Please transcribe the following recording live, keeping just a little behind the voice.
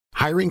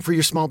Hiring for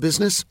your small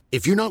business?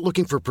 If you're not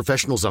looking for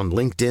professionals on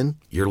LinkedIn,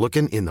 you're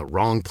looking in the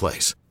wrong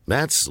place.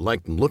 That's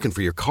like looking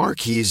for your car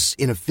keys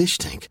in a fish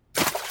tank.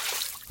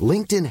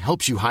 LinkedIn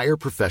helps you hire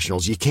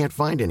professionals you can't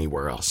find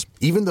anywhere else,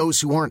 even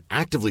those who aren't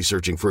actively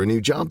searching for a new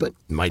job but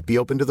might be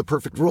open to the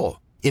perfect role.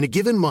 In a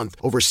given month,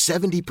 over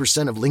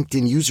 70% of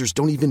LinkedIn users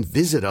don't even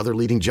visit other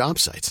leading job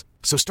sites.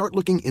 So start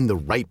looking in the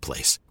right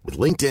place. With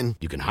LinkedIn,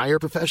 you can hire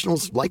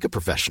professionals like a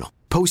professional.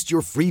 Post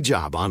your free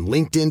job on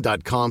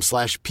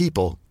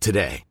linkedin.com/people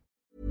today.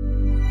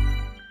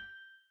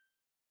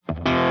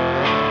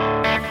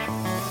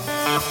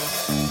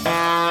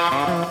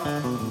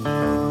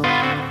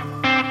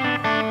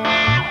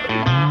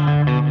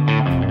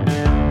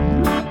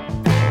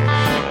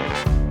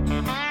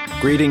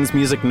 Greetings,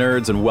 music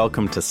nerds, and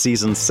welcome to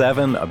Season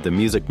 7 of the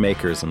Music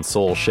Makers and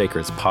Soul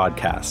Shakers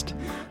podcast.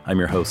 I'm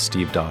your host,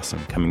 Steve Dawson,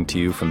 coming to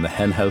you from the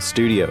Hen House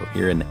Studio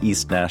here in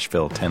East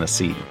Nashville,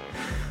 Tennessee.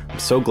 I'm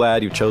so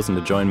glad you've chosen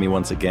to join me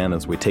once again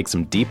as we take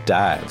some deep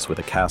dives with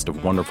a cast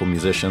of wonderful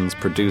musicians,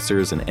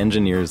 producers, and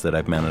engineers that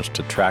I've managed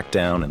to track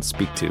down and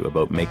speak to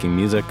about making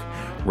music,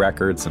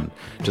 records, and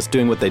just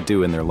doing what they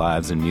do in their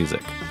lives in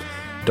music.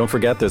 Don't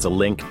forget there's a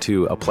link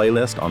to a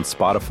playlist on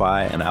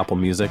Spotify and Apple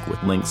Music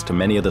with links to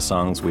many of the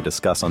songs we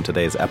discuss on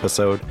today's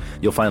episode.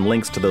 You'll find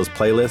links to those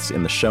playlists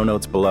in the show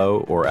notes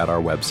below or at our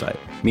website.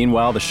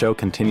 Meanwhile, the show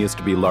continues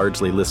to be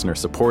largely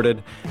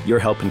listener-supported. Your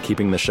help in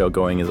keeping the show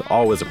going is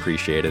always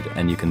appreciated,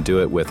 and you can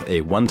do it with a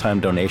one-time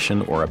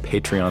donation or a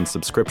Patreon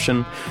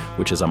subscription,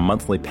 which is a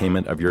monthly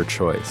payment of your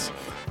choice.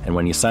 And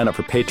when you sign up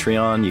for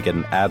Patreon, you get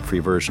an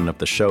ad-free version of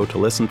the show to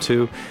listen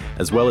to,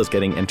 as well as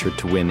getting entered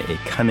to win a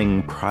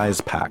cunning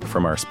prize pack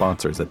from our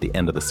sponsors at the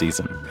end of the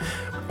season.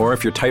 Or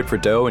if you're tight for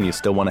dough and you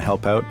still want to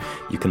help out,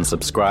 you can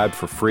subscribe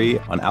for free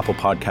on Apple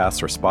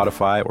Podcasts or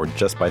Spotify, or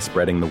just by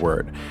spreading the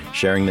word,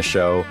 sharing the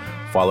show,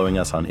 following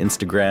us on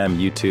Instagram,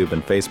 YouTube,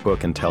 and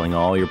Facebook, and telling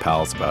all your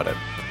pals about it.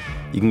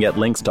 You can get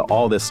links to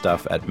all this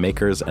stuff at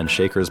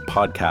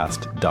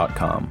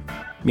makersandShakerspodcast.com.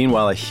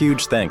 Meanwhile, a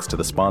huge thanks to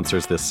the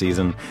sponsors this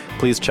season.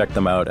 Please check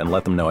them out and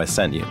let them know I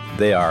sent you.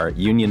 They are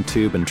Union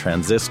Tube and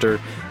Transistor,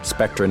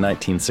 Spectra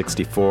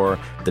 1964,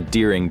 the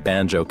Deering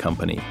Banjo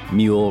Company,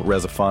 Mule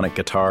Resophonic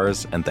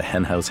Guitars, and the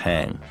Hen House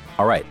Hang.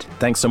 All right,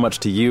 thanks so much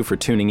to you for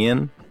tuning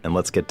in, and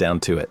let's get down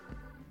to it.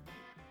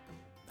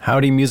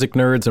 Howdy, music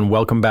nerds, and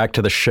welcome back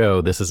to the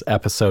show. This is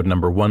episode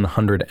number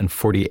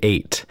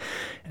 148,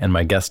 and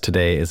my guest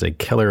today is a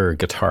killer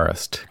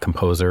guitarist,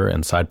 composer,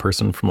 and side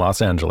person from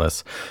Los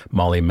Angeles,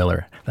 Molly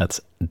Miller. That's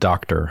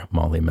Dr.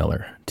 Molly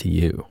Miller to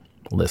you,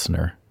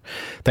 listener.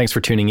 Thanks for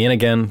tuning in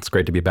again. It's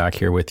great to be back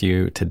here with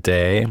you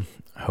today.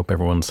 I hope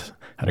everyone's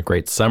had a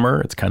great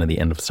summer. It's kind of the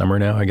end of summer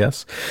now, I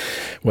guess.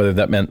 Whether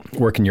that meant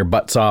working your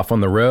butts off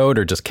on the road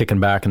or just kicking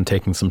back and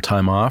taking some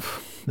time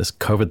off. This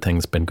COVID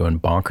thing's been going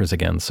bonkers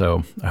again,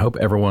 so I hope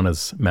everyone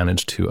has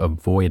managed to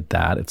avoid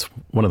that. It's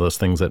one of those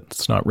things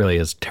that's not really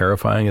as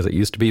terrifying as it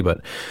used to be,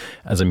 but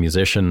as a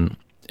musician,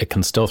 it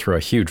can still throw a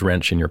huge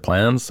wrench in your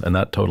plans, and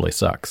that totally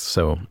sucks.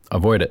 So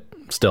avoid it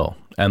still.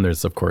 And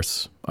there's, of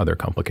course, other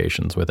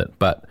complications with it,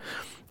 but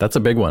that's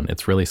a big one.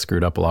 It's really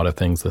screwed up a lot of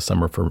things this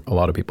summer for a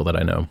lot of people that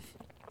I know.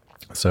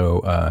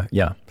 So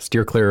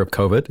steer clear of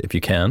COVID if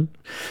you can.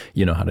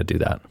 You know how to do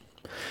that.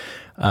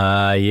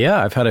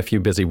 I've had a few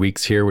busy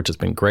weeks here, which has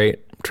been great.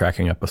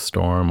 Tracking up a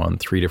storm on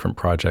 3 different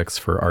projects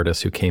for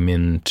artists who came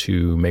in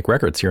to make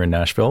records here in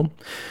Nashville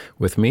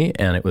with me,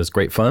 and it was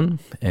great fun.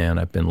 And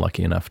I've been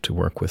lucky enough to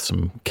work with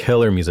some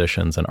killer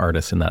musicians and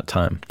artists in that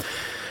time.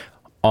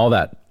 All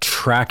that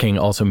tracking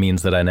also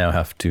means that I now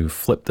have to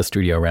flip the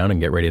studio around and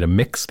get ready to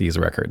mix these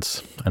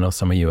records. I know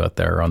some of you out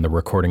there are on the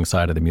recording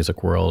side of the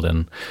music world,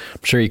 and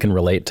I'm sure you can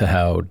relate to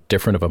how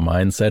different of a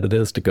mindset it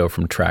is to go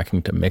from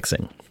tracking to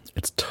mixing.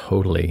 It's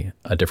totally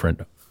a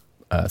different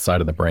side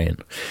of the brain.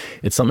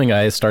 It's something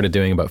I started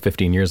doing about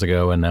 15 years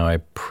ago, and now I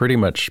pretty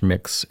much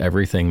mix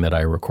everything that I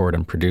record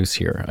and produce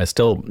here. I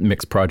still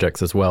mix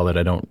projects as well that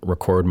I don't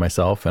record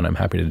myself, and I'm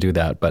happy to do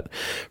that. But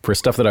for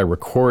stuff that I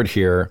record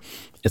here,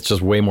 it's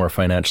just way more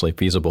financially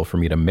feasible for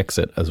me to mix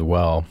it as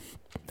well.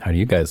 How do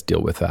you guys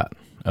deal with that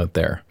out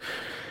there?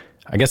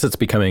 I guess it's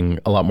becoming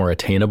a lot more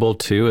attainable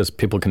too, as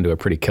people can do a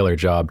pretty killer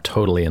job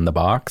totally in the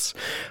box.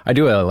 I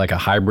do a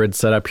hybrid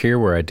setup here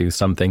where I do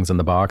some things in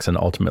the box and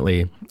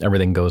ultimately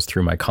everything goes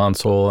through my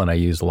console, and I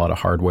use a lot of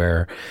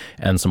hardware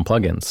and some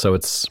plugins. So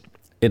it's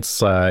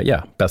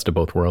best of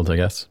both worlds, I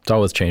guess. It's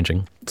always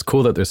changing. It's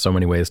cool that there's so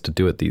many ways to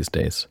do it these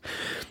days.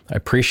 I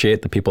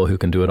appreciate the people who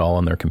can do it all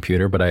on their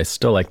computer, but I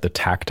still like the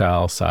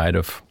tactile side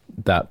of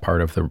that part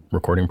of the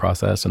recording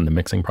process and the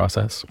mixing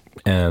process.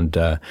 And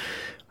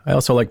I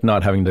also like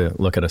not having to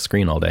look at a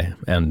screen all day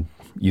and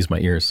use my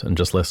ears and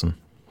just listen.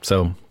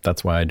 So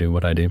that's why I do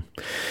what I do.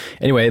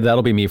 Anyway,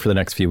 that'll be me for the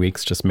next few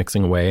weeks, just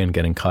mixing away and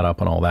getting caught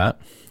up on all that.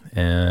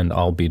 And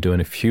I'll be doing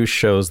a few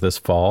shows this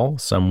fall,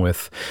 some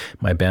with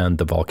my band,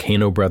 the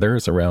Volcano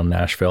Brothers, around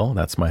Nashville.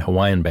 That's my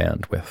Hawaiian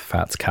band with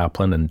Fats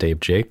Kaplan and Dave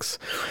Jakes.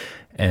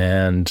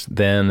 And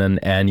then an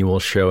annual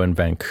show in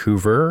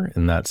Vancouver,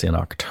 and that's in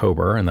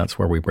October. And that's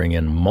where we bring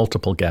in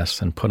multiple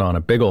guests and put on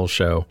a big old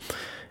show.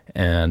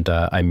 and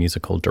I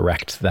musical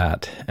direct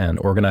that and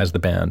organize the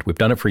band. We've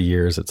done it for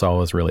years. It's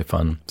always really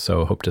fun.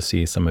 So hope to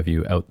see some of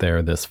you out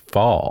there this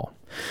fall.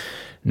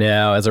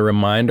 Now, as a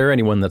reminder,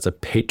 anyone that's a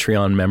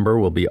Patreon member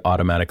will be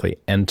automatically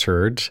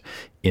entered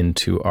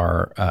into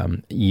our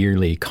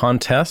yearly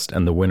contest,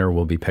 and the winner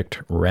will be picked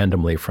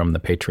randomly from the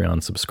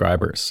Patreon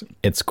subscribers.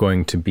 It's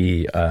going to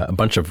be a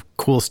bunch of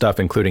cool stuff,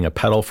 including a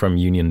pedal from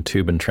Union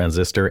Tube and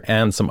Transistor,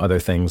 and some other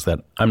things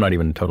that I'm not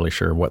even totally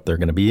sure what they're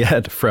going to be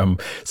yet from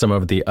some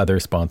of the other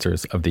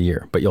sponsors of the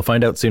year, but you'll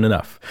find out soon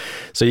enough.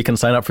 So you can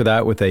sign up for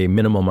that with a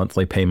minimal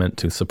monthly payment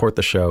to support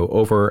the show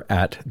over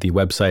at the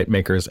website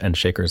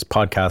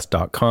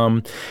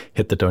makersandshakerspodcast.com.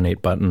 Hit the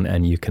donate button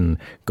and you can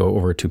go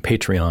over to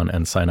Patreon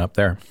and sign up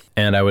there.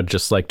 And I would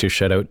just like to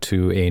shout out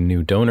to a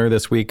new donor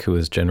this week who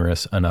is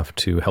generous enough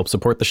to help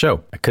support the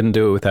show. I couldn't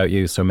do it without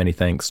you, so many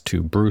thanks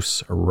to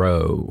Bruce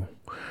Rowe.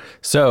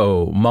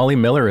 So Molly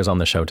Miller is on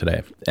the show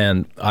today,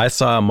 and I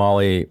saw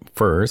Molly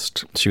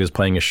first. She was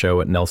playing a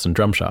show at Nelson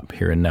Drum Shop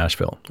here in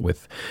Nashville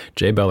with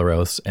Jay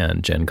Bellerose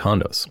and Jen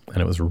Condos,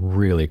 and it was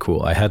really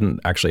cool. I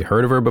hadn't actually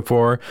heard of her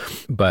before,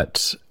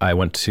 but I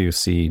went to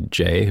see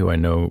Jay, who I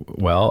know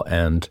well,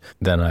 and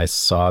then I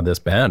saw this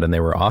band, and they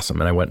were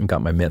awesome, and I went and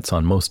got my mitts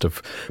on most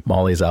of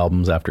Molly's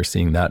albums after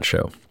seeing that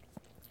show.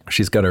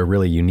 She's got a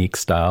really unique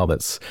style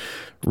that's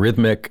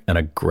rhythmic and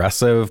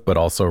aggressive, but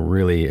also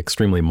really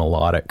extremely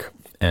melodic.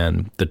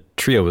 And the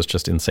trio was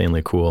just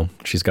insanely cool.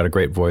 She's got a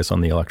great voice on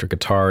the electric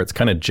guitar. It's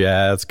kind of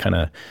jazz, kind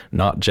of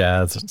not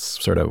jazz.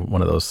 It's sort of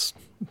one of those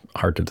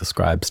hard to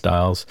describe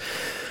styles.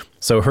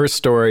 So her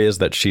story is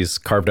that she's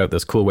carved out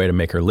this cool way to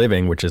make her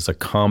living, which is a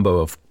combo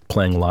of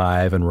playing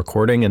live and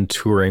recording and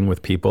touring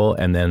with people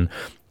and then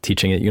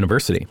teaching at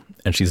university.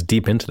 And she's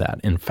deep into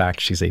that. In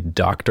fact, she's a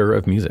doctor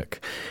of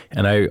music.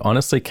 And I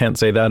honestly can't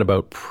say that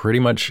about pretty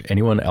much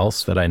anyone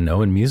else that I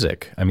know in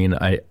music. I mean,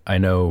 I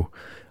know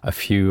a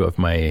few of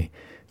my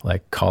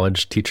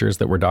college teachers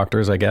that were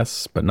doctors, I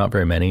guess, but not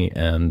very many.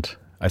 And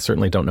I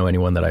certainly don't know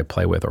anyone that I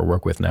play with or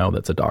work with now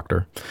that's a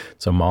doctor.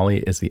 So Molly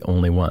is the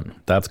only one.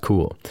 That's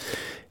cool.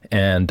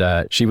 And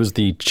she was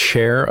the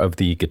chair of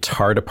the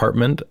guitar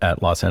department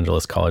at Los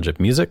Angeles College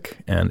of Music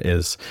and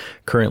is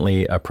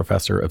currently a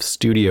professor of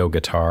studio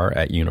guitar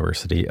at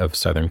University of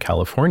Southern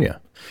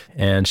California.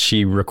 And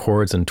she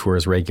records and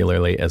tours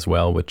regularly as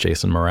well with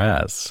Jason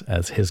Mraz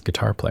as his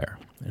guitar player.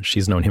 And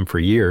she's known him for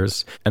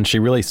years, and she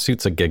really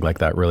suits a gig like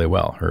that really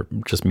well.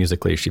 Just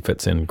musically, she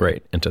fits in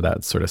great into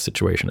that sort of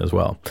situation as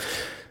well.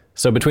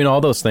 So between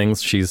all those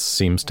things, she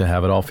seems to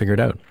have it all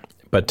figured out.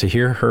 But to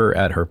hear her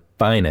at her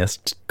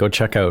finest, go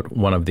check out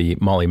one of the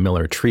Molly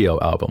Miller trio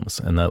albums.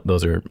 And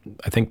those are,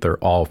 I think they're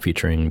all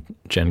featuring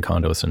Jen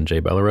Condos and Jay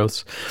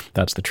Bellerose.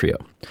 That's the trio.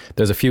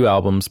 There's a few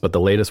albums, but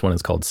the latest one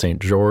is called St.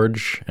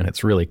 George, and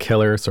it's really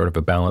killer, sort of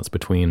a balance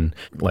between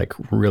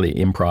really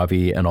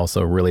improv-y and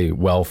also really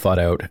well thought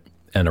out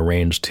and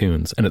arranged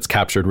tunes. And it's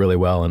captured really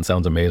well and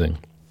sounds amazing.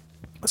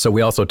 So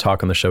we also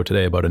talk on the show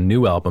today about a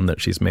new album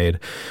that she's made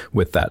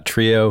with that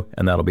trio,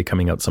 and that'll be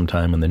coming out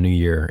sometime in the new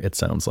year, it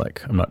sounds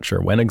like. I'm not sure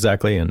when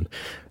exactly, and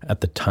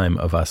at the time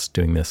of us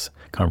doing this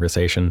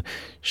conversation,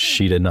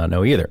 she did not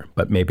know either,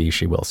 but maybe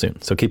she will soon.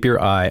 So keep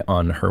your eye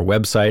on her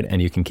website,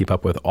 and you can keep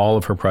up with all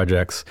of her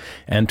projects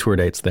and tour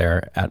dates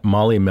there at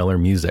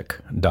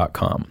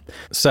mollymillermusic.com.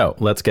 So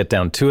let's get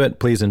down to it.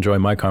 Please enjoy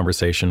my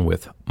conversation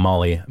with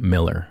Molly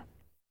Miller.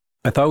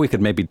 I thought we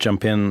could maybe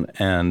jump in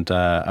and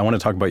I want to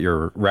talk about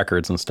your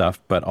records and stuff,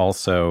 but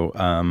also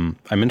I'm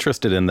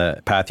interested in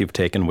the path you've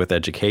taken with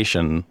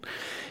education.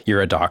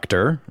 You're a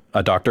doctor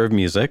of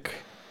music.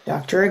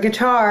 Doctor of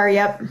guitar,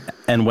 yep.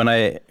 And when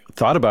I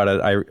thought about it,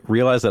 I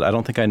realized that I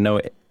don't think I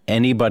know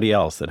anybody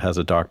else that has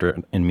a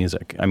doctorate in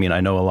music. I mean,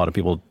 I know a lot of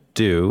people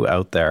do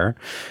out there,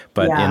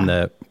 but in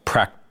the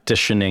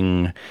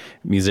practicing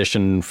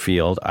musician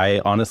field,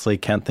 I honestly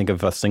can't think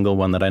of a single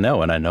one that I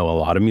know, and I know a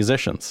lot of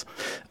musicians.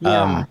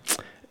 Yeah.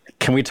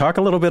 Can we talk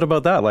a little bit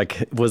about that?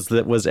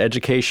 Was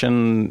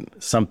education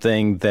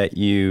something that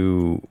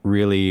you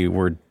really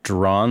were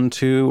drawn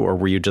to, or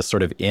were you just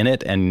sort of in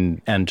it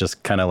and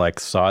just kind of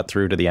saw it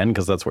through to the end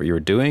because that's what you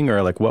were doing?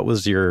 Or what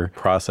was your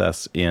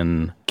process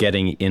in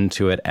getting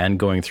into it and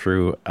going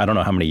through, I don't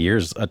know how many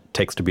years it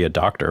takes to be a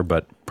doctor,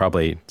 but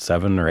probably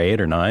 7 or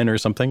 8 or 9 or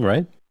something,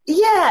 right?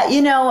 Yeah,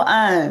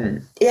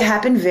 it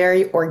happened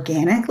very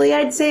organically,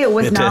 I'd say. It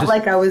was not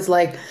like I was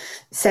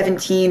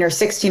 17 or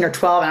 16 or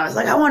 12 and I was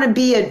like, I want to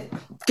be a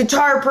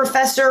guitar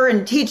professor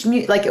and teach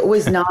music. It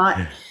was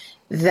not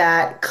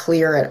that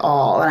clear at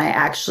all. And I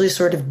actually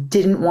sort of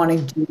didn't want to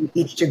do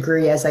each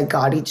degree as I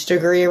got each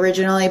degree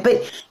originally.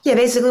 But yeah,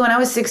 basically when I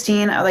was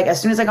 16,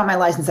 as soon as I got my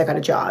license, I got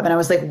a job and I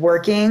was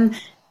working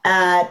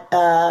at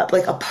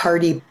a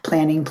party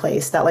planning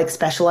place that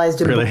specialized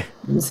in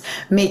balloons,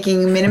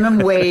 making minimum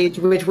wage,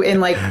 which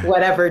in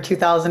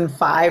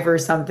 2005 or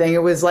something,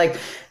 it was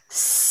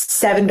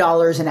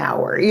 $7 an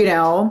hour,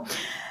 Yeah.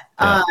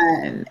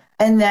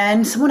 And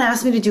then someone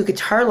asked me to do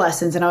guitar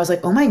lessons and I was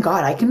like, oh my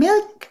God, I can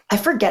I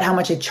forget how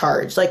much I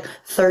charged, like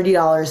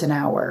 $30 an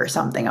hour or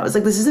something. I was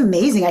like, this is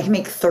amazing. I can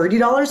make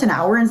 $30 an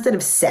hour instead of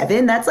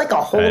 $7. That's like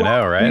a whole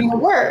lot of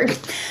work.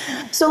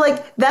 So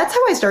like, that's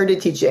how I started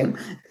teaching.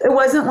 It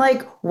wasn't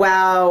like,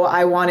 wow,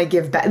 I want to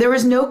give back. There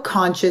was no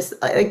conscious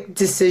like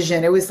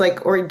decision. It was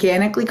like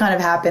organically kind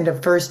of happened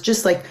at first,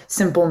 just like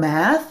simple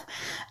math.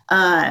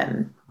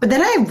 But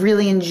then I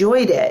really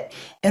enjoyed it.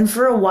 And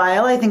for a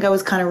while, I think I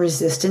was kind of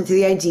resistant to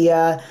the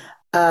idea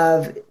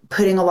of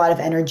putting a lot of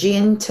energy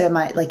into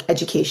my like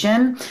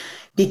education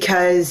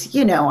because,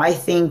 you know, I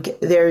think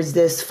there's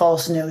this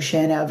false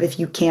notion of if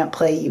you can't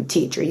play, you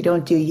teach, or you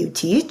don't do, you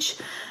teach.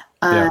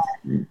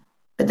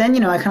 But then,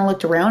 you know, I kind of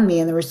looked around me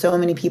and there were so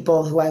many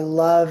people who I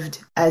loved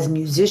as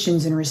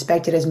musicians and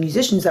respected as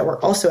musicians that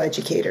were also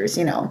educators,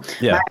 you know,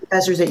 my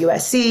professors at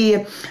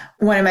USC,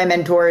 one of my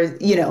mentors,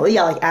 you know,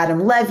 like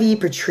Adam Levy,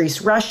 Patrice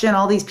Rushen,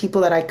 all these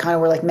people that I kind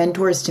of were like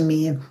mentors to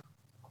me,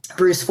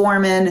 Bruce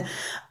Foreman,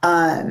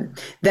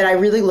 that I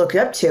really looked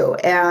up to.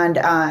 And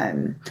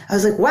I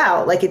was like,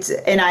 wow, like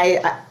they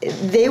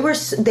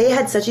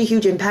had such a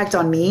huge impact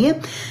on me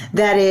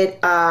that it,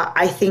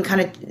 I think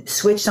kind of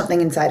switched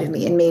something inside of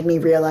me and made me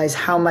realize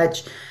how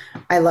much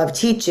I love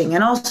teaching.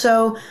 And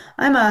also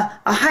I'm a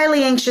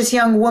highly anxious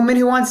young woman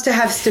who wants to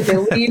have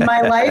stability in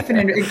my life in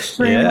an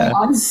extremely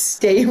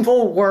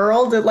unstable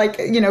world. Like,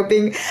 you know,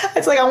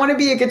 it's like, I want to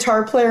be a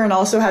guitar player and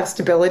also have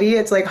stability.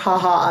 It's like,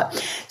 haha.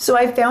 So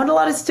I found a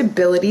lot of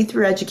stability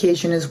through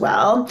education as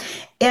well.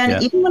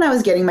 And even when I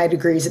was getting my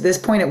degrees, at this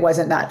point, it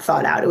wasn't that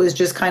thought out. It was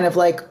just kind of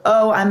like,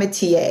 oh, I'm a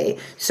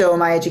TA, so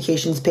my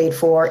education's paid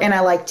for, and I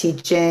like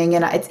teaching,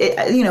 and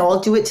you know, I'll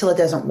do it till it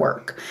doesn't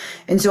work.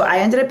 And so I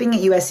ended up being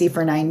at USC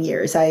for 9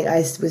 years. I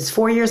was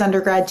 4 years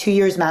undergrad, 2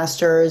 years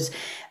master's,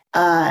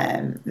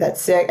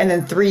 that's it, and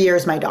then 3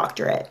 years my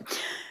doctorate.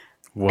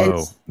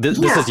 Whoa. This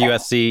is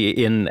USC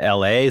in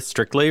LA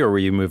strictly, or were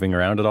you moving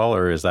around at all,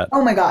 or is that?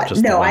 Oh my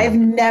God, no, I've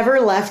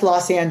never left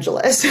Los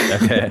Angeles.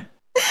 Okay.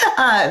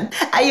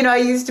 I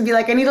used to be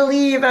like, I need to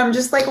leave. I'm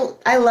just like,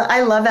 I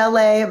love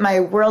LA. My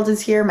world is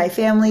here. My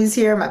family's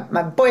here.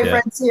 My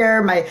boyfriend's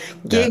here. My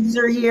gigs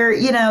are here,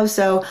 you know?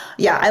 So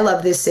yeah, I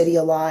love this city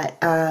a lot.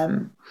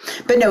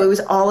 But no, it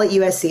was all at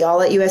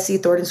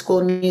USC Thornton School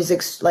of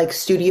Music's like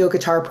studio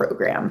guitar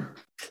program.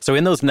 So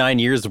in those 9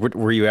 years,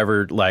 were you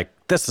ever like,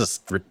 this is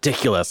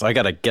ridiculous, I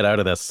got to get out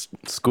of this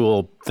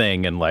school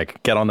thing and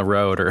like get on the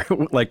road, or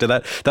like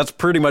that's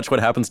pretty much what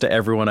happens to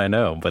everyone I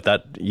know, but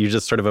that you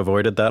just sort of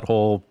avoided that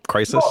whole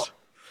crisis? Well,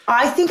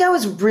 I think I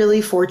was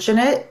really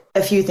fortunate.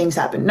 A few things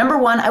happened. Number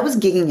one, I was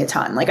gigging a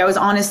ton. Like I was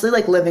honestly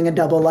like living a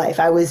double life.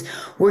 I was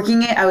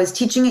teaching at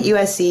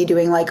USC,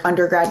 doing like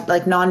undergrad,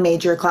 like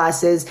non-major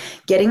classes,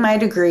 getting my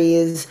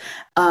degrees,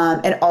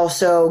 and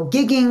also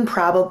gigging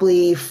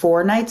probably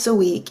 4 nights a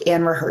week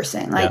and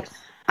rehearsing. Like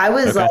I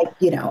was like,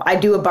 you know, I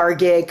do a bar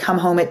gig, come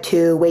home at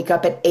 2, wake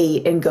up at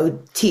 8 and go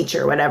teach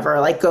or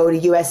whatever, like go to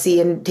USC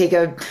and take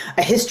a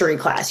history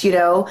class, you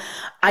know.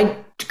 I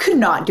could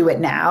not do it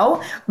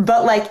now,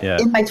 but like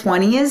in my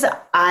 20s,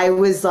 I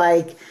was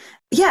like,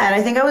 and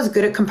I think I was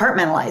good at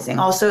compartmentalizing.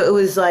 Also, it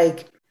was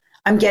like,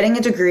 I'm getting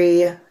a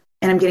degree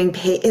and I'm getting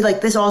paid,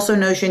 like this also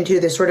notion too,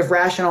 this sort of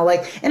rational,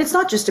 like, and it's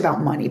not just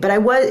about money, but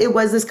it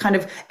was this kind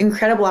of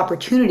incredible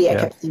opportunity. I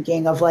kept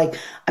thinking of like,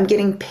 I'm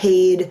getting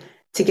paid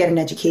to get an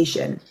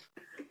education.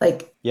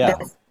 Like,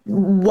 that's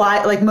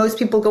why, like most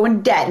people go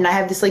in debt, and I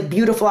have this like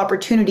beautiful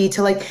opportunity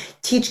to like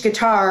teach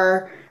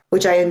guitar,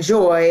 which I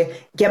enjoy,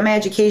 get my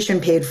education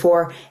paid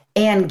for,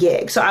 and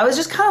gig. So I was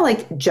just kind of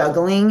like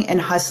juggling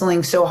and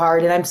hustling so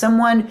hard. And I'm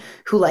someone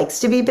who likes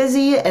to be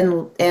busy,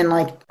 and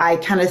like I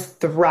kind of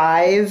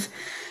thrive,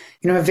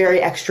 you know, I'm very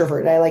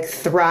extrovert. I like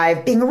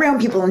thrive being around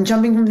people and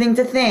jumping from thing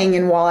to thing.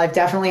 And while I've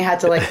definitely had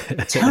to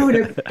like tone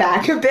it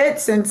back a bit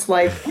since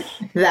like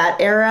that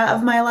era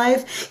of my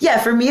life. Yeah,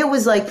 for me, it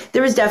was like,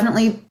 there was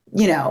definitely,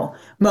 you know,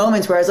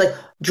 moments where I was like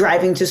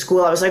driving to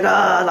school. I was like,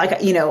 oh,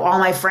 like, you know, all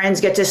my friends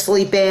get to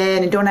sleep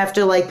in and don't have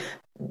to like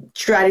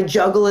try to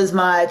juggle as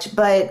much.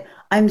 But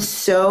I'm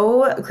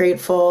so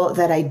grateful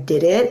that I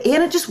did it.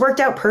 And it just worked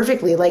out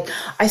perfectly. Like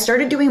I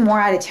started doing more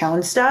out of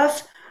town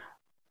stuff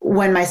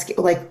when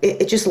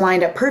it just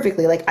lined up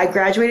perfectly. Like I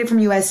graduated from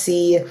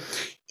USC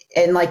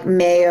in like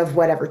May of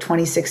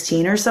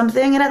 2016 or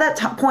something. And at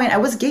that point I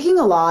was gigging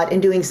a lot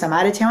and doing some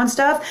out of town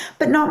stuff,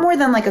 but not more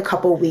than like a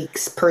couple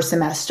weeks per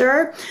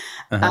semester.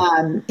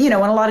 You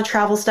know, and a lot of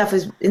travel stuff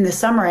is in the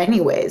summer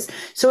anyways.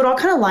 So it all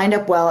kind of lined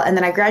up well. And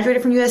then I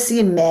graduated from USC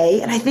in May.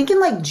 And I think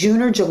in like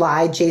June or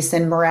July,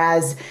 Jason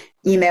Mraz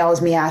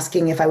emails me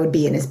asking if I would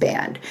be in his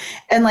band.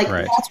 And like,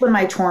 that's when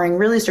my touring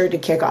really started to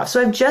kick off. So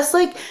I've just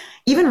like,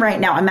 even right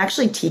now, I'm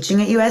actually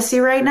teaching at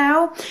USC right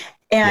now.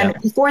 And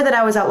before that,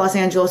 I was at Los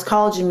Angeles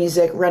College of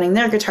Music running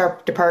their guitar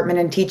department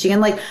and teaching.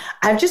 And like,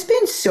 I've just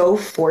been so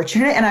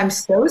fortunate, and I'm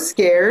so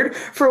scared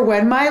for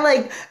when my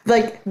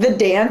like the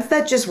dance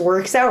that just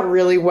works out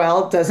really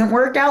well doesn't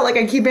work out. Like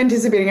I keep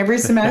anticipating every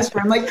semester.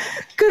 I'm like,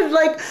 could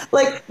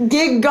like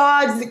gig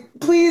gods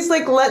please,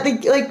 like, let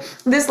the, like,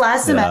 this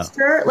last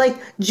semester, like,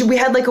 we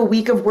had like a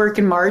week of work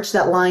in March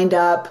that lined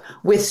up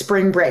with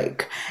spring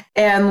break.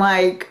 And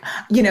like,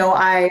 you know,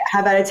 I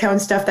have out of town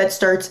stuff that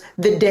starts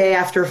the day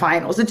after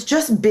finals. It's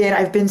just been,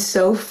 I've been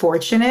so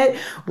fortunate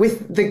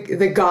with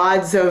the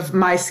gods of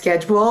my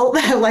schedule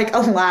that like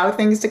allow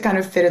things to kind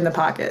of fit in the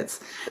pockets.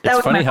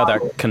 It's funny how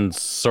that can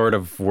sort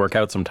of work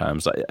out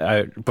sometimes.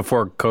 I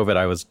before COVID,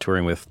 I was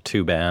touring with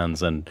 2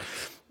 bands, and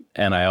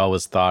I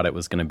always thought it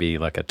was going to be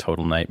like a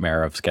total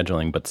nightmare of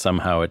scheduling, but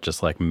somehow it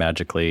just like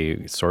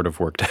magically sort of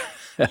worked out.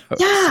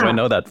 Yeah. So I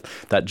know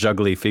that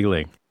juggly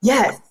feeling.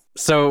 Yes.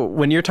 So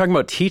when you're talking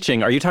about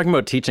teaching, are you talking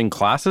about teaching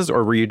classes,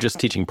 or were you just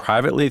teaching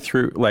privately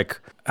through, like,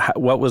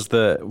 what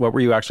were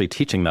you actually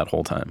teaching that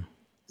whole time?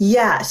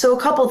 Yeah, so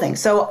a couple things.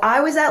 So I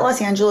was at Los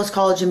Angeles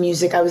College of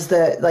Music. I was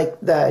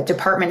the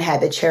department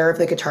head, the chair of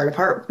the guitar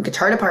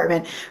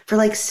department for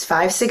like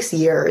 5-6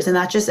 years, and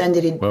that just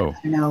ended in,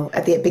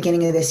 at the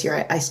beginning of this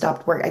year. I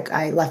stopped work.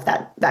 I left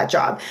that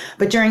job.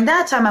 But during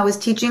that time, I was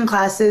teaching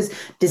classes,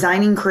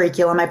 designing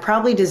curriculum. I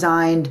probably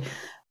designed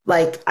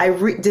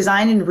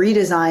designed and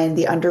redesigned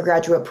the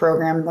undergraduate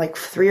program like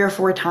 3 or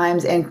 4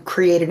 times and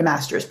created a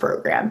master's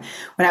program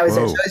when I was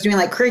there. So I was doing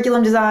like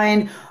curriculum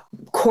design,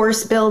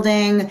 course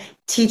building,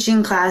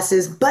 teaching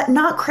classes, but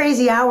not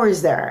crazy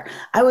hours there.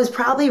 I was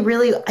probably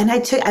really, and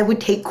I would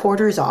take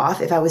quarters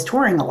off if I was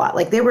touring a lot.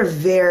 Like they were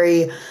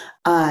very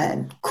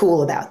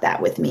cool about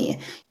that with me.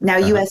 Now,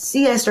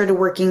 USC, I started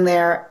working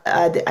there.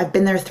 I've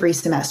been there 3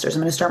 semesters.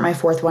 I'm going to start my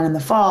 4th one in the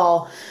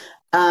fall.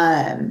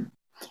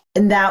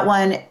 And that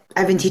one,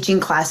 I've been teaching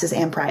classes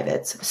and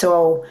privates.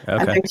 So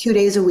I'm there 2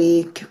 days a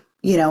week,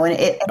 you know,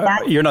 and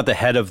you're not the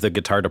head of the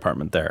guitar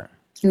department there.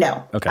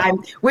 No. Okay.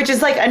 Which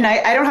is like a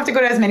night. I don't have to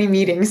go to as many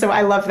meetings, so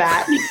I love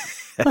that.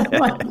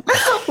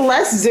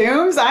 Less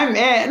Zooms, I'm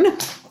in.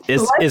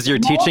 Is your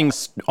teaching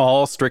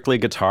all strictly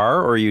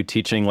guitar, or are you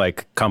teaching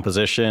like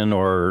composition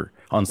or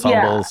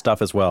ensemble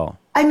stuff as well?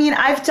 I mean,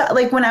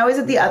 like when I was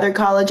at the other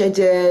college, I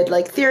did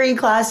like theory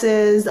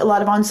classes, a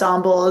lot of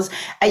ensembles.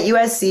 At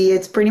USC,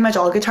 it's pretty much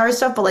all guitar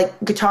stuff, but like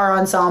guitar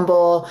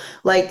ensemble,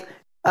 like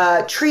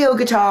trio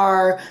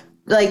guitar,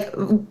 like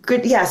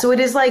good. Yeah. So it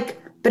is like,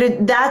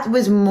 but that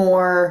was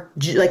more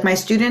like my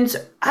students.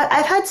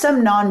 I've had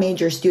some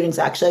non-major students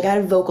actually. Like I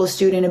had a vocal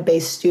student, a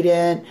bass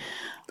student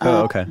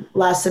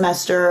last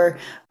semester,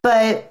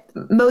 but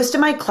most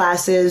of my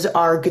classes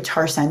are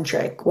guitar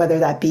centric, whether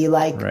that be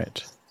like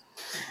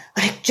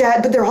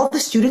jazz, but the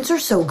students are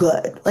so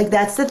good. Like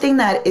that's the thing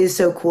that is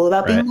so cool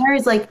about being there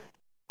is like,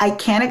 I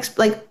can't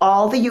like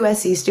all the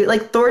USC students,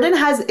 like Thornton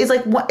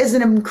is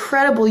an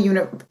incredible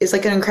is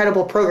like an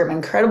incredible program,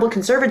 incredible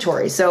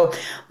conservatory. So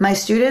my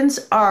students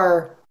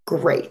are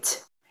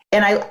great.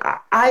 And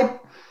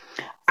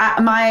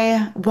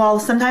while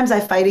sometimes I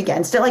fight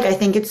against it, like I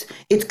think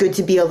it's good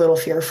to be a little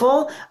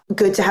fearful,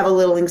 good to have a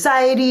little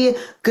anxiety,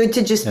 good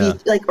to just be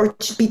like, or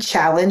be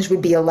challenged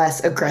would be a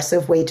less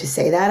aggressive way to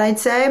say that, I'd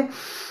say.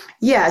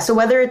 Yeah. So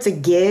whether it's a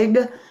gig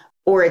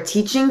or a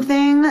teaching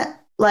thing,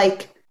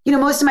 like, you know,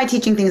 most of my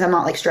teaching things I'm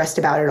not like stressed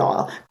about at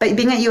all. But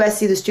being at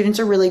USC, the students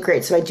are really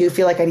great. So I do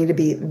feel like I need to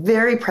be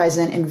very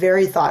present and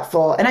very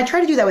thoughtful. And I try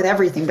to do that with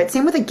everything. But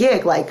same with a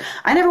gig. Like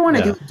I never want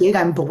to do a gig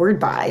I'm bored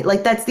by.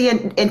 Like that's the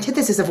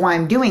antithesis of why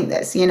I'm doing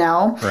this, you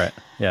know? Right.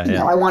 Yeah. You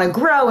know, I want to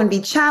grow and be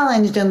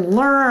challenged and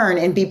learn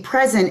and be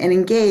present and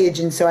engage.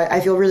 And so I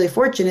feel really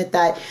fortunate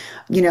that,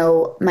 you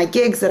know, my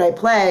gigs that I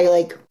play,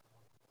 like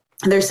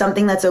there's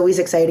something that's always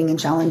exciting and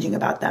challenging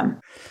about them.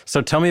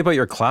 So tell me about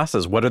your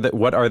classes. What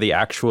are the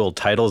actual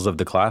titles of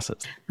the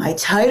classes? My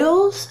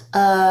titles?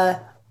 NPGU,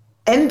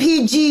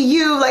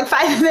 like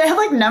 5, they have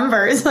like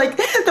numbers. Like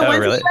the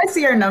ones at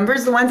USC are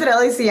numbers, the ones at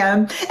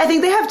LACM. I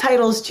think they have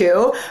titles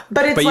too,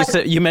 but it's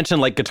you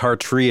mentioned like guitar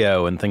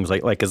trio and things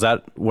like is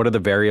that, what are the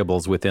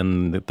variables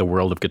within the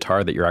world of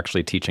guitar that you're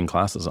actually teaching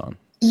classes on?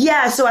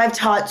 Yeah, so I've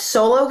taught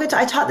solo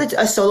guitar. I taught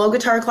a solo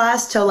guitar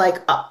class to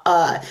like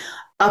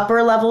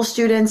upper level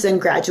students and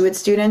graduate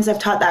students. I've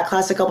taught that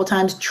class a couple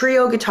times.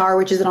 Trio guitar,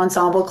 which is an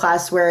ensemble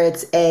class where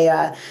it's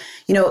a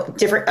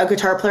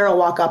guitar player will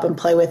walk up and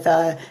play with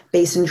a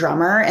bass and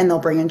drummer, and they'll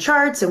bring in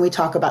charts, and we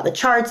talk about the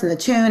charts and the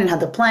tune and how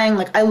they're playing.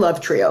 Like I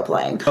love trio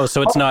playing. Oh,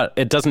 so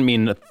it doesn't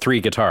mean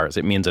 3 guitars.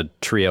 It means a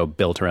trio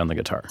built around the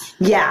guitar.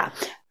 Yeah.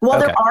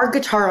 Well, there are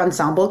guitar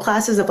ensemble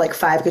classes of like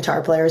 5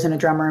 guitar players and a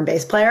drummer and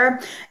bass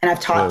player, and I've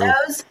taught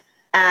those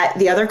at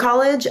the other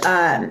college.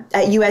 At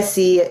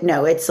USC,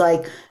 no, it's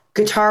like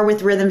guitar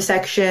with rhythm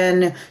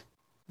section,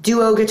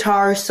 duo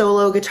guitar,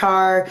 solo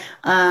guitar.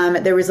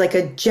 There was like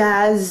a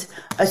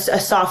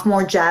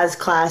sophomore jazz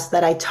class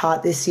that I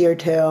taught this year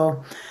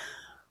too.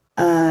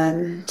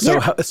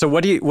 So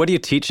what do you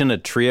teach in a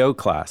trio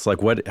class?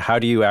 Like how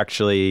do you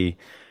actually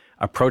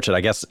approach it?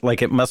 I guess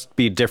like it must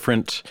be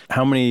different.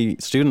 How many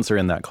students are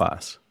in that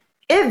class?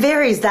 It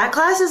varies. That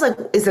class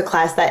is a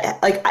class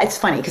that, like, it's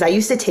funny because I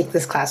used to take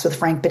this class with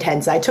Frank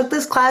Potenza. I took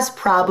this class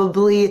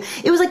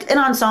it was like an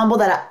ensemble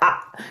that I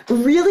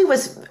really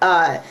was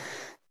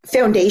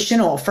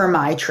foundational for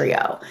my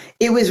trio.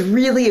 It was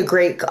really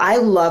I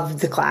loved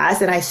the class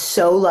and I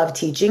so loved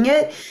teaching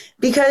it.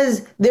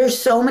 because there's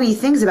so many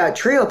things about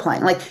trio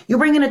playing. Like you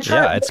bring in a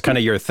chart. Yeah, it's kind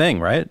of your thing,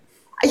 right?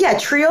 Yeah,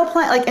 trio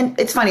playing, like, and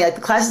it's funny, like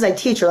the classes I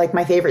teach are like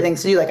my favorite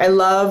things to do. Like I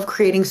love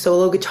creating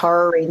solo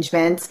guitar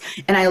arrangements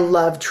and I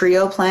love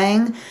trio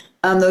playing.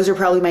 Those are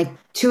probably my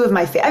two of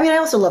my favorite. I mean, I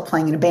also love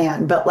playing in a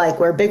band, but like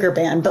we're a bigger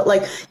band, but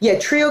like, yeah,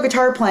 trio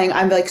guitar playing,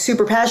 I'm like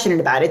super passionate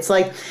about. It's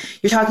like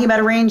you're talking about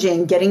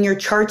arranging, getting your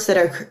charts that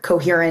are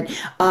coherent,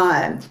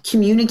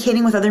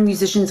 communicating with other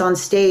musicians on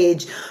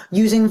stage,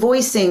 using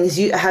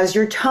voicings, how's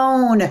your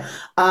tone,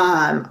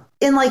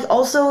 and like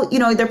also, you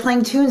know, they're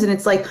playing tunes and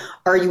it's like,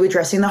 are you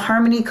addressing the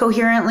harmony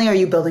coherently? Are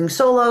you building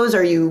solos?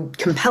 Are you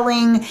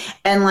compelling?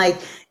 And like,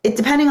 it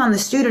depending on the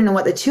student and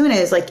what the tune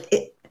is, like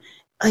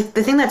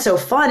the thing that's so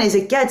fun is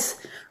it gets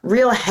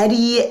real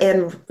heady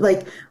and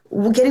like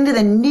getting to the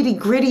nitty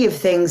gritty of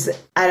things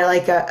at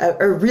like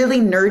a really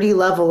nerdy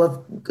level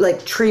of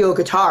like trio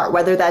guitar,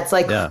 whether that's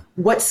like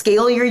what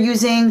scale you're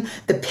using,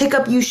 the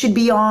pickup you should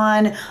be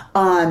on.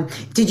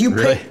 Did you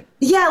really? put,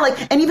 yeah,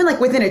 like, and even like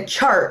within a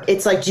chart,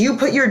 it's like, do you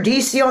put your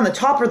DC on the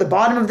top or the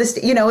bottom of this?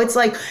 You know, it's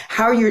like,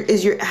 how are you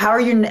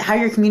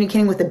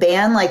communicating with the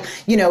band? Like,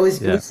 you know,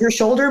 is your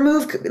shoulder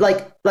move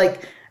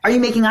like, are you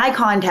making eye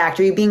contact?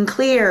 Are you being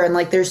clear? And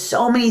like, there's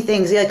so many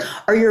things. Like,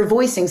 are your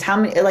voicings, how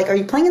many, like, are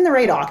you playing in the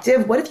right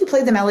octave? What if you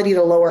play the melody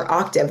to lower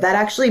octave? That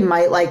actually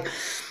might like,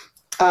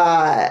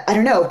 I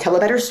don't know, tell a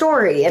better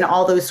story and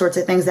all those sorts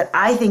of things that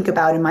I think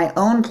about in my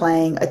own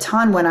playing a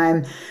ton when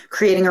I'm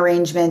creating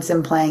arrangements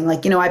and playing.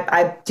 Like, you know,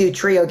 I do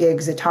trio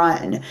gigs a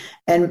ton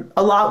and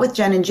a lot with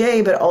Jen and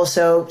Jay, but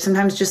also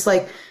sometimes just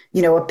like,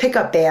 you know, a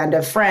pickup band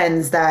of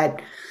friends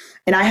that,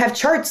 and I have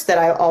charts that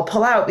I'll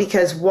pull out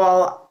because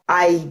while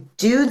I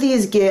do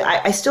these gigs,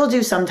 I still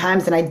do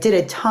sometimes, and I did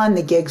a ton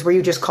the gigs where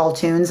you just call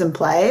tunes and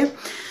play.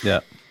 Yeah.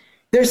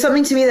 There's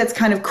something to me that's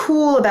kind of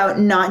cool about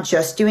not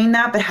just doing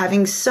that, but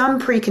having some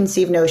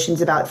preconceived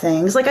notions about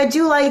things. Like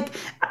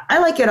I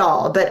like it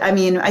all, but I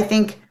mean, I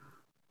think,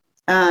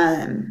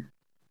 and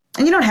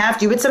you don't have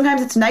to, but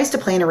sometimes it's nice to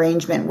play an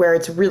arrangement where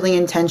it's really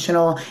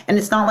intentional and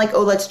it's not like,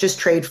 oh, let's just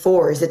trade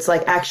fours. It's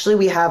like, actually,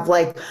 we have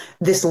like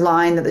this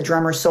line that the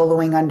drummer's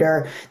soloing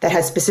under that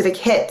has specific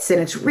hits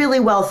and it's really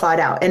well thought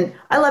out. And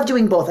I love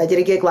doing both. I did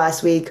a gig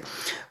last week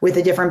with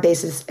a different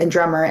bassist and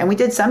drummer, and we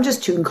did some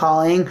just tune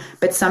calling,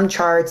 but some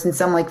charts and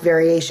some like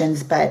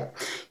variations. But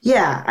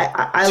yeah,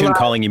 I tune love,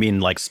 calling, you mean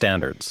like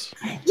standards?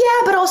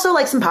 Yeah, but also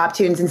like some pop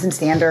tunes and some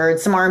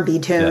standards, some R&B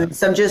tunes,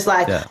 some just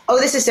like, oh,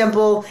 this is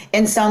simple,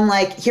 and some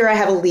like, here I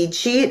have a lead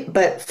sheet,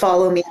 but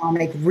follow me on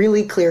like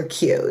really clear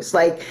cues.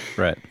 Like,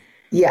 right.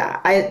 Yeah,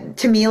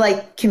 to me,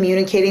 like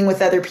communicating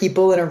with other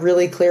people in a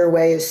really clear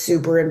way is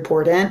super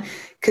important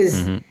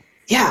because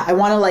yeah, I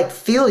want to like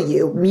feel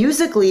you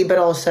musically, but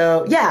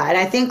also, yeah. And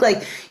I think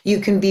like you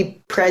can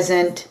be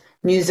present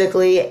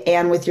musically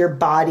and with your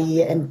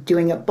body and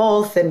doing it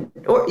both,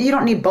 or you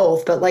don't need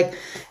both, but like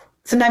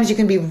sometimes you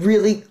can be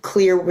really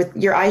clear with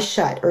your eyes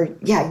shut, or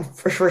yeah,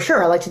 for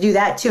sure. I like to do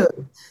that too.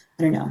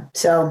 I don't know.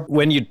 So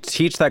when you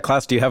teach that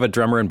class, do you have a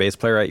drummer and bass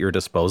player at your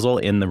disposal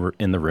in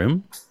the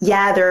room?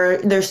 Yeah,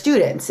 they're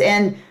students,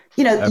 and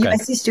you know,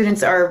 USC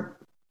students are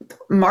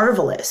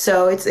marvelous.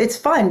 So it's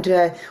fun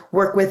to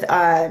work with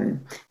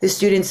the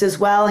students as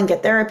well and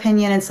get their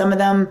opinion. And some of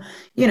them,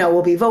 you know,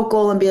 will be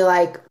vocal and be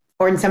like,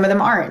 and some of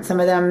them aren't. Some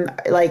of them,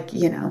 like,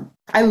 you know,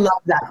 I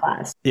love that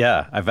class.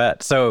 Yeah, I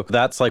bet. So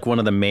that's like one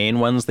of the main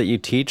ones that you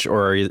teach,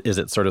 or is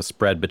it sort of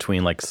spread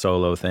between like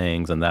solo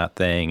things and that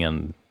thing?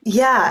 And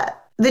yeah,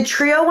 the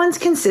trio one's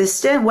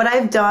consistent. What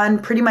I've done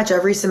pretty much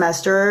every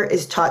semester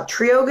is taught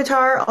trio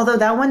guitar, although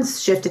that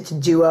one's shifted to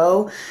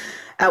duo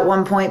at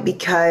one point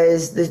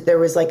because there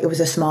was like, it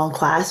was a small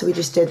class. We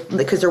just did,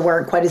 because there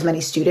weren't quite as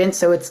many students.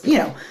 So it's, you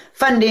know,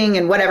 funding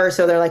and whatever.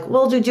 So they're like,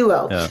 we'll do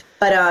duo. Yeah.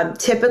 But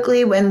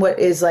typically when what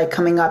is like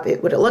coming up,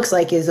 what it looks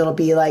like is it'll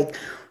be like,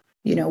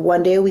 you know,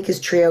 one day a week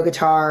is trio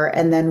guitar.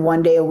 And then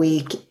one day a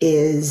week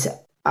is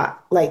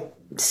like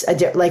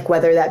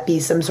whether that be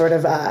some sort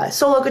of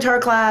solo guitar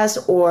class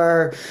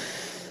or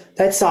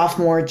that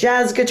sophomore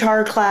jazz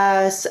guitar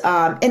class.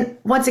 And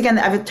once again,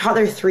 I've taught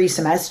there 3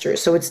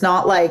 semesters. So it's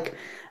not like,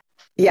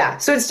 yeah.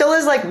 So it still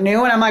is like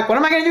new. And I'm like, what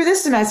am I going to do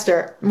this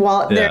semester?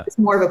 Well, there's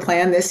more of a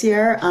plan this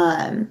year.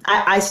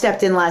 I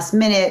stepped in last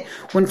minute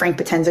when Frank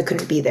Potenza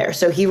couldn't be there.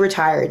 So he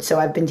retired. So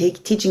I've been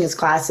teaching his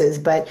classes,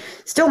 but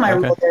still my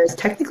role there is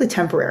technically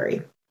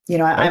temporary. You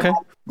know, I'm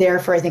there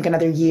for, I think,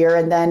 another year.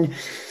 And then,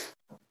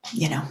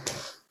 you know,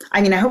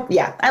 I mean, I hope,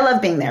 I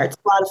love being there. It's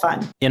a lot of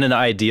fun. In an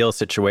ideal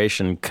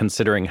situation,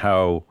 considering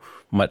how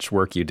much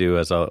work you do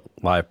as a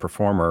live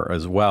performer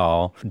as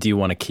well, do you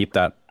want to keep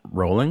that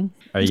rolling?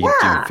 Do you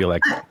feel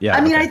like,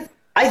 I mean,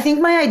 I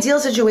think my ideal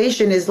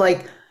situation is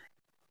like,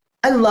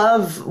 I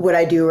love what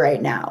I do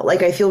right now.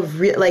 Like, I feel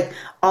like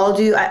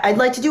I'd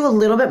like to do a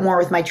little bit more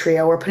with my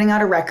trio. We're putting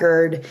out a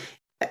record,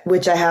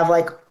 which I have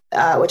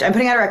which I'm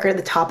putting out a record at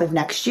the top of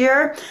next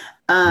year.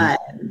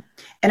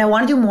 And I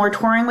want to do more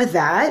touring with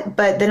that.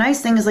 But the nice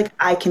thing is like,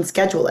 I can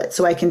schedule it.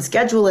 So I can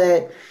schedule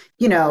it,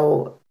 you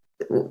know,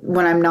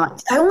 when I'm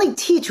not. I only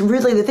teach,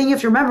 really, the thing you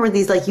have to remember with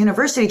these like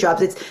university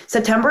jobs, it's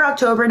September,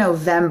 October,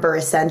 November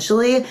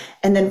essentially,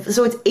 and then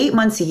so it's 8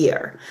 months a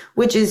year,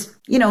 which is,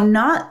 you know,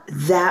 not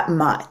that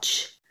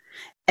much.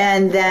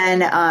 And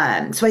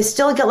then, so I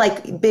still get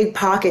like big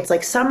pockets.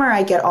 Like summer,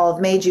 I get all of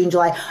May, June,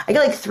 July. I get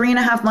like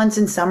 3.5 months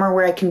in summer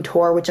where I can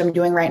tour, which I'm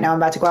doing right now. I'm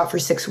about to go out for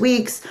 6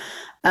 weeks.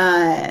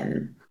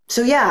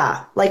 So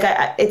yeah, like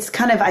it's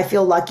kind of, I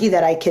feel lucky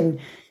that I can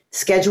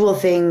schedule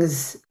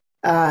things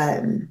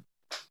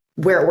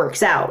where it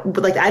works out.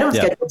 But like, I don't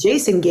schedule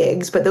Jason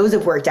gigs, but those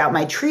have worked out.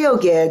 My trio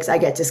gigs, I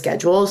get to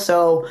schedule.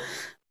 So,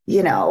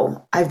 you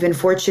know, I've been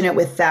fortunate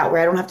with that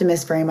where I don't have to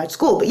miss very much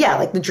school. But yeah,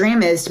 like the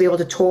dream is to be able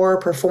to tour,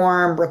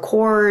 perform,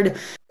 record,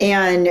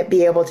 and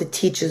be able to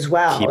teach as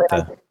well.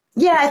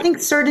 Yeah, I think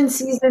certain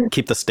seasons.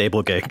 Keep the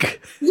stable gig.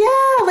 Yeah,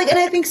 like, and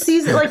I think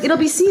like it'll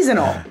be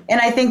seasonal.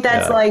 And I think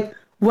that's like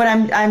what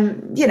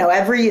I'm, you know,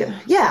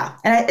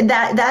 and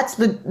that's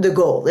the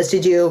goal is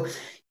to do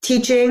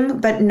teaching,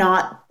 but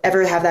not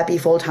ever have that be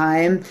full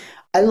time.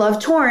 I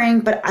love touring,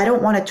 but I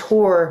don't want to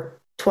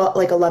tour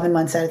 11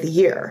 months out of the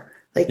year.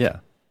 Like,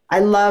 I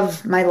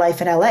love my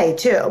life in LA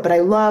too, but I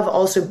love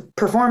also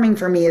performing.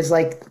 For me is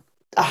like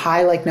a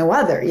high like no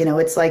other. You know,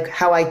 it's like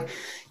how I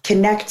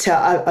connect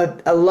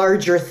to a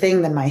larger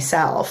thing than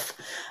myself.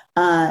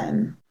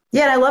 And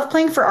I love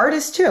playing for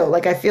artists too.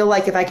 Like I feel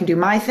like if I can do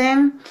my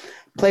thing,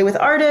 play with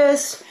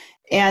artists,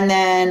 and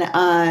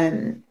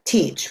then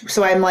teach.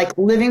 So I'm like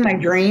living my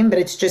dream, but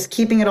it's just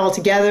keeping it all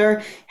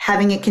together,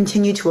 having it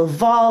continue to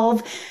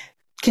evolve,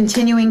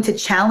 continuing to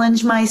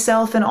challenge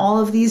myself in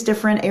all of these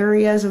different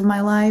areas of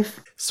my life.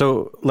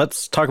 So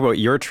let's talk about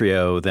your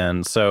trio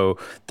then. So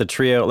the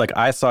trio, like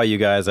I saw you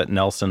guys at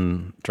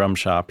Nelson Drum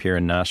Shop here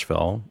in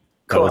Nashville.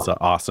 Cool. That was an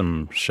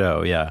awesome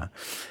show, yeah.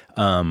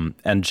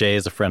 And Jay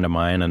is a friend of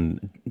mine,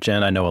 and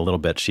Jen I know a little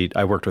bit.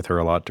 I worked with her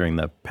a lot during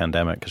the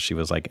pandemic because she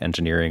was like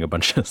engineering a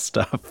bunch of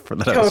stuff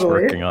that I was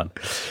working on,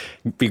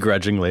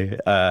 begrudgingly.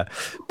 But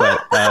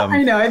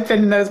I know, I've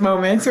been in those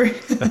moments.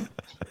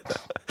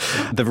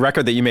 The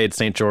record that you made,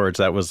 St. George,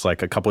 that was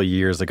like a couple of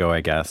years ago,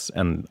 I guess.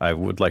 And I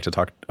would like to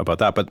talk about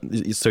that. But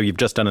so you've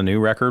just done a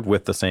new record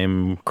with the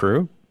same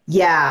crew?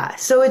 Yeah.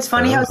 So it's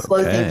funny how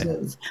slow things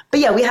move. But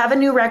yeah, we have a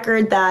new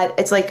record that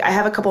it's like, I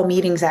have a couple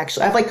meetings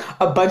actually. I have like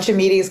a bunch of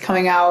meetings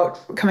coming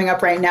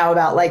up right now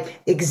about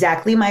like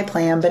exactly my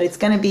plan, but it's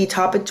going to be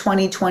top of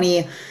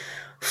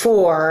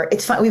 2024.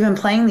 It's fun. We've been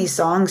playing these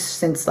songs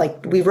since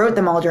like we wrote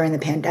them all during the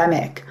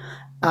pandemic.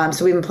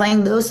 So we've been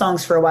playing those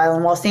songs for a while.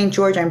 And while St.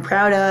 George I'm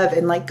proud of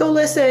and like go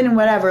listen and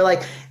whatever,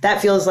 like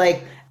that feels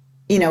like,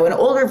 you know, an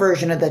older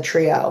version of the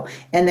trio.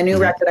 And the new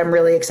record I'm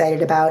really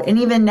excited about. And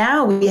even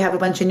now we have a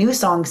bunch of new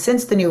songs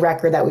since the new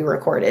record that we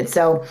recorded.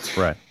 So,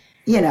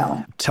 you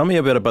know. Tell me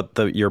a bit about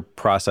your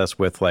process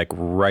with like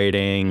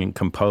writing,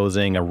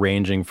 composing,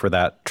 arranging for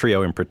that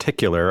trio in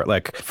particular.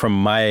 Like from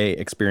my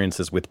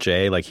experiences with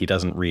Jay, like he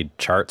doesn't read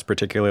charts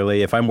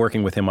particularly. If I'm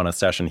working with him on a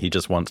session, he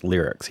just wants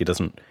lyrics. He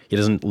doesn't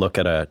look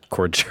at a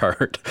chord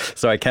chart.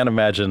 So I can't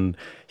imagine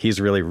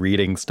he's really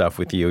reading stuff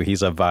with you.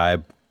 He's a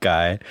vibe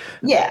guy.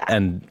 Yeah.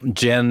 And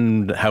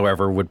Jen,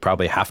 however, would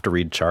probably have to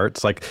read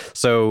charts. Like,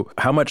 so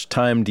how much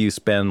time do you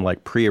spend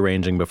like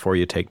pre-arranging before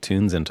you take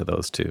tunes into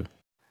those two?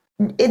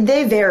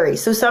 They vary.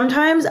 So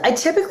sometimes I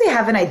typically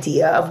have an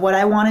idea of what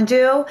I want to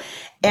do.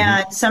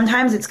 And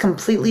sometimes it's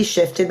completely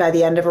shifted by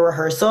the end of a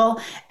rehearsal.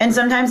 And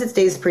sometimes it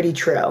stays pretty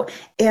true.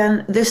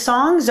 And the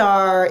songs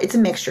it's a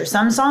mixture.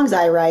 Some songs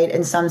I write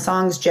and some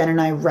songs Jen and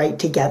I write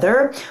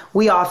together.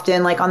 We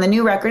often, like on the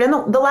new record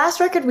and the last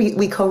record,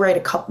 we co-wrote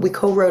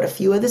a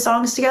few of the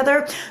songs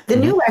together. The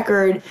new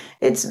record,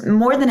 it's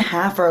more than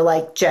half are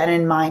like Jen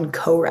and mine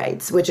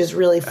co-writes, which is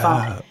really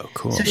fun. Oh,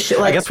 cool.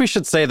 So I guess we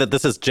should say that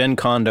this is Jen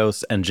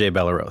Kondos and Jay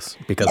Bellerose,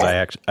 because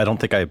I don't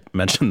think I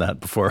mentioned that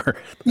before.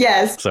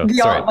 Yes. So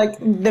sorry.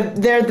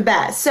 They're the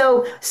best.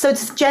 So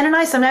it's Jen and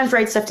I sometimes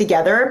write stuff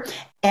together,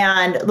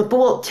 but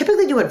we'll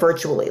typically do it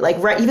virtually. Like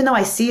even though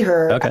I see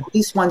her at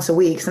least once a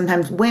week,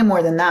 sometimes way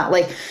more than that.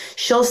 Like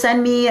she'll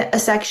send me a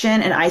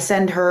section and I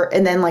send her,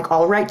 and then like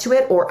I'll write to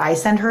it, or I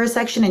send her a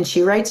section and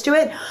she writes to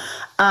it.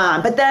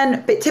 But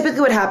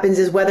typically what happens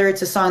is whether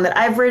it's a song that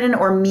I've written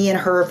or me and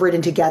her have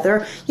written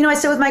together, you know, I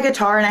sit with my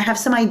guitar and I have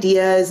some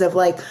ideas of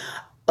like,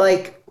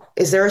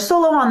 is there a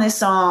solo on this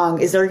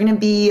song? Is there going to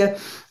be,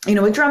 you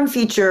know, a drum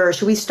feature?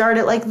 Should we start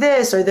it like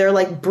this? Are there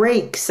like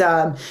breaks?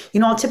 You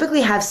know, I'll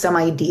typically have some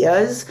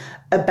ideas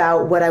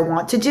about what I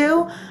want to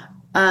do.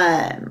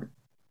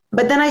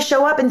 But then I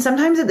show up and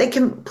sometimes they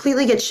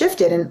completely get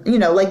shifted. And, you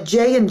know, like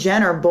Jay and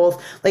Jen are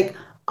both like,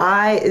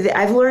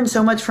 I've learned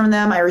so much from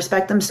them. I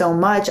respect them so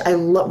much.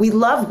 We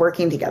love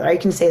working together. I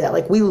can say that.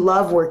 Like, we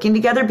love working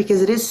together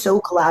because it is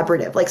so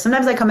collaborative. Like,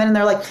 sometimes I come in and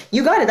they're like,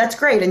 you got it. That's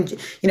great. And,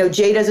 you know,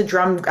 Jay does a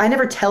drum. I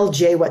never tell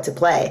Jay what to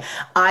play.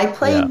 I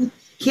play. Yeah.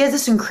 He has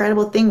this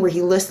incredible thing where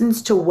he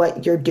listens to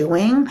what you're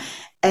doing.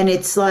 And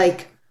it's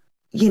like,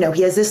 you know,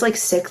 he has this like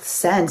sixth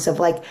sense of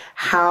like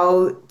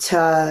how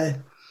to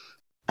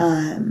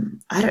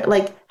I don't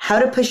like how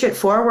to push it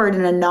forward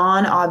in a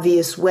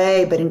non-obvious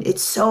way, but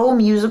it's so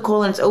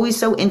musical and it's always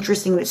so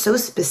interesting. And it's so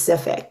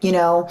specific, you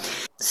know?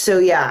 So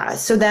yeah.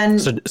 So then,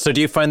 so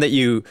do you find that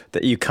you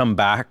come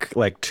back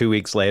like 2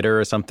 weeks later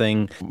or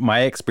something?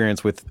 My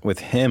experience with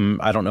him,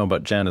 I don't know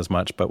about Jen as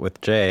much, but with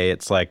Jay,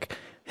 it's like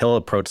he'll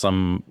approach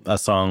a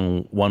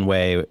song one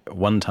way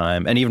one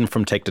time, and even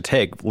from take to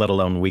take, let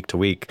alone week to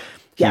week,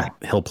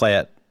 he'll play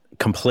it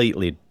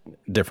completely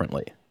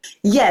differently.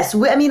 Yes.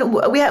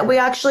 We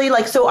actually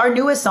like, so our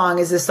newest song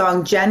is this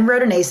song, Jen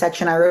wrote an A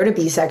section, I wrote a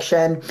B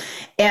section,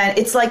 and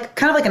it's like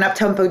kind of like an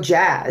up-tempo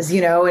jazz,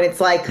 you know, and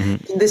it's like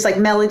this like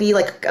melody,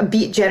 like a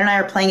beat, Jen and I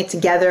are playing it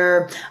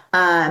together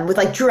with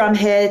like drum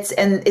hits,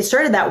 and it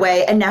started that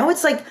way. And now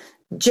it's like,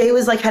 Jay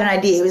was like, had an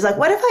idea. He was like,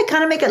 what if I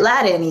kind of make it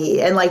Latin-y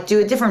and like do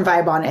a different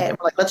vibe on it? And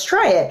we're like, let's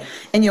try it.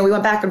 And, you know, we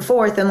went back and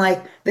forth, and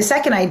like the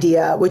second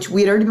idea, which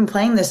we'd already been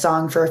playing this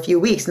song for a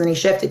few weeks, and then he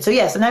shifted. So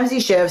yeah, sometimes he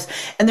shifts,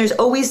 and there's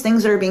always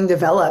things that are being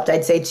developed,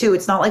 I'd say too.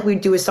 It's not like we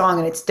do a song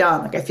and it's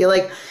done. Like I feel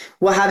like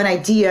we'll have an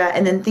idea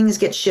and then things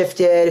get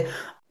shifted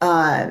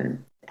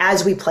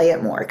as we play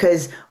it more.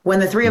 Cause when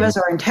the three of us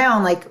are in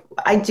town, like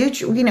I do,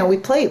 you know, we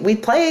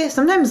play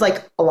sometimes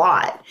like a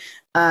lot.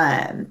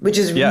 Which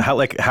is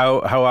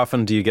how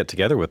often do you get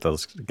together with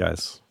those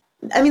guys?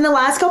 I mean, the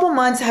last couple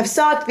months have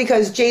sucked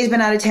because Jay's been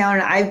out of town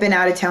and I've been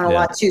out of town a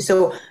lot too.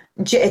 So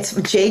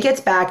Jay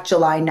gets back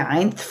July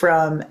 9th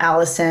from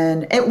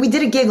Allison. And we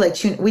did a gig,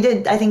 we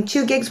did, I think,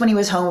 2 gigs when he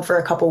was home for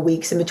a couple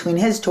weeks in between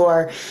his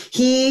tour.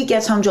 He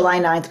gets home July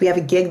 9th. We have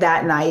a gig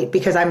that night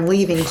because I'm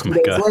leaving 2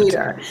 days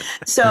later.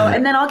 So,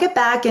 and then I'll get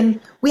back, and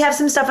we have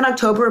some stuff in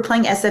October. We're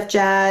playing SF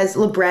Jazz,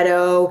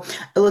 Libretto.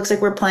 It looks like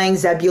we're playing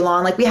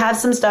Zebulon. Like we have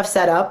some stuff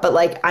set up, but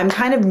like I'm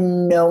kind of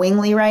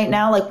knowingly right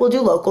now, like we'll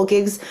do local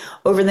gigs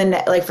over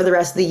for the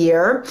rest of the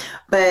year.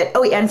 But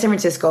and San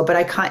Francisco. But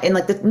I can't. And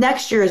like the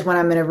next year is when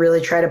I'm going to really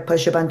try to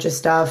push a bunch of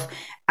stuff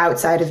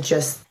outside of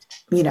just,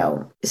 you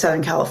know,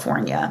 Southern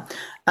California.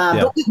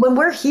 But when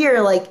we're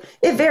here, like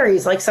it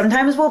varies. Like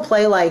sometimes we'll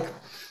play like,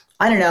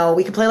 I don't know,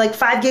 we could play like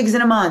 5 gigs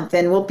in a month,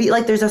 and we'll be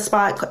like, there's a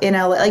spot in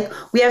LA. Like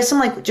we have some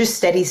like just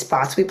steady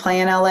spots we play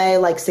in LA,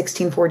 like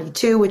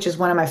 1642, which is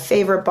one of my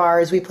favorite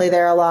bars. We play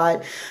there a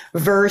lot.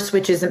 Verse,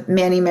 which is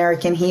Manny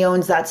American. He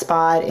owns that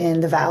spot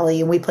in the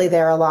Valley, and we play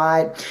there a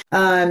lot.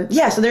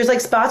 So there's like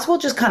spots we'll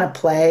just kind of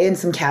play, and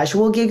some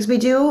casual gigs we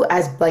do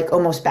as like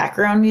almost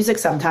background music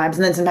sometimes.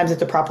 And then sometimes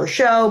it's a proper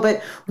show,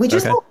 but we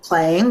just love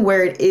playing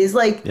where it is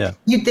like,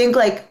 you'd think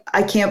like,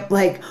 I can't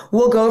like,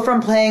 we'll go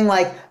from playing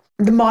like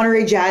the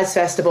Monterey Jazz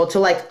Festival to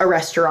like a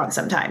restaurant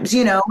sometimes,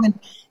 you know,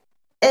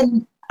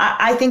 and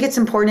I think it's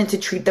important to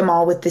treat them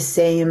all with the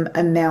same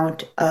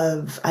amount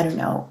of, I don't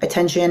know,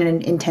 attention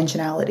and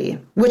intentionality,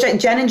 which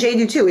Jen and Jay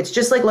do too. It's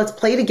just like, let's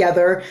play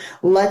together.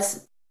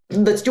 Let's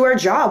do our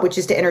job, which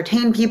is to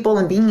entertain people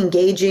and being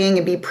engaging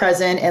and be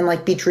present and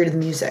like be true to the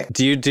music.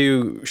 Do you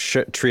do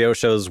trio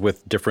shows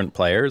with different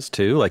players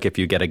too? Like if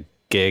you get a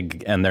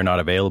gig and they're not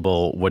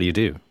available, what do you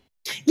do?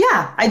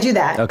 Yeah, I do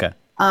that. Okay.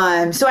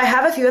 So I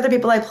have a few other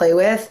people I play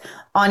with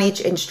on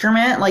each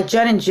instrument. Like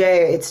Jen and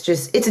Jay, it's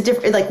a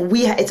different, like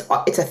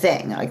it's a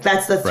thing. Like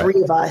that's the three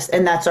of us,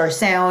 and that's our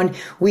sound.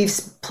 We've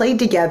played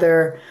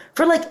together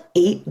for like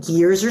 8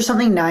 years or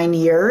something, 9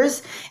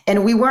 years.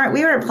 And we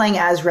weren't playing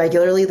as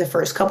regularly the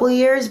first couple of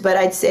years, but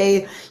I'd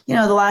say, you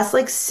know, the last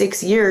like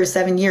 6 years,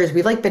 7 years,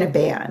 we've like been a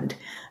band.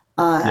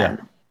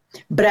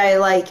 But I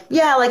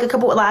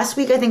last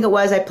week, I think it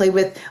was, I played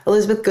with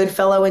Elizabeth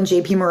Goodfellow and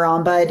JP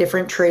Maramba, a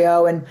different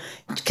trio. And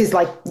because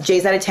like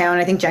Jay's out of town,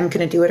 I think Jen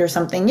couldn't do it or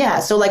something. Yeah.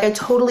 So like I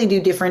totally do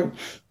different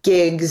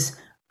gigs.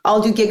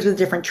 I'll do gigs with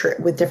different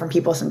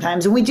people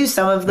sometimes. And we do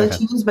some of the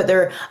tunes, but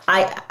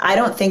I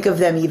don't think of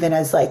them even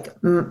as like,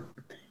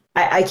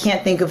 I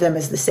can't think of them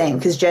as the same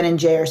because Jen and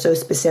Jay are so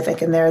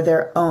specific and they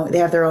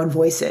have their own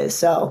voices.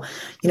 So,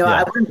 you know,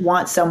 I wouldn't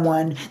want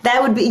someone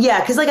that would be,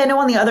 because like I know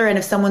on the other end,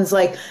 if someone's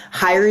like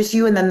hires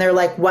you and then they're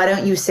like, why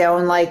don't you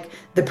sound like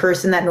the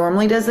person that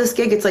normally does this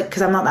gig? It's like,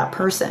 because I'm not that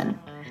person,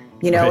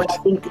 you know. Right. And I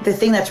think the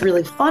thing that's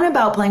really fun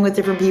about playing with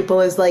different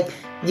people is like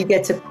you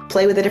get to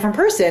play with a different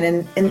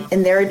person,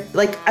 and they're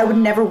like, I would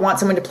never want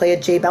someone to play a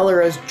Jay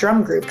Bellerose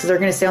drum group because they're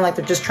going to sound like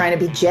they're just trying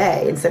to be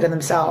Jay instead of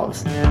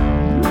themselves.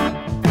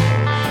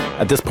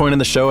 At this point in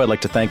the show, I'd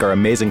like to thank our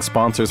amazing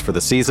sponsors for the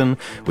season.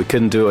 We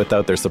couldn't do it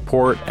without their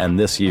support, and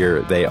this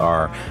year they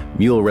are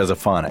Mule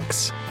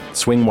Resophonics.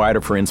 Swing wider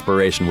for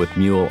inspiration with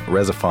Mule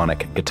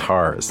Resophonic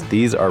guitars.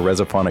 These are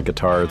Resophonic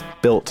guitars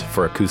built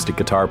for acoustic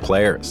guitar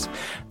players.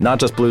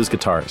 Not just blues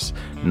guitars,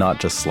 not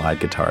just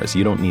slide guitars.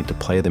 You don't need to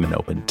play them in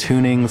open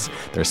tunings.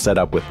 They're set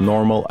up with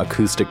normal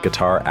acoustic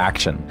guitar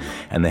action,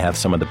 and they have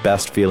some of the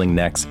best feeling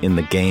necks in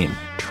the game.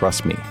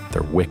 Trust me,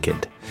 they're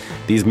wicked.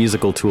 These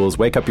musical tools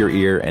wake up your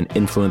ear and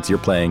influence your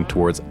playing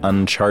towards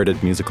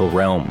uncharted musical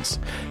realms.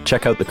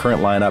 Check out the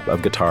current lineup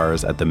of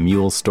guitars at the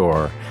Mule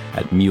store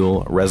at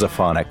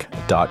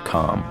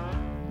muleresophonic.com.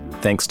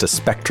 thanks to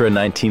Spectra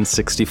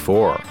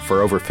 1964.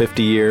 For over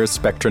 50 years,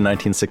 Spectra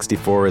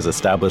 1964 has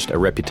established a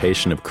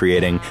reputation of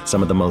creating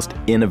some of the most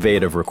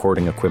innovative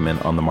recording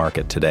equipment on the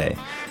market today.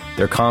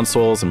 Their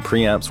consoles and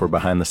preamps were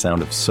behind the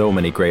sound of so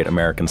many great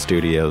American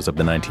studios of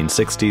the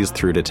 1960s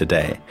through to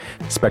today.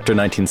 Spectra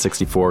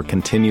 1964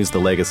 continues the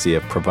legacy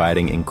of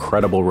providing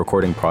incredible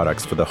recording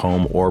products for the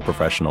home or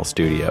professional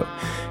studio.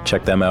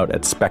 Check them out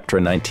at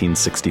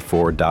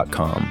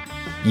spectra1964.com.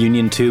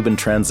 Union Tube and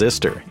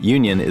Transistor.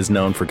 Union is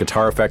known for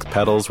guitar effects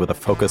pedals with a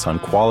focus on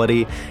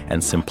quality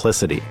and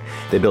simplicity.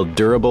 They build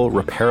durable,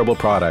 repairable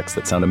products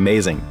that sound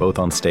amazing both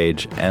on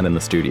stage and in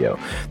the studio.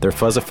 Their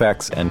fuzz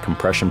effects and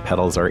compression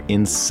pedals are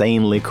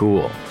insanely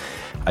cool.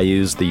 I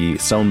use the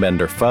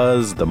Sonebender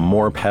Fuzz, the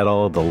Moore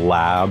pedal, the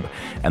Lab,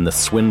 and the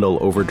Swindle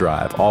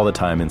Overdrive all the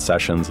time in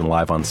sessions and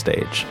live on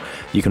stage.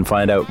 You can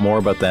find out more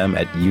about them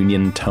at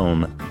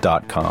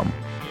uniontone.com.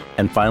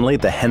 And finally,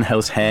 the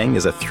Henhouse Hang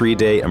is a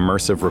 3-day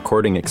immersive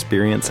recording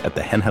experience at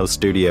the Henhouse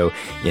Studio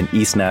in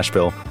East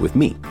Nashville with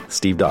me,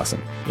 Steve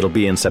Dawson. It'll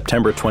be in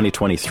September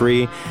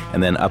 2023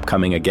 and then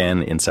upcoming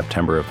again in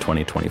September of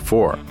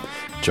 2024.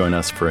 Join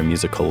us for a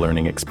musical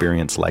learning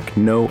experience like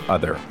no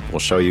other. We'll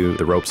show you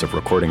the ropes of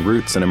recording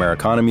roots in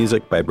Americana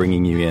music by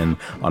bringing you in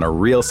on a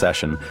real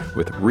session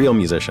with real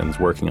musicians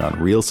working on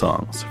real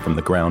songs from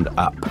the ground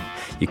up.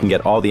 You can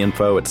get all the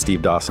info at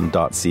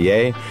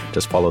stevedawson.ca.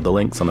 Just follow the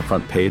links on the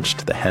front page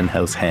to the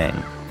Henhouse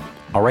Hang.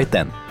 All right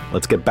then,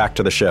 let's get back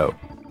to the show.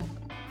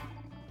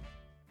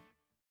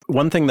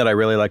 One thing that I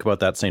really like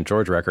about that St.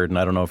 George record, and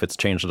I don't know if it's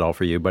changed at all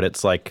for you, but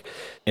it's like,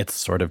 it's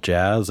sort of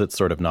jazz, it's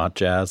sort of not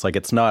jazz. Like,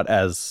 it's not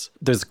as,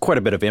 there's quite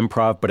a bit of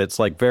improv, but it's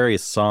like very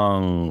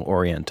song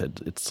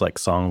oriented. It's like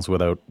songs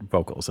without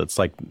vocals. It's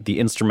like the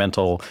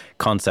instrumental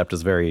concept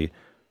is very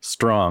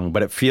strong,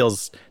 but it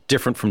feels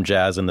different from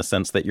jazz in the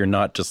sense that you're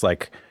not just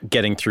like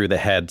getting through the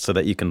head so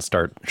that you can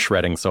start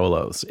shredding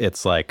solos.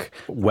 It's like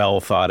well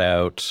thought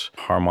out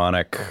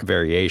harmonic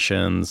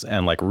variations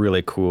and like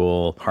really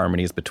cool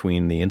harmonies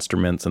between the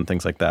instruments and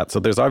things like that.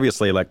 So there's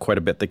obviously like quite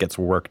a bit that gets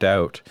worked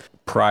out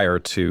prior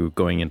to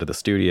going into the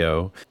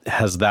studio.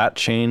 Has that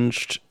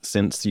changed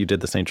since you did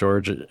the St.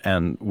 George?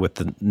 And with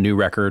the new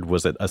record,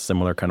 was it a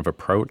similar kind of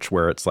approach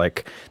where it's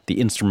like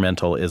the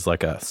instrumental is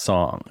like a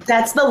song?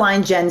 That's the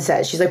line Jen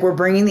says. She's like, we're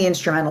bringing the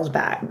instrumentals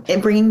back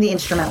and bringing the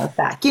instrumentals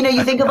back. You know,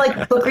 you think of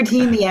like Booker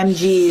T and the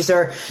MGs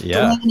or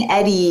Blaine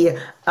Eddy.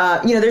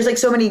 You know, there's like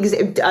so many,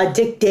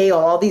 Dick Dale,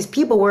 all these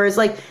people where it's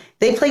like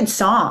they played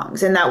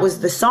songs and that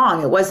was the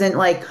song. It wasn't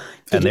like...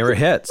 And they were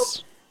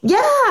hits.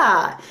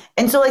 Yeah.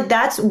 And so like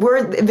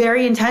we're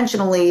very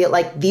intentionally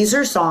like, these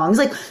are songs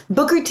like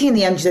Booker T and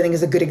the MGs, I think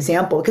is a good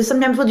example because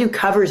sometimes we'll do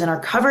covers and our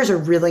covers are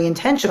really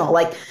intentional.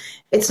 Like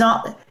it's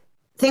not,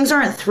 things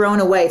aren't thrown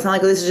away. It's not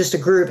like, oh, this is just a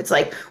group. It's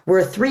like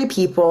we're 3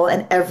 people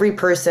and every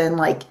person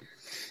like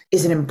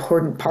is an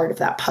important part of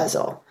that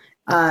puzzle.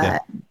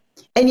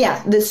 And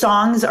yeah, the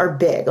songs are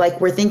big.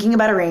 Like we're thinking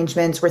about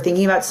arrangements, we're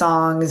thinking about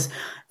songs.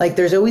 Like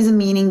there's always a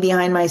meaning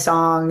behind my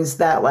songs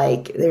that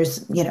like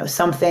there's, you know,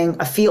 something,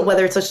 a feel,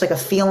 whether it's such like a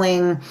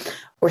feeling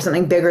or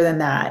something bigger than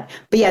that.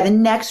 But yeah, the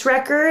next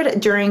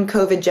record during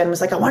COVID, Jen was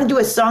like, I want to do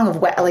a song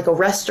of like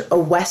a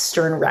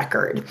Western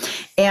record.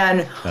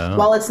 And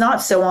while it's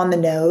not so on the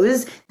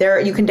nose, there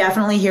you can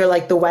definitely hear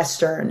like the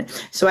Western.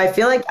 So I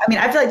feel like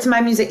to my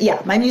music,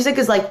 my music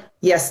is like,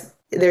 yes,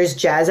 there's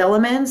jazz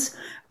elements,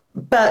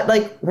 but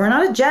like we're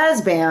not a jazz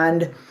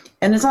band.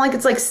 And it's not like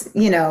it's like,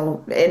 you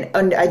know,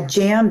 a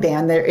jam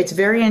band. There, it's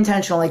very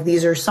intentional. Like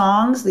these are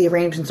songs, the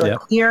arrangements are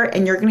clear,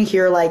 and you're going to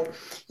hear like,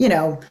 you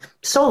know,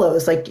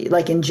 solos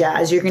like in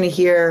jazz. You're going to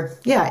hear,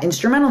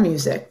 instrumental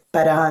music.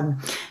 But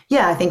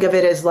I think of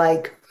it as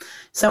like,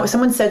 so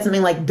someone said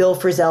something like Bill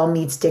Frisell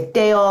meets Dick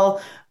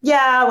Dale.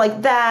 Yeah,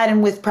 like that,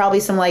 and with probably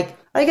some like,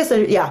 I guess,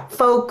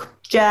 folk,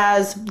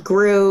 jazz,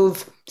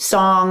 groove,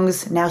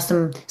 songs. Now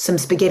some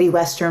spaghetti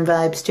Western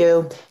vibes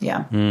too.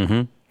 Yeah.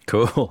 Mm-hmm.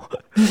 Cool.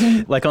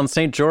 Like on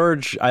St.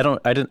 George, I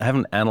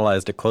haven't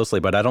analyzed it closely,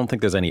 but I don't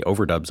think there's any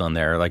overdubs on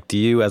there. Like, do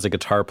you, as a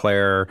guitar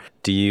player,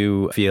 do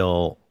you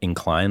feel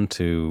inclined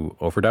to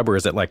overdub, or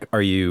is it like,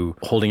 are you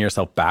holding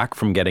yourself back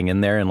from getting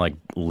in there and like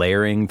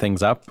layering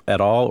things up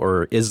at all,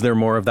 or is there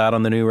more of that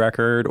on the new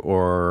record,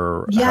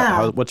 or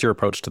what's your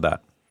approach to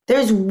that?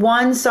 There's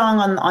one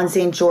song on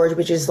St. George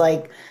which is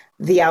like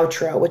the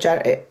outro, which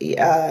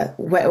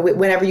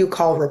whenever you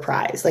call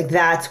reprise, like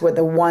that's what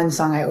the one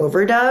song I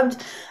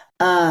overdubbed.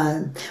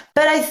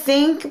 But I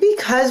think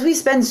because we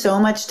spend so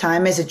much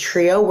time as a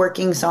trio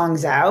working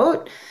songs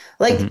out,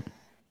 like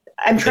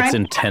I'm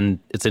trying.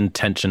 Its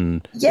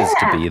intention is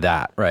to be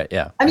that, right?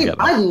 Yeah. I mean,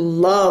 I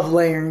love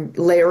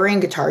layering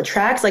guitar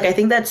tracks. Like I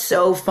think that's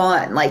so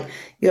fun. Like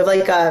you have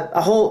like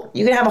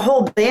you can have a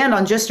whole band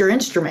on just your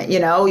instrument. You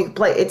know, you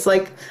play. It's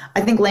like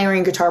I think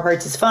layering guitar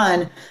parts is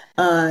fun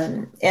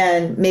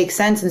and makes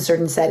sense in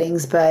certain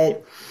settings. And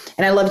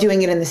I love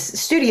doing it in the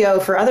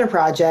studio for other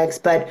projects,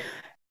 but.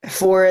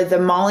 For the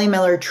Molly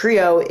Miller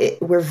trio,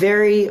 we're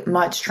very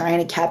much trying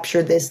to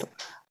capture this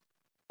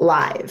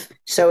live.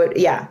 So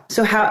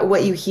so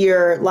what you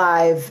hear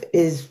live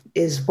is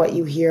what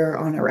you hear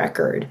on a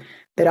record.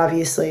 But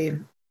obviously,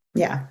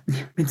 yeah,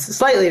 it's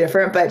slightly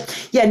different,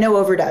 but yeah, no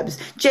overdubs.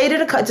 Jay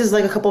does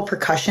like a couple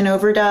percussion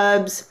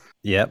overdubs.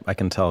 Yep, I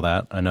can tell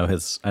that. I know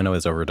his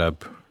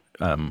overdub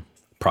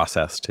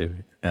process too.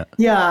 Yeah.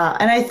 Yeah,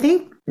 and I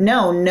think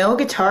no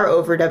guitar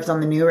overdubs on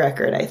the new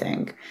record, I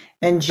think.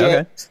 And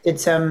Jay did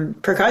some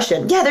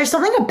percussion. Yeah, there's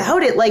something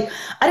about it. Like,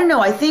 I don't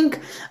know. I think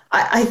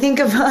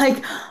of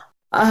like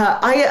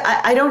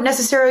I don't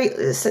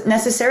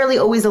necessarily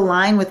always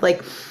align with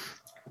like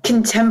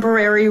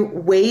contemporary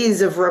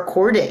ways of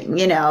recording,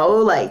 you know,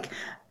 like,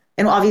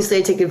 and obviously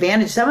I take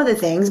advantage of some of the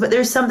things, but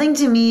there's something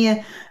to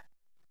me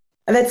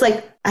that's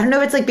like, I don't know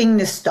if it's like being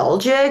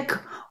nostalgic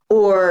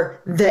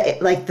or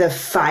the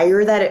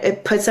fire that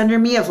it puts under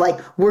me of like,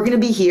 we're going to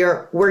be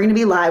here, we're going to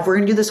be live, we're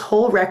going to do this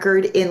whole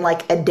record in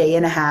like a day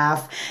and a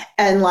half.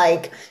 And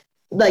like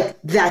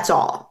that's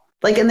all.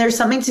 Like, and there's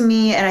something to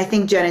me, and I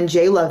think Jen and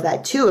Jay love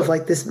that too, of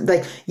like this,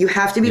 like you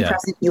have to be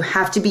present, you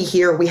have to be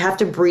here, we have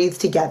to breathe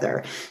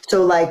together.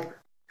 So like,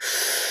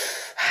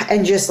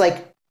 and just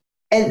like,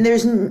 and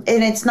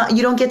it's not,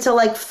 you don't get to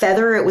like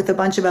feather it with a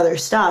bunch of other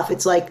stuff.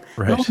 It's like,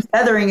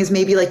 feathering is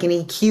maybe like an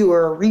EQ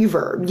or a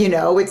reverb, you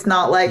know, it's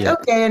not like,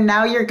 okay, and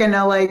now you're going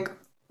to like,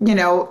 you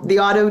know, the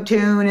auto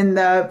tune and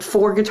the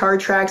 4 guitar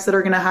tracks that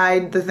are going to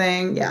hide the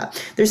thing. Yeah.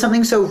 There's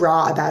something so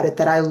raw about it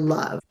that I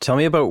love. Tell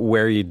me about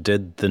where you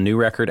did the new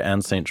record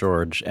and St.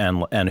 George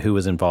and who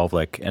was involved,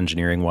 like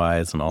engineering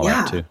wise and all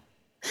that too.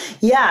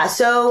 Yeah.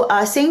 So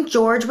St.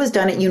 George was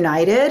done at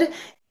United,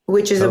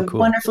 which is a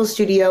wonderful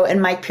studio.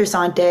 And Mike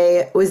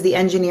Piersante was the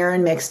engineer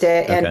and mixed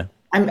it. And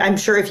I'm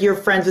sure if you're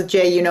friends with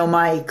Jay, you know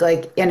Mike,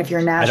 like, and if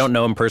you're Nash. I don't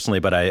know him personally,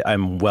 but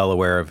I'm well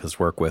aware of his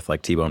work with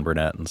like T-Bone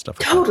Burnett and stuff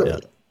like that.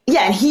 Totally.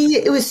 Yeah, and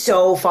it was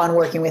so fun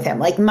working with him.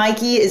 Like,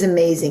 Mikey is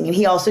amazing. And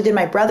he also did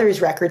my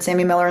brother's record,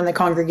 Sammy Miller and the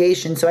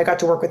Congregation. So I got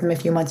to work with him a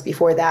few months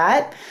before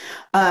that.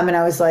 And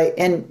I was like,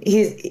 and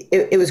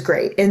it was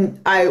great. And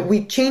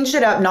we changed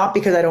it up, not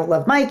because I don't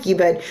love Mikey,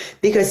 but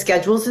because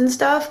schedules and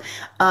stuff.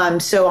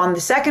 So on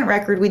the second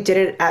record, we did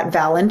it at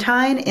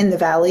Valentine in the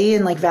Valley,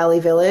 in like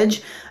Valley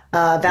Village.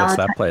 What's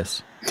that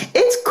place?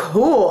 It's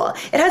cool.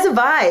 It has a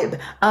vibe.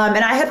 And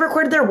I had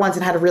recorded there once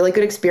and had a really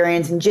good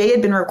experience. And Jay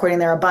had been recording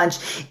there a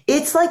bunch.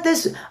 It's like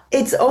this,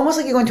 it's almost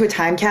like you go into a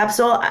time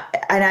capsule.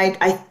 And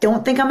I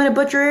don't think I'm going to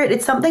butcher it.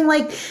 It's something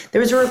like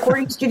there was a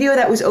recording studio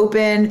that was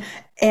open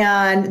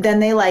and then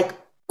they like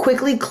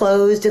quickly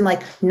closed in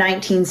like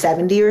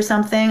 1970 or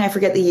something. I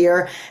forget the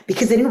year,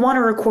 because they didn't want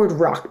to record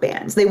rock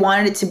bands. They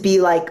wanted it to be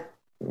like,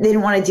 they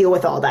didn't want to deal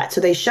with all that. So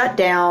they shut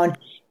down.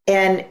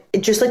 And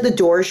it just like the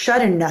doors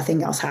shut and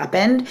nothing else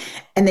happened.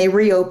 And they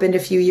reopened a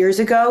few years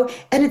ago.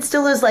 And it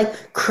still is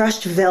like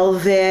crushed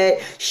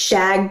velvet,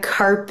 shag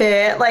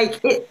carpet. Like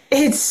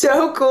it's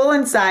so cool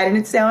inside and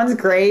it sounds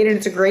great. And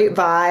it's a great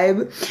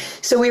vibe.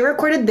 So we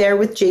recorded there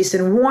with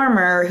Jason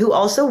Warmer, who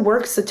also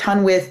works a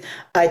ton with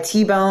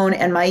T-Bone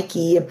and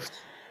Mikey.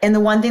 And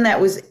the one thing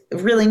that was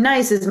really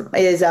nice is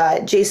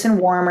Jason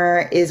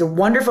Warmer is a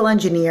wonderful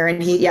engineer.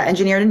 And he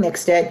engineered and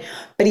mixed it.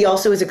 But he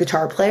also is a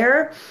guitar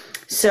player.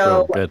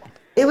 So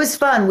it was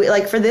fun.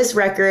 Like for this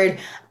record,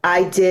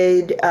 I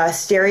did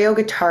stereo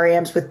guitar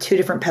amps with 2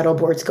 different pedal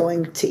boards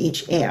going to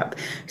each amp.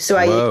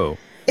 So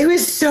it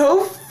was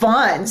so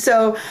fun.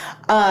 So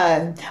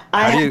how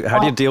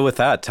do you deal with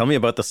that? Tell me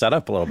about the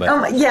setup a little bit.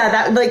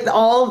 That like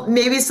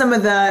maybe some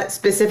of the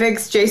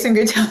specifics Jason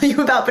could tell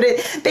you about, but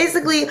it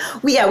basically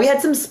we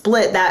had some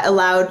split that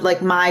allowed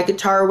like my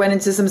guitar went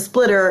into some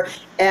splitter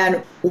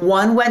and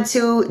one went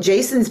to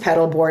Jason's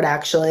pedal board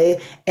actually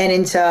and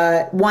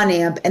into 1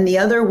 amp and the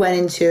other went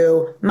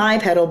into my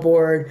pedal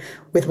board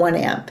with 1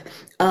 amp.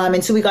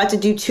 And so we got to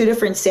do 2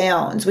 different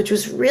sounds, which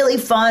was really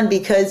fun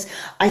because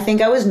I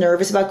think I was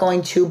nervous about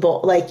going too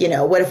like, you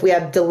know, what if we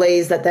have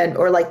delays that then,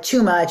 or like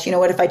too much, you know,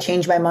 what if I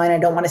change my mind? I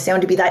don't want a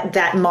sound to be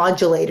that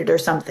modulated or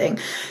something.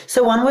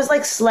 So one was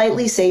like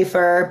slightly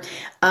safer.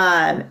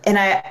 And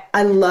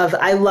I love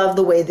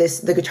the way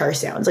the guitar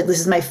sounds. Like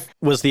this is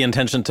Was the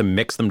intention to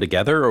mix them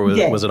together or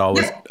was it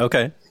always,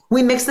 okay.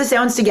 We mixed the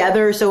sounds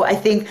together. So I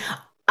think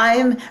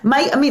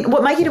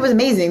what Mikey did was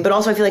amazing, but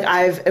also I feel like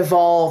I've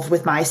evolved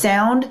with my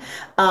sound.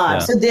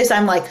 So this,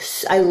 I'm like,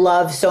 I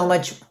love so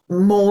much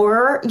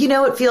more, you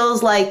know, it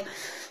feels like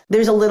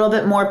there's a little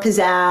bit more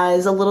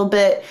pizzazz, a little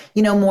bit,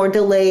 you know, more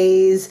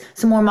delays,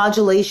 some more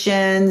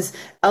modulations,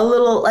 a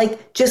little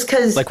like, just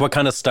cause. Like what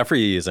kind of stuff are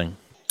you using?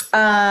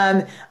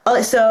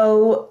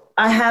 So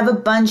I have a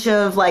bunch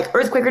of like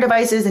Earthquaker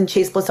devices and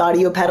Chase Plus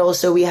Audio pedals.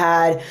 So we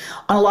had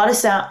on a lot of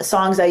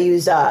songs, I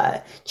use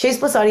Chase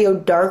Plus Audio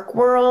Dark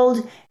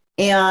World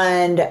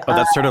and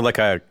that's sort of like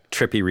a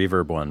trippy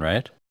reverb one,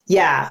 right?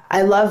 Yeah,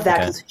 I love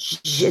that.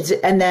 Okay.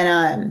 And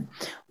then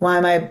why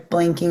am I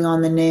blanking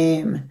on the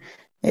name?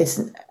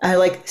 I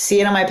like see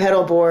it on my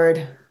pedal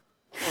board.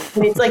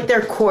 It's like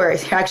their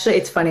chorus. Actually,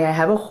 it's funny. I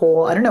have a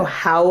whole, I don't know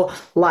how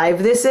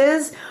live this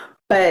is,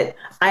 but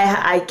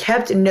I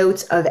kept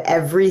notes of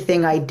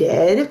everything I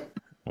did.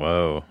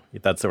 Whoa,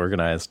 that's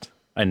organized.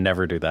 I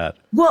never do that.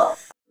 Well,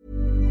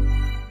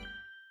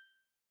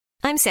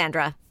 I'm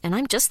Sandra, and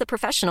I'm just the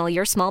professional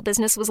your small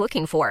business was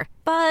looking for.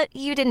 But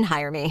you didn't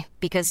hire me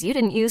because you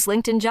didn't use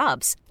LinkedIn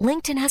Jobs.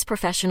 LinkedIn has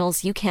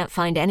professionals you can't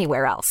find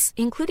anywhere else,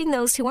 including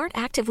those who aren't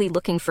actively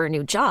looking for a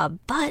new job,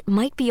 but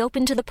might be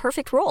open to the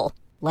perfect role,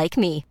 like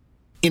me.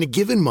 In a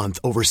given month,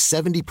 over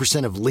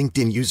 70% of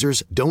LinkedIn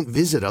users don't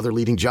visit other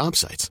leading job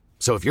sites.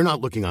 So if you're not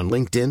looking on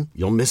LinkedIn,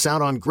 you'll miss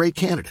out on great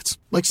candidates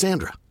like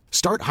Sandra.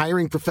 Start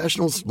hiring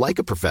professionals like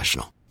a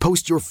professional.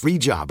 Post your free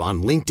job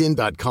on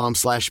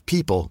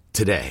linkedin.com/people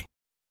today.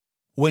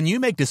 When you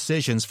make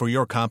decisions for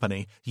your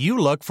company, you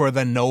look for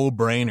the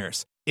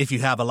no-brainers. If you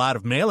have a lot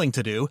of mailing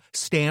to do,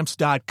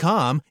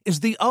 Stamps.com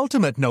is the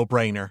ultimate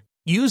no-brainer.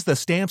 Use the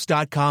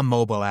Stamps.com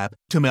mobile app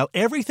to mail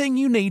everything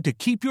you need to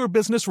keep your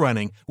business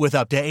running with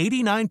up to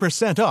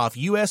 89% off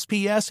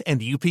USPS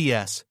and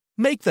UPS.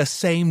 Make the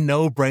same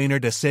no-brainer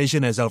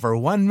decision as over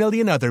 1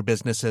 million other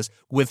businesses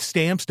with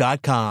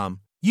Stamps.com.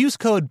 Use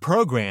code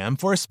PROGRAM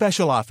for a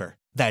special offer.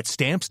 That's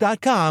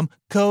Stamps.com,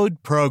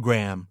 code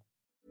PROGRAM.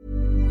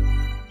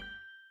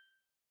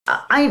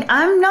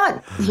 I'm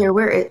not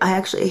here. I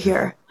actually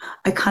here.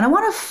 I kind of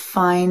want to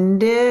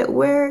find it.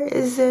 Where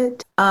is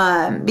it?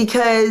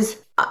 Because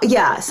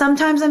yeah,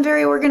 sometimes I'm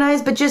very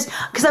organized, but just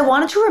because I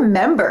wanted to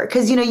remember.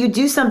 Because you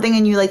do something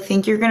and you like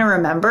think you're gonna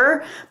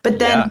remember, but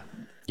then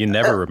you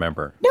never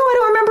remember. No, I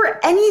don't remember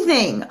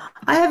anything.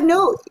 I have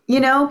no,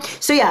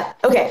 So yeah,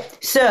 okay.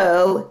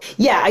 So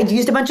yeah, I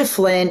used a bunch of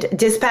Flint,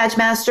 Dispatch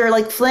Master,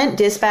 like Flint,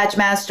 Dispatch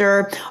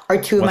Master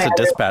are two of What's my a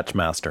Dispatch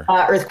Master?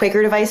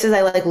 Earthquaker devices.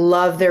 I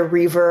love their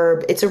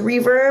reverb. It's a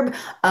reverb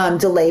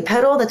delay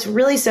pedal that's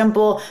really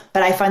simple,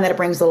 but I find that it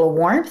brings a little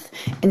warmth.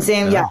 And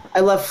same, I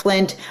love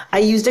Flint.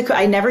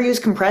 I never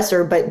used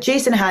compressor, but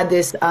Jason had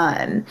this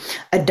a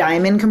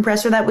diamond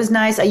compressor that was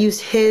nice. I used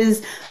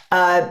his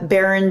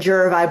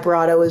Behringer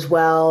vibrato as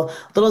well.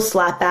 Little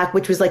slapback,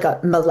 which was like a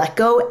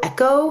Meleco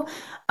Echo.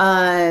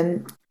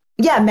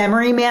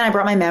 Memory Man. I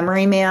brought my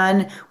Memory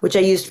Man, which I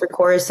used for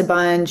chorus a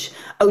bunch.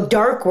 Oh,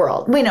 Dark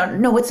World. Wait,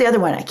 no. What's the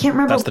other one? I can't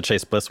remember. That's the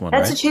Chase Bliss one,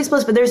 That's the Chase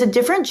Bliss, but there's a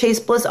different Chase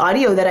Bliss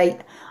audio that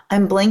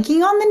I'm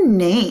blanking on the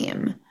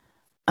name.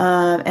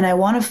 And I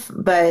want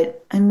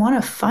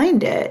to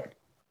find it,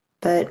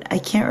 but I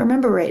can't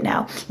remember right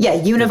now.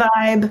 Yeah,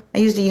 Univibe. I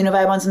used a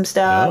Univibe on some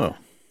stuff. Oh.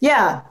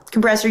 Yeah,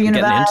 compressor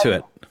Univibe. Getting into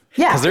it.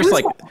 Yeah, because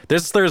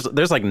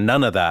there's like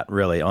none of that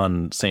really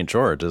on St.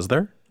 George, is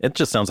there? It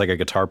just sounds like a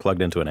guitar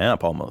plugged into an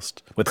amp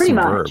almost with pretty some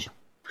much. verb.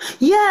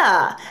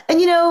 Yeah,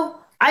 and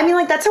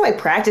that's how I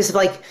practice,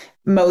 like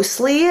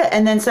mostly,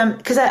 and then some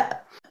because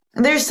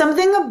there's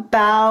something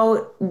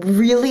about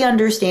really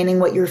understanding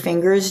what your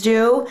fingers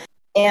do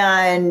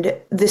and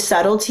the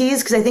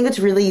subtleties, because I think it's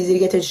really easy to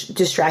get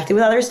distracted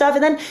with other stuff.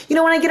 And then,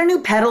 when I get a new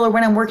pedal or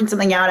when I'm working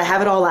something out, I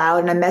have it all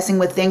out and I'm messing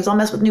with things. I'll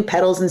mess with new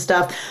pedals and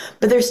stuff.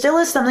 But there still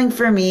is something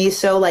for me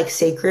so like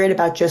sacred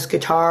about just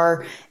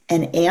guitar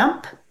and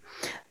amp.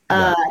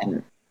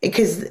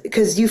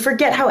 Because you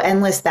forget how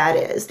endless that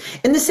is.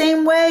 In the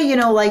same way,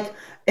 like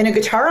in a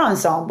guitar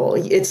ensemble,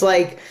 it's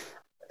like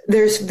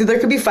there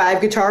could be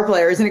 5 guitar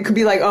players and it could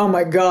be like, oh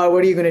my God,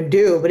 what are you going to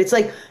do? But it's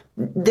like,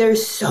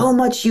 there's so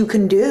much you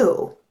can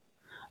do.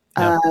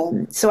 Yeah.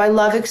 So I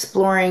love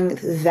exploring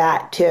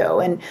that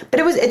too. But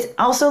it's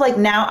also like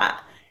now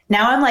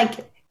I'm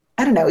like,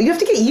 I don't know, you have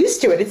to get used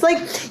to it. It's like,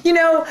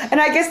 and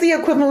I guess the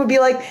equivalent would be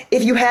like,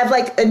 if you have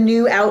like a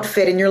new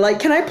outfit and you're like,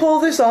 can I pull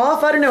this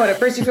off? I don't know. And at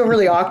first you feel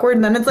really awkward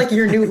and then it's like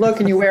your new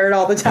look and you wear it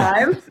all the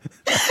time.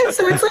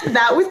 So it's like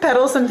that with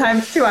pedals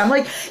sometimes too. I'm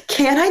like,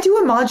 can I do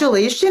a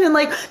modulation and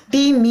like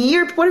be me,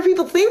 or what are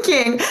people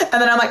thinking?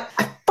 And then I'm like,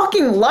 I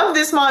fucking love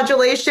this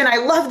modulation. I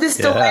love this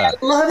delay. I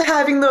love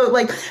having the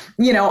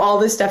all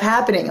this stuff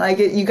happening. Like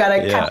you got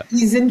to kind of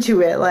ease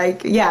into it.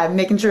 Like,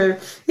 making sure.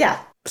 Yeah.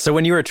 So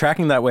when you were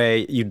tracking that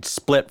way, you'd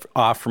split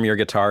off from your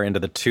guitar into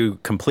the 2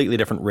 completely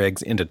different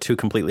rigs, into 2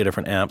 completely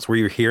different amps. Were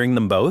you hearing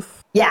them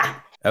both? Yeah.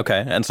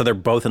 Okay. And so they're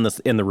both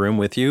in the room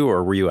with you,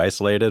 or were you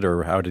isolated,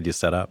 or how did you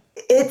set up?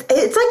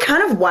 It's like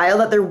kind of wild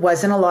that there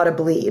wasn't a lot of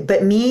bleed.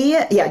 But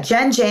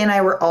Jen, Jay, and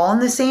I were all in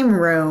the same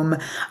room.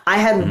 I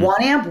had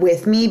one amp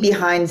with me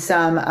behind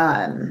some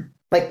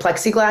like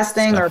plexiglass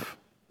thing or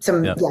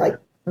some like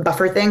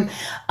buffer thing.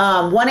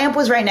 One amp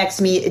was right next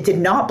to me. It did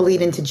not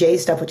bleed into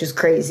Jay's stuff, which is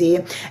crazy.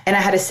 And I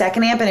had a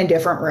second amp in a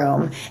different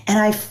room. And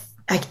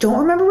I don't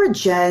remember where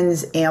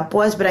Jen's amp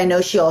was, but I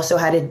know she also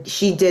I think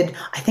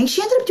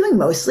she ended up doing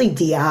mostly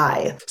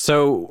DI.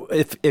 So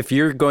if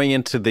you're going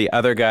into the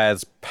other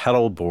guy's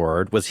pedal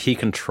board, was he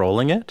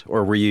controlling it?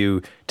 Or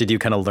did you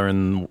kind of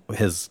learn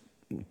his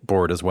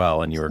board as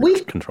well and you were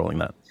controlling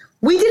that?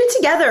 We did it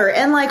together.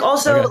 And like,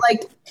 also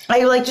like,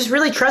 I like just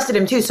really trusted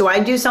him too. So I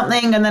do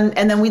something and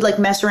then we'd like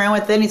mess around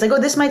with it. And he's like, oh,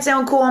 this might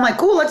sound cool. I'm like,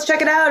 cool, let's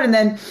check it out. And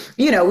then,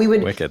 we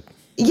would. Wicked.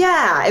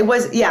 Yeah, it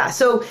was. Yeah.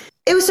 So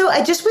it was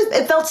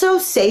it felt so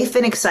safe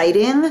and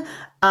exciting.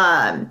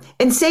 And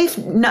safe,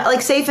 not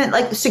like safe and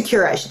like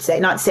secure, I should say,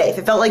 not safe.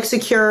 It felt like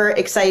secure,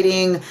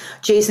 exciting.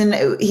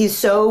 Jason, he's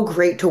so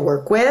great to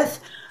work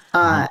with.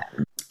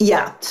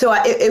 Yeah. So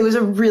it was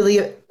a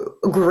really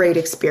a great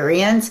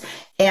experience.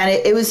 And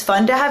it was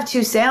fun to have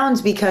two sounds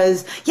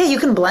because, yeah, you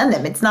can blend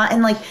them. It's not,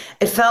 and like,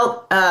 it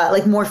felt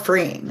like more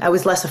freeing. I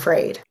was less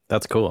afraid.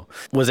 That's cool.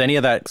 Was any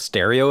of that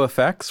stereo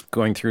effects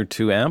going through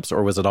two amps,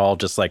 or was it all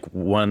just like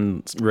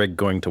one rig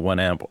going to one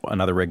amp,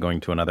 another rig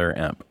going to another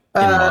amp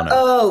in mono?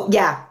 Oh,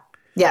 yeah.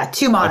 Yeah,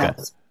 two monos.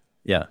 Okay.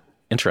 Yeah,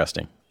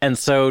 interesting. And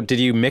so did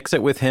you mix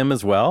it with him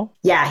as well?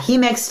 Yeah, he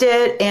mixed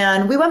it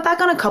and we went back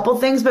on a couple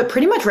things, but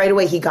pretty much right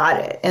away he got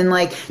it. And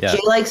like Jay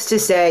likes to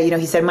say,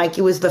 he said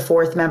Mikey was the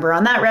fourth member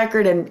on that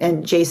record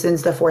and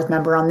Jason's the fourth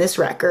member on this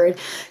record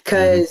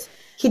because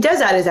he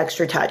does add his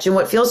extra touch. And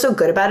what feels so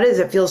good about it is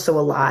it feels so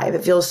alive.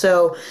 It feels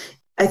so,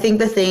 I think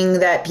the thing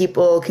that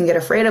people can get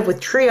afraid of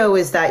with trio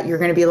is that you're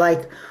going to be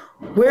like,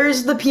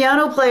 where's the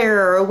piano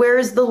player or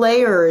where's the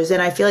layers?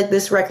 And I feel like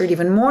this record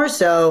even more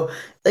so,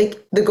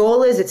 like the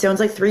goal is it sounds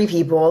like three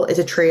people, it's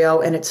a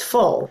trio and it's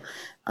full.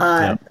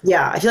 I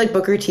feel like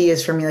Booker T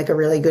is for me like a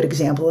really good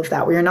example of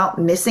that where you're not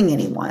missing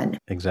anyone.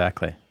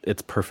 Exactly.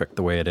 It's perfect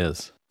the way it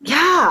is.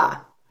 Yeah.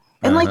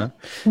 And like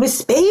with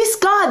space,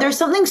 God, there's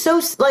something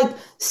so like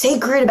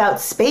sacred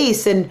about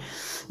space. And,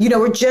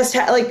 we're just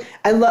like,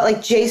 I love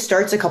like Jay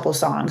starts a couple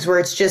songs where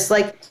it's just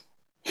like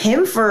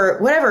him for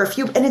whatever, a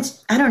few, and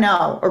it's, I don't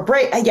know, or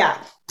break.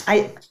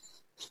 I'm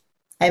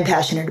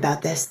passionate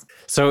about this.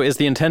 So is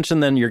the intention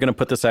then you're going to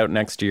put this out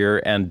next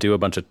year and do a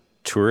bunch of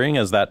touring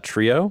as that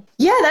trio?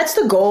 Yeah, that's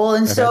the goal.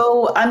 And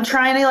so I'm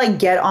trying to like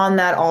get on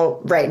that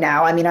all right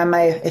now. I mean,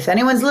 if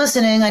anyone's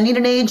listening, I need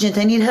an agent,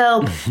 I need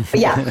help. But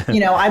yeah,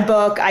 I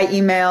book, I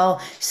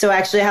email. So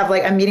actually I have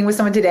I'm meeting with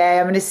someone today.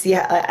 I'm going to see,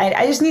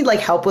 I just need like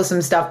help with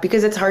some stuff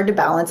because it's hard to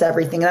balance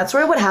everything. And that's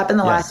sort of what happened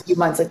the last few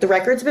months. Like the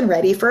record's been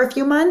ready for a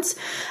few months.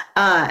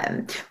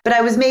 But I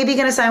was maybe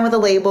going to sign with a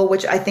label,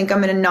 which I think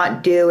I'm going to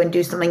not do and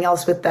do something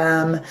else with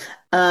them.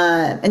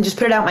 And just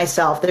put it out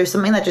myself. There's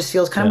something that just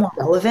feels kind of more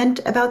relevant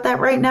about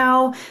that right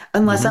now,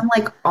 unless I'm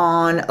like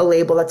on a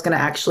label that's going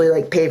to actually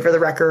like pay for the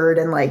record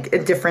and like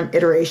a different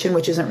iteration,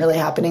 which isn't really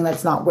happening.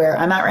 That's not where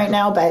I'm at right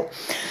now. But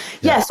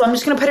so I'm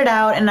just going to put it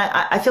out and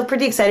I feel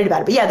pretty excited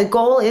about it. But yeah, the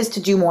goal is to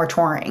do more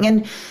touring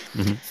and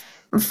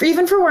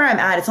even for where I'm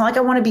at, it's not like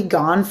I want to be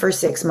gone for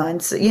 6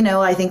 months.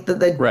 I think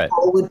that the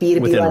goal would be to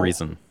within be like,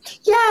 reason.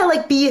 Yeah,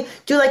 like do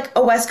like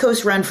a West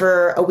Coast run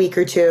for a week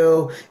or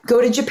two,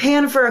 go to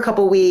Japan for a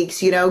couple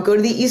weeks, go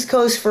to the East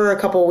Coast for a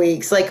couple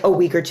weeks, like a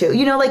week or two,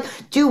 like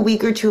do a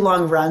week or two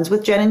long runs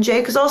with Jen and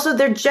Jay. Cause also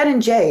they're Jen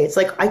and Jay. It's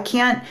like, I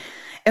can't.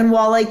 And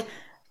while like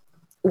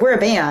we're a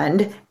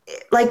band,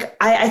 like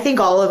I think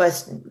all of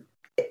us,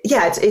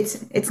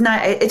 it's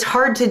not, it's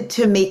hard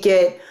to make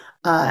it.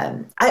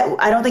 I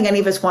don't think any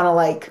of us want to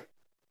like,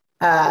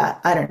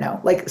 I don't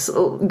know, like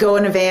go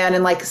in a van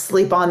and like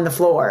sleep on the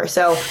floor.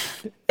 So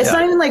it's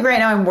not even like right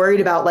now I'm worried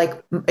about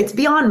like, it's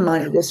beyond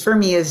money. This for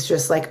me is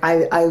just like,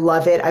 I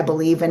love it. I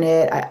believe in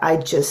it. I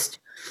just,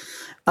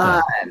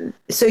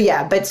 so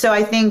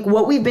I think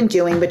what we've been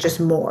doing, but just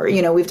more,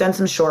 we've done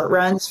some short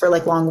runs for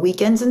like long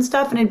weekends and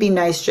stuff. And it'd be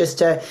nice just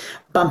to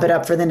bump it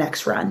up for the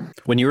next run.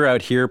 When you were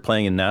out here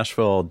playing in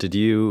Nashville, did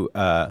you,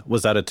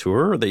 was that a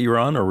tour that you were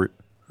on or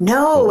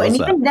No, and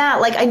even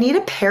that, like I need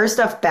to pair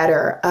stuff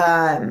better.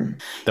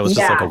 That was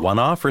just like a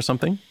one-off or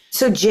something?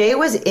 So Jay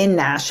was in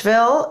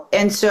Nashville.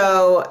 And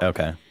so,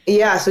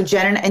 so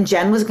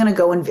Jen was going to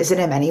go and visit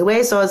him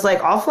anyway. So I was like,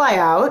 I'll fly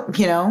out,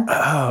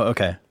 Oh,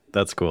 okay.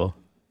 That's cool.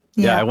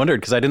 Yeah, I wondered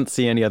because I didn't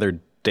see any other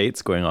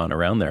dates going on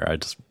around there.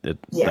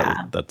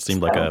 That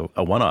seemed like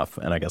a one-off,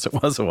 and I guess it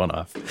was a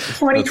one-off.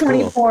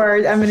 2024,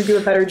 cool. I'm going to do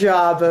a better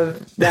job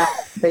of that.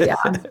 But yeah,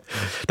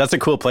 that's a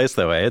cool place,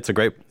 though. It's a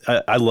great.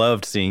 I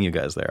loved seeing you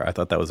guys there. I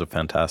thought that was a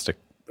fantastic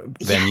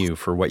venue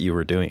for what you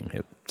were doing.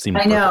 It seemed.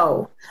 I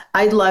know.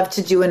 I'd love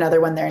to do another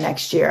one there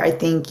next year. I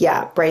think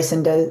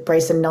Bryson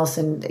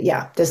Nelson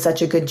does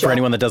such a good job. For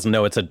anyone that doesn't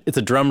know, it's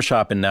a drum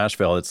shop in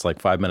Nashville. It's like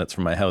 5 minutes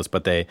from my house,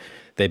 but they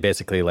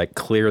basically like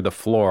clear the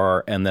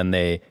floor and then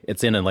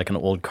it's in like an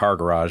old car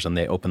garage and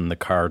they open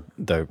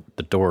the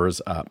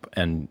doors up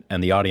and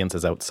the audience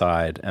is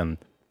outside and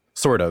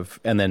sort of,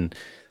 and then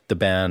the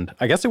band,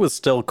 I guess it was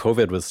still,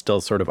 COVID was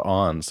still sort of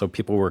on. So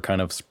people were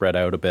kind of spread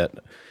out a bit.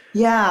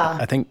 Yeah.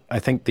 I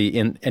think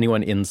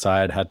anyone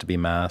inside had to be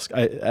masked.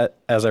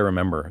 As I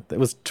remember, it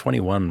was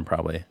 21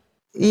 probably.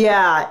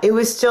 Yeah, it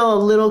was still a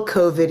little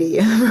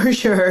COVID-y for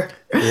sure.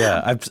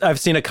 Yeah, I've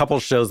seen a couple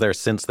shows there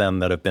since then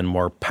that have been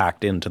more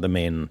packed into the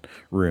main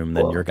room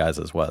than your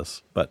guys's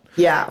was. But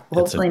yeah,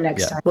 hopefully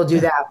next time we'll do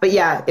that. But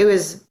that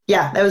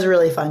was a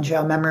really fun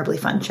show, memorably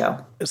fun show.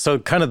 So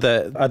kind of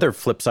the other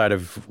flip side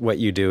of what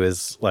you do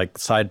is like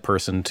side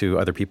person to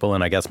other people,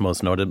 and I guess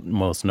most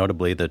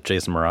notably the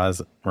Jason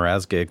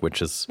Mraz gig, which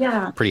is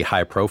pretty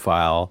high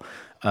profile.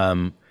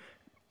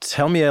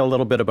 Tell me a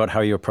little bit about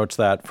how you approach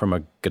that from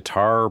a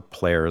guitar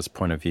player's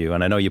point of view.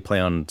 And I know you play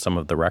on some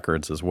of the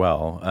records as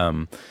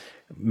well.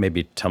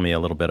 Maybe tell me a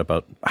little bit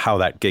about how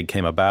that gig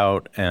came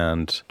about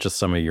and just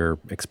some of your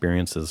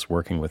experiences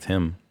working with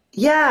him.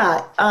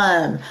 Yeah,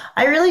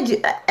 I really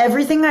do.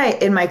 Everything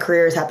in my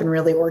career has happened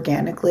really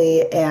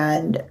organically,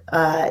 and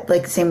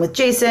like same with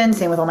Jason,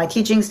 same with all my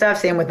teaching stuff,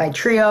 same with my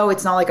trio.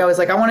 It's not like I was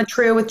like, I want a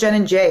trio with Jen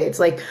and Jay. It's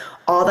like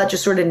all that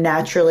just sort of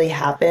naturally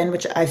happened,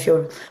 which I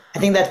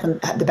think that's when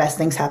the best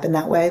things happen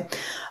that way.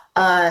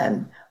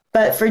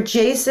 But for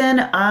Jason,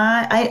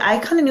 I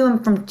kind of knew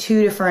him from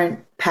two different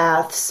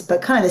paths,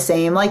 but kind of the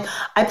same. Like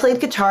I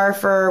played guitar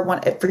for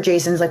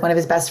Jason's, like one of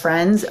his best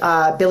friends,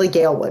 Billy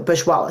Galewood,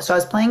 Bush Wallace. So I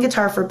was playing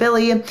guitar for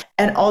Billy,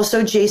 and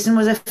also Jason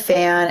was a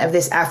fan of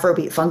this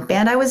Afrobeat funk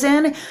band I was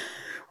in.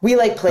 We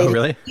like played. Oh,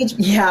 really?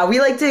 Yeah, we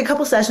like did a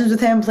couple sessions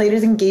with him, played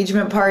his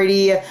engagement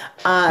party. Oh,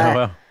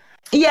 wow.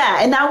 Yeah,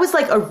 and that was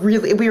like we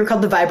were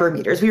called the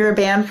Vibrometers. We were a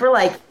band for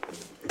like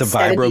the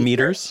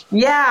Vibrometers?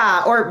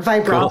 Yeah, or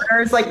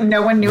vibrometers. Cool. Like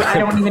no one knew. I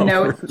don't even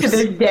know to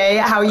this day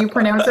how you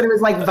pronounce it. It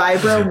was like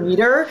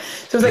vibrometer.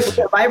 So it was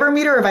like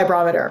vibrometer or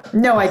vibrometer.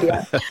 No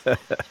idea.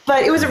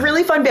 But it was a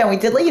really fun band. We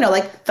did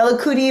like Fela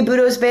Kuti,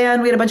 Budo's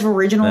band. We had a bunch of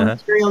original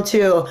material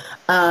too.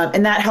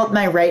 And that helped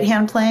my right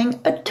hand playing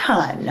a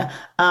ton.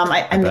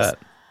 I miss.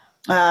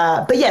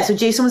 But yeah, so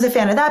Jason was a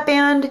fan of that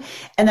band,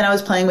 and then I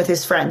was playing with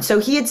his friend. So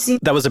he had seen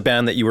that was a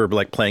band that you were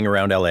like playing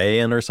around LA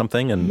in or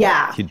something, and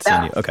yeah, he'd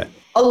seen you. Okay.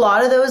 A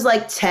lot of those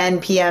like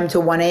 10 p.m. to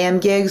 1 a.m.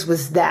 gigs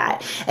was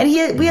that. And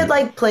we had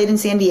like played in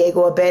San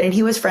Diego a bit, and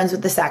he was friends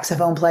with the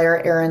saxophone player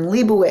Aaron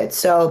Leibowitz.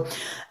 So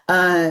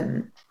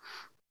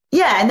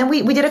yeah, and then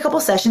we did a couple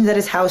sessions at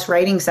his house,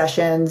 writing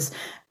sessions,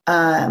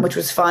 which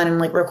was fun, and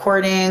like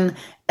recording.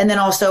 And then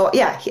also,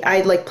 yeah,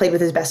 I like played with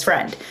his best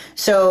friend.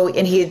 So,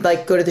 and he'd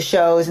like go to the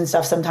shows and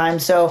stuff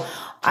sometimes. So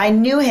I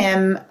knew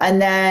him,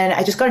 and then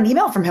I just got an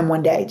email from him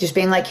one day just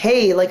being like,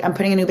 hey, like I'm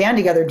putting a new band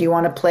together. Do you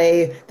want to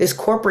play this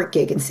corporate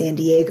gig in San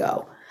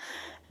Diego?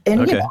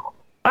 And you know,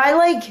 I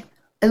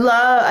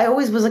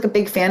always was like a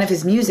big fan of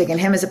his music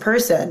and him as a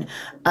person.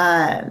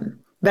 But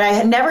I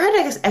had never had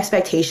an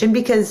expectation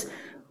because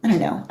I don't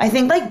know. I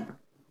think like,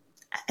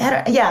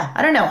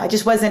 I don't know. I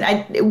just wasn't,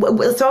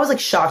 so I was like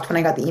shocked when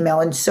I got the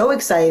email and so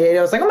excited.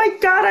 I was like, oh my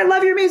God, I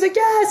love your music.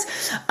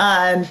 Yes.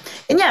 And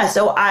yeah,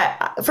 so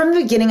from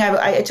the beginning,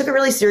 I took it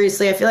really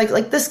seriously. I feel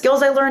like the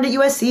skills I learned at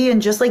USC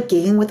and just like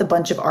gigging with a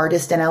bunch of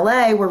artists in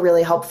LA were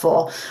really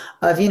helpful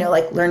of,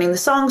 like learning the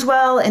songs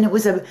well. And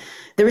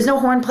there was no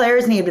horn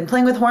players, and he had been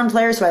playing with horn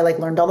players. So I like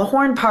learned all the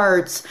horn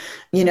parts,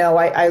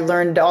 I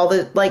learned all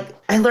the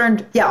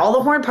all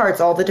the horn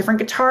parts, all the different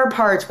guitar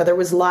parts, whether it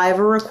was live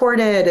or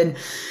recorded, and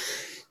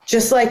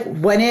just like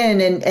went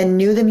in and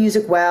knew the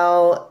music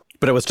well.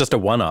 But it was just a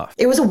one-off.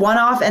 It was a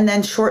one-off. And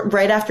then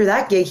right after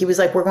that gig, he was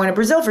like, we're going to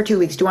Brazil for 2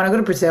 weeks. Do you want to go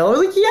to Brazil? I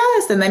was like,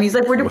 yes. And then he's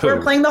like,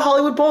 we're playing the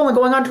Hollywood Bowl and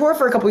going on tour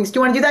for a couple weeks. Do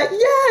you want to do that?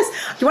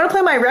 Yes. Do you want to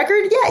play my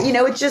record?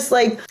 Yeah. It's just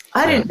like,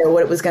 I didn't know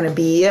what it was going to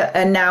be.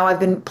 And now I've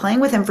been playing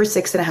with him for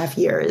 6.5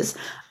 years.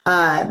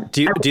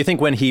 Do you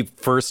think when he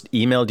first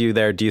emailed you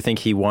there, do you think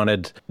he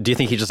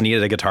just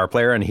needed a guitar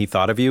player and he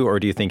thought of you? Or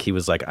do you think he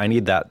was like, I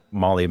need that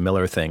Molly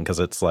Miller thing because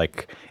it's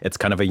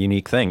kind of a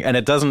unique thing? And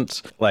it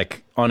doesn't,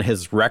 like, on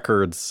his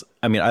records,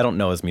 I mean, I don't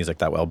know his music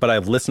that well, but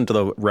I've listened to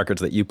the records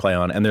that you play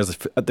on, and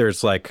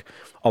there's like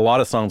a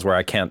lot of songs where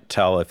I can't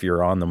tell if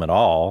you're on them at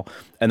all.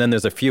 And then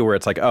there's a few where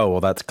it's like, oh,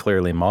 well, that's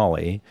clearly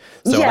Molly.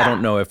 So yeah. I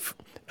don't know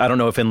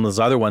if in those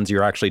other ones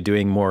you're actually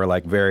doing more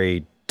like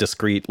very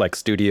discreet, like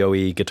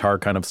studio-y guitar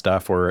kind of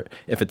stuff, or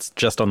if it's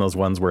just on those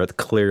ones where it's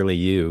clearly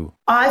you.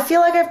 I feel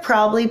like I've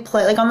probably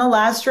played, like on the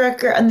last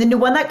record, and the new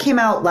one that came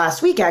out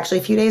last week, actually,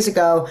 a few days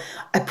ago,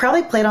 I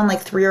probably played on like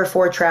 3 or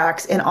 4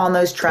 tracks, and on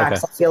those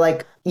tracks, I feel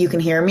like you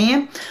can hear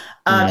me.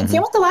 And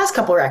same with the last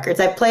couple records.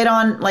 I played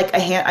on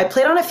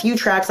a few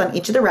tracks on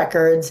each of the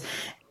records.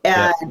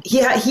 And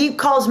he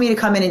calls me to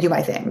come in and do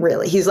my thing,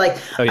 really. He's like,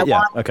 I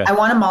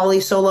want a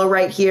Molly solo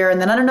right here. And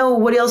then I don't know,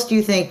 what else do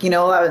you think? And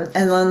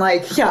then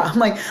like, yeah, I'm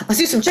like, let's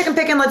do some chicken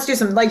picking. Let's do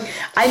some, like,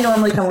 I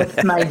normally come with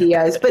some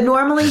ideas. But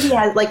normally he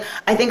has, like,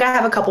 I think I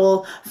have a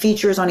couple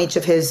features on each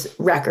of his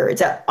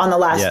records. On the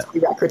last 3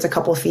 records, a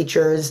couple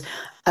features.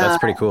 That's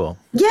pretty cool.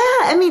 Yeah,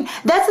 I mean,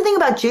 that's the thing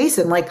about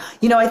Jason. Like,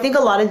 I think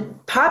a lot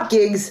of pop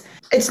gigs,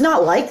 it's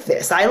not like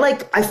this.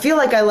 I feel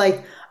like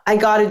I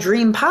got a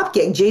dream pop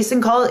gig.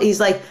 Jason called, he's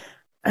like,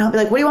 and I'll be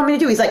like, what do you want me to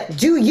do? He's like,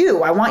 do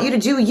you. I want you to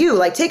do you.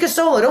 Like, take a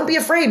solo. Don't be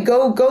afraid.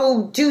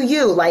 Go do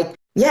you. Like,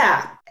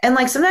 yeah. And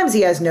like, sometimes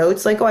he has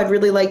notes like, oh, I'd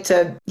really like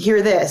to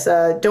hear this.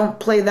 Don't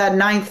play that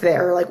 9th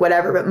there, or like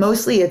whatever. But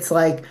mostly it's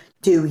like,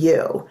 do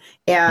you.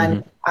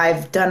 And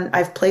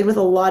I've played with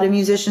a lot of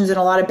musicians and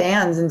a lot of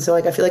bands. And so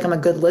like, I feel like I'm a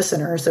good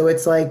listener. So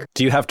it's like,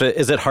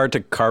 is it hard to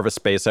carve a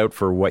space out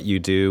for what you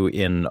do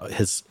in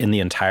the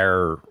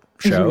entire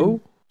show?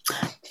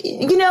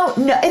 No,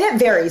 and it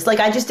varies. Like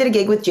I just did a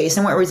gig with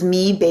Jason where it was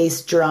me,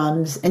 bass,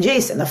 drums, and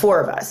Jason, the 4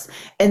 of us.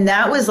 And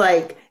that was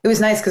like, it was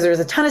nice because there was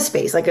a ton of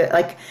space.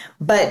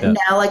 But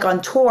now like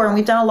on tour, and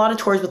we've done a lot of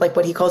tours with like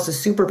what he calls the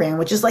super band,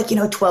 which is like,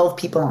 12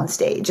 people on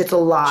stage. It's a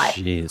lot.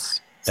 Jeez.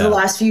 So the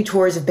last few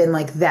tours have been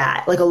like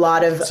that, like a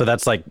lot of. So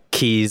that's like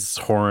keys,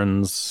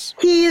 horns,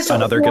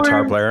 another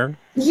guitar player.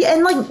 Yeah,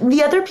 and like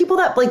the other people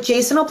that like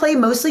Jason will play,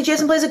 mostly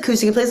Jason plays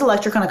acoustic, he plays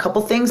electric on a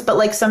couple things, but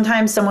like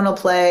sometimes someone will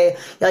play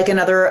like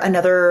another,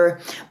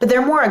 but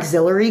they're more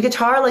auxiliary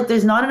guitar. Like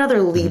there's not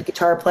another lead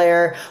guitar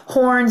player.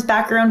 Horns,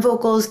 background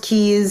vocals,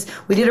 keys.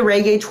 We did a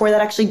reggae tour that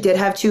actually did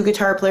have 2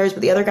 guitar players,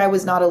 but the other guy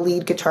was not a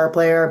lead guitar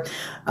player.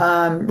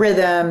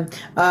 Rhythm,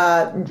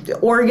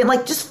 organ,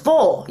 like just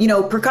full,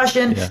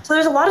 percussion. Yeah. So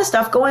there's a lot of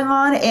stuff going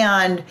on,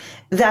 and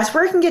that's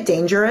where it can get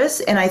dangerous.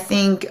 And I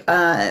think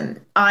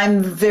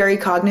I'm very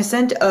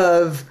cognizant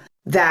of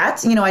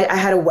that. I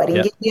had a wedding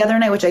gig the other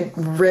night, which I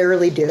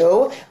rarely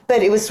do,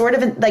 but it was sort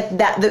of like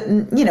that,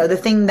 the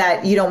thing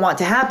that you don't want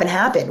to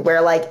happen,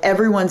 where like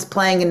everyone's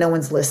playing and no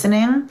one's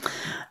listening.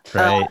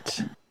 Right.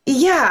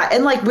 Yeah.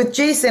 And like with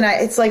Jason,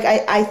 it's like,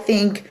 I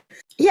think,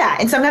 yeah.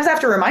 And sometimes I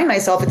have to remind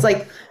myself, it's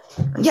like,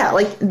 yeah,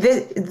 like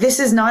this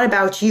is not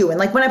about you. And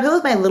like when I play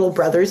with my little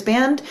brother's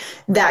band,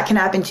 that can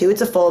happen too.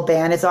 It's a full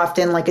band. It's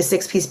often like a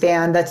 6-piece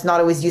band that's not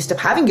always used to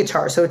having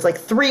guitar. So it's like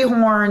 3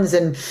 horns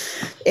and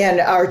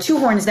or 2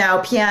 horns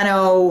now,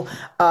 piano,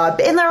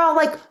 and they're all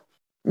like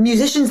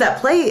musicians that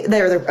play.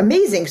 They're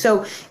amazing.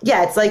 So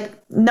yeah, it's like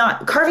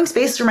not carving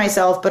space for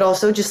myself, but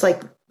also just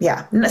like,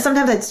 yeah,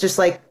 sometimes it's just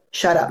like,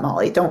 shut up,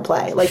 Molly, don't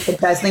play. Like the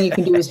best thing you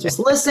can do is just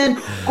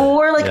listen,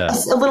 or like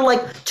a little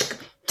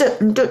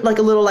like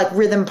a little like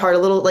rhythm part, a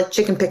little like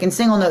chicken picking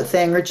single note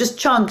thing, or just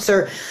chunks,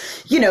 or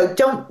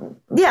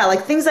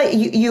like things that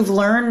you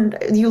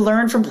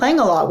learn from playing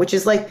a lot, which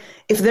is like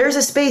if there's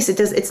a space,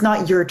 it's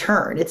not your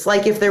turn. It's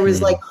like if there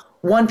was like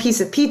one piece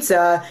of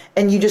pizza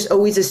and you just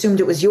always assumed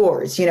it was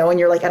yours, and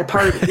you're like at a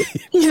party,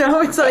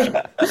 it's like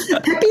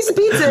that piece of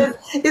pizza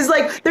is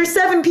like there's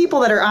 7 people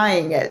that are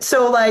eyeing it,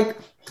 so like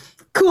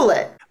cool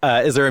it.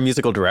 Is there a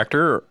musical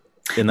director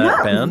in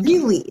that band?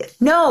 Really?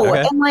 No.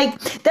 Okay. And like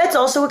that's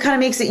also what kind of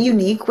makes it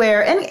unique,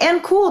 where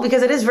and cool,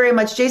 because it is very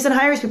much Jason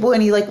hires people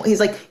and he's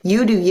like,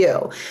 you do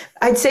you.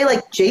 I'd say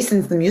like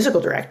Jason's the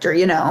musical director,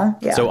 Yeah.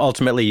 So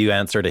ultimately you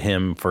answer to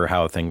him for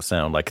how things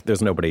sound. Like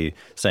there's nobody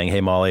saying, hey,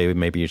 Molly,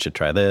 maybe you should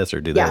try this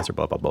or do this or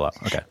blah, blah, blah.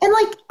 Okay. And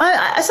like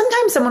I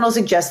sometimes someone will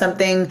suggest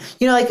something,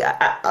 like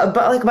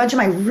a bunch of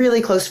my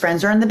really close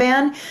friends are in the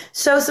band.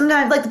 So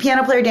sometimes like the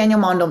piano player, Daniel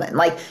Mondelman,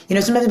 like,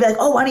 sometimes they'll be like,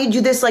 oh, why don't you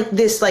do this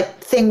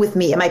thing with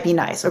me? It might be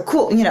nice or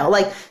cool.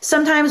 Like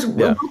sometimes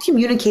we'll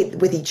communicate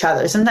with each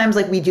other. Sometimes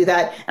like we do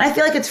that. And I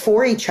feel like it's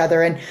for each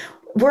other. And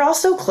we're all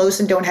so close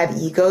and don't have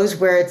egos,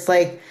 where it's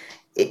like,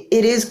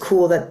 it is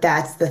cool that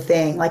that's the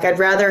thing. Like, I'd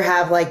rather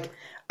have like,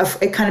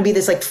 it kind of be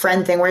this like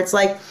friend thing where it's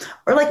like,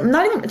 or like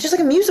not even just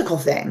like a musical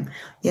thing,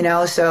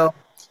 So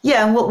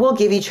yeah, and we'll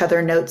give each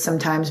other notes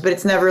sometimes, but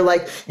it's never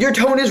like your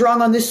tone is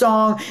wrong on this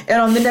song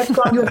and on the next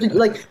song you have to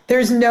like,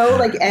 there's no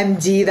like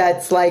MD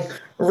that's like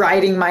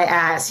riding my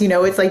ass,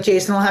 It's like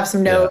Jason will have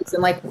some notes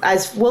and like,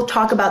 as we'll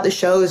talk about the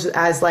shows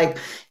as like,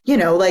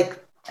 like,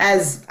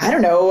 as, I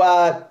don't know,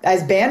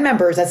 as band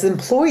members, as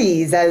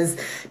employees, as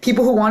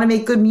people who want to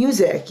make good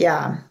music.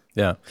 Yeah.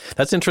 Yeah.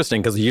 That's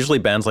interesting, because usually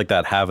bands like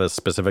that have a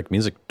specific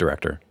music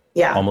director.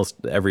 Yeah. Almost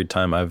every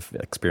time I've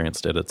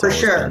experienced it, it's for always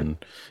sure. been,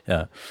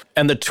 yeah.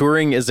 And the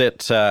touring, is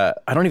it, I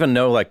don't even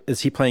know, like,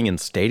 is he playing in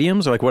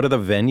stadiums, or like what are the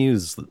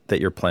venues that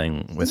you're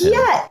playing with him?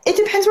 Yeah, it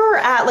depends where we're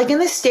at. Like in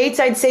the States,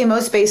 I'd say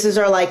most spaces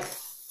are like,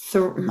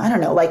 I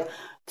don't know, like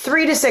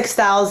 3,000 to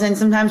 6,000.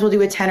 Sometimes we'll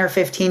do a 10 or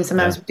 15.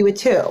 Sometimes we do a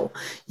 2,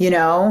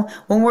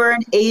 when we're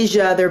in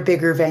Asia, they're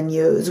bigger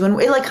venues. When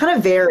it like kind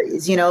of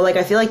varies, like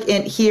I feel like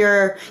in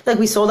here, like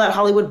we sold out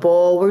Hollywood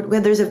Bowl.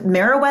 There's a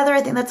Meriwether,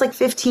 I think that's like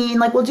 15.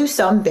 Like we'll do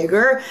some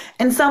bigger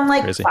and some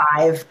like Crazy.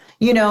 5,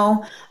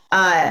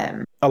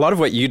 A lot of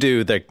what you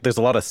do, there's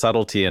a lot of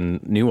subtlety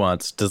and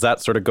nuance. Does that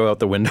sort of go out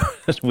the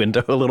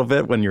window a little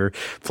bit when you're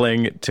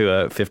playing to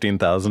a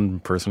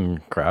 15,000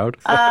 person crowd?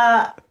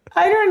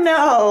 I don't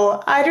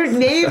know. I don't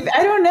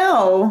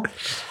know.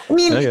 I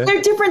mean,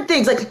 They're different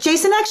things. Like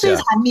Jason actually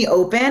has had me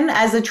open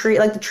as the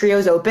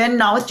trio's open,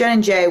 not with Jen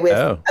and Jay, with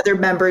other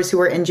members who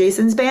were in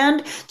Jason's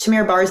band,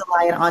 Tamir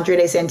Barzilai and Andre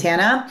De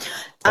Santana.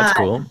 That's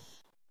cool.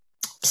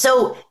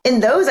 So in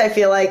those, I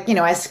feel like,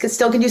 I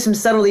still can do some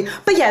subtlety,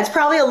 but yeah, it's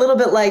probably a little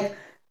bit like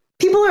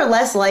people are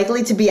less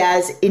likely to be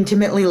as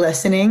intimately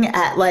listening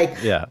at like,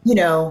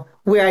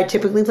 where I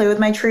typically play with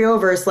my trio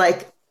versus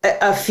like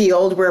a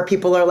field where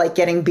people are like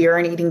getting beer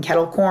and eating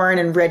kettle corn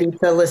and ready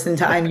to listen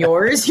to I'm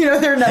Yours.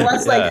 They're not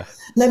less like,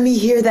 let me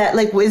hear that.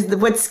 Like,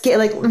 what's scale,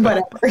 like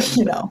whatever,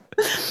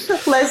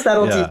 less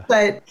subtlety. Yeah.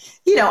 But,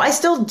 I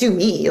still do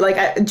me.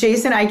 Like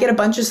Jason, I get a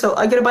bunch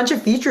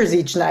of features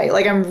each night.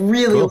 Like I'm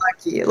really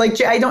lucky. Like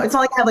it's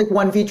not like I have like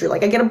one feature.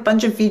 Like I get a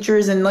bunch of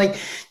features, and like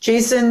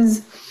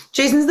Jason's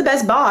the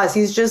best boss.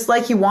 He's just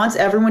like, he wants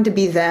everyone to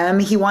be them.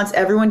 He wants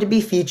everyone to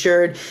be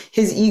featured.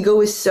 His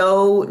ego is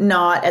so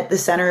not at the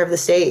center of the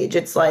stage.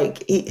 It's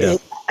like,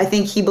 I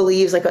think he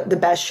believes like the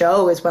best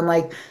show is when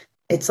like,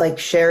 it's like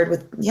shared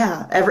with,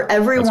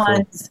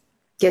 everyone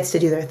gets to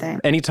do their thing.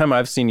 Anytime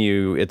I've seen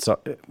you,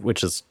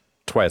 which is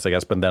twice, I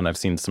guess, but then I've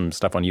seen some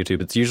stuff on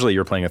YouTube. It's usually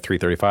you're playing a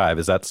 335.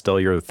 Is that still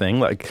your thing?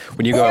 Like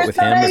when you go out with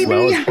him as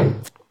well?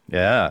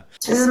 Yeah.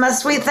 This is my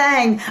sweet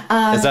thing.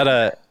 Is that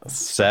a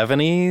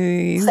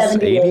 70s,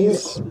 78.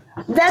 80s?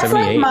 That's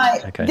 78?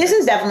 like Okay. this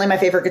is definitely my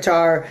favorite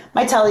guitar.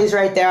 My Telly's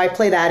right there. I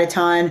play that a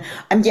ton.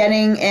 I'm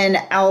getting an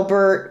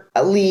Albert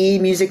Lee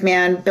Music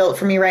Man built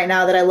for me right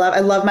now that I love.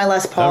 I love my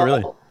Les Paul. Oh,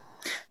 really?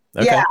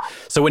 Okay. Yeah.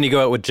 So when you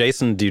go out with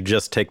Jason, do you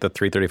just take the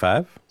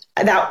 335?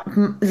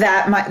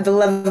 The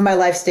love of my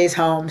life stays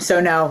home.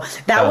 So no,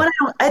 that one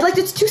I'd like.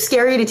 It's too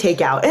scary to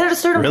take out. And at a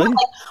certain point,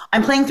 like,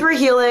 I'm playing through a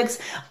Helix.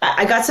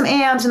 I got some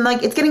amps and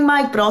like it's getting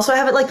mic'd, but also I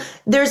have it like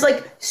there's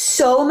like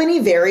so many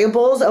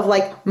variables of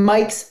like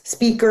mics,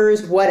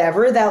 speakers,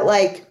 whatever that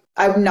like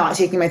I'm not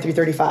taking my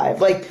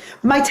 335. Like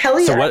my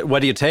Telly. So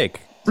what do you take?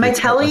 My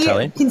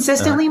Telly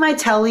consistently. My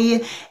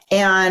Telly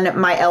and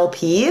my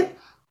LP.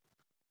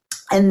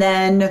 And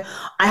then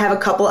I have a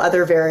couple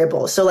other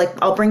variables. So like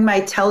I'll bring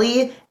my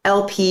Telly,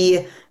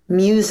 LP,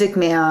 Music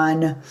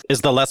Man. Is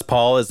the Les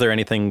Paul, is there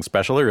anything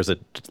special or is it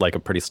like a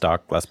pretty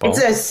stock Les Paul?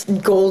 It's a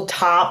gold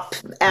top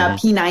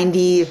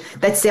P90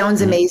 that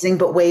sounds amazing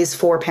but weighs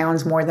 4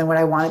 pounds more than what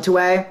I want it to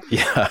weigh.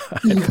 Yeah,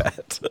 I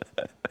bet.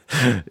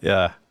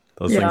 Yeah.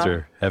 Those things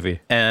are heavy.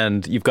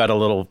 And you've got a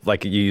little,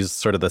 like you use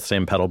sort of the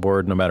same pedal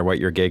board no matter what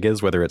your gig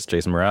is, whether it's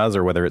Jason Mraz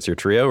or whether it's your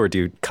trio, or do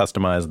you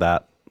customize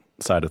that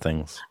side of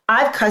things?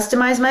 I've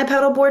customized my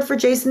pedal board for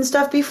Jason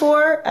stuff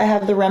before. I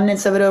have the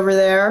remnants of it over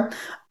there.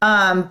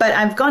 But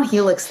I've gone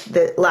Helix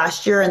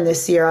last year, and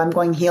this year I'm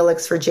going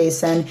Helix for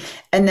Jason.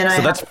 And then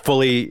that's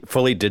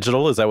fully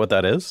digital. Is that what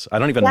that is? I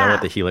don't even know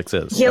what the Helix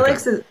is.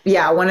 Helix is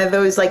one of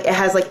those, like it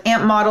has like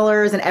amp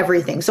modelers and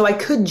everything. So I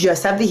could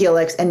just have the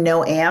Helix and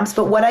no amps.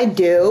 But what I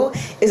do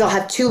is I'll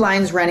have 2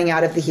 lines running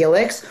out of the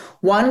Helix.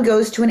 One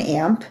goes to an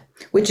amp,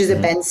 which is a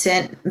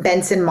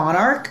Benson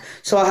Monarch.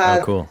 So I'll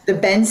have the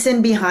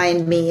Benson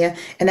behind me,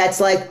 and that's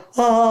like,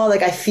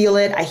 like I feel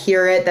it, I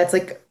hear it. That's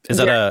like, is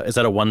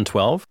that a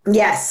 112?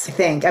 Yes, I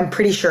think. I'm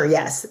pretty sure.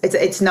 Yes,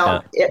 it's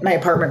not at my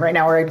apartment right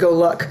now, where I'd go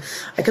look.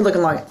 I could look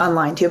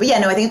online too, but yeah,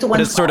 no, I think it's a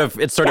 112.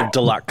 But it's sort of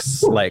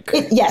deluxe, like.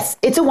 Yes,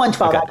 it's a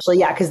 112 actually.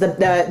 Yeah, because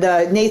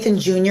the Nathan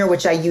Jr.,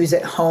 which I use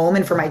at home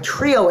and for my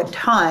trio a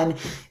ton,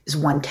 is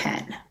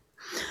 110.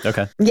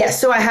 Okay. Yes,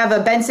 so I have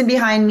a Benson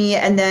behind me,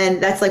 and then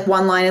that's like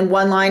one line, and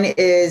one line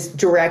is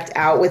direct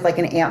out with like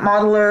an amp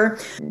modeler,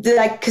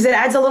 because it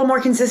adds a little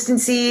more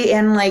consistency,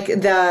 and like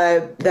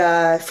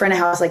the front of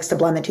house likes to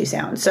blend the 2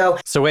 sounds. So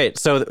wait,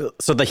 so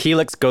the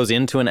Helix goes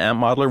into an amp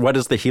modeler. What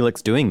is the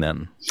Helix doing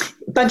then?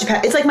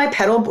 It's like my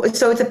pedal.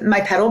 So it's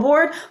my pedal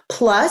board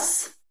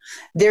plus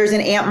there's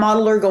an amp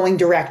modeler going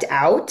direct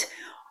out.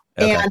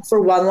 Okay. And for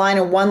one line,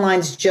 and one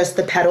line's just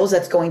the pedals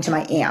that's going to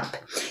my amp.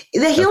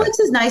 The Helix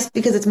is nice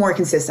because it's more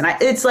consistent.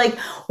 It's like,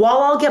 while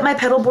I'll get my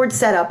pedal board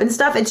set up and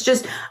stuff,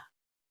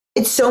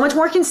 it's so much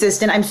more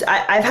consistent.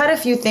 I've had a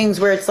few things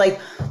where it's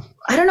like,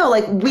 I don't know,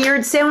 like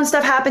weird sound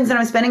stuff happens and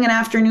I'm spending an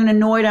afternoon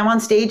annoyed. I'm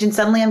on stage and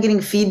suddenly I'm getting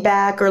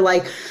feedback, or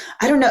like,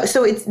 I don't know.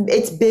 So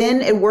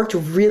it worked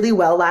really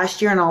well last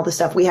year and all the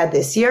stuff we had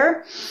this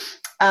year.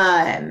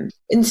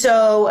 And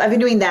so I've been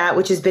doing that,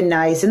 which has been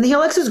nice. And the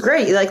Helix is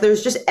great. Like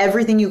there's just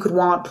everything you could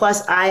want.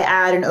 Plus I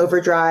add an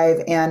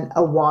overdrive and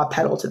a wah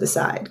pedal to the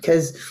side,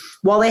 because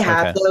while they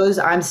have those,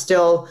 I'm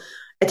still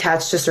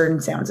attached to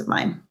certain sounds of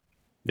mine.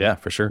 Yeah,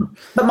 for sure.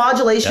 But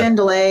modulation,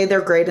 delay,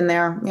 they're great in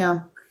there. Yeah.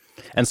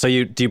 And so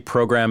do you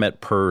program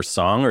it per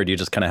song, or do you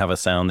just kind of have a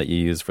sound that you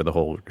use for the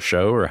whole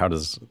show, or how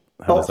does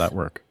that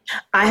work?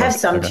 I have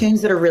some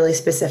tunes that are really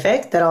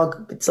specific that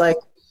it's like,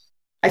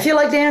 I feel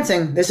like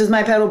dancing. This is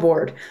my pedal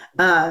board.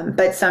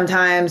 But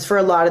sometimes for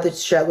a lot of the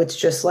show, it's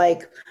just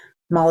like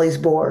Molly's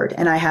board.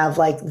 And I have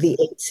like the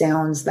 8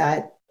 sounds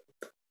that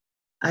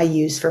I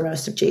use for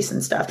most of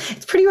Jason's stuff.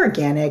 It's pretty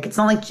organic. It's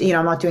not like,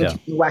 I'm not doing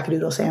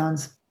wackadoodle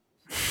sounds.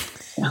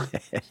 Yeah.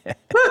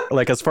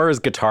 Like as far as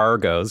guitar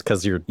goes,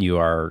 because you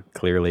are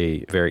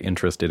clearly very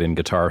interested in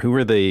guitar, who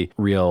are the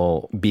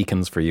real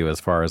beacons for you as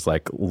far as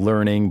like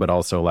learning, but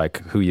also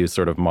like who you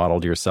sort of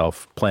modeled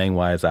yourself playing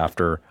wise up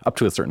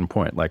to a certain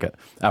point? Like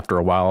after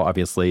a while,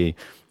 obviously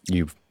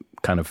you've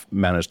kind of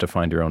managed to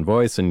find your own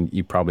voice, and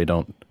you probably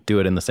don't do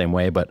it in the same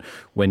way. But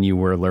when you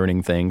were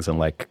learning things and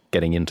like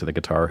getting into the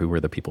guitar, who were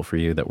the people for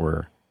you that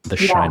were the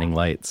shining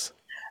lights?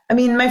 I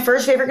mean, my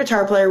first favorite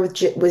guitar player was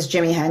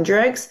Jimi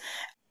Hendrix.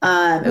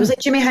 It was like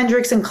Jimi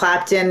Hendrix and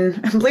Clapton,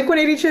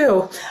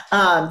 Blink-182.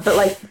 But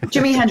like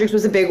Jimi Hendrix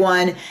was a big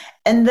one.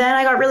 And then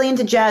I got really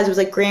into jazz. It was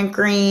like Grant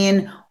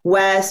Green,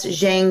 West,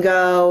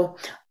 Django.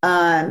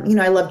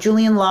 I love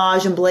Julian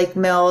Lage and Blake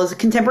Mills.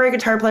 Contemporary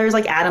guitar players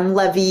like Adam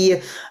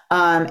Levy,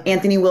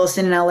 Anthony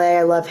Wilson in LA.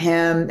 I love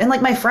him. And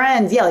like my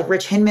friends, like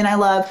Rich Hinman I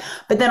love.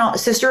 But then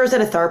Sister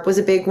Rosetta Tharpe was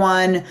a big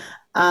one.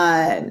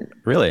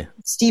 Really?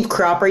 Steve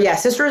Cropper. Yeah.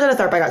 Sister Rosetta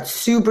Tharpe, I got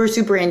super,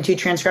 super into,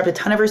 transcribed a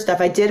ton of her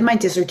stuff. I did my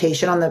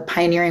dissertation on the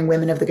pioneering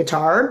women of the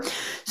guitar.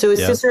 So it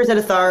was Sister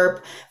Rosetta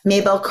Tharpe,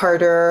 Maybelle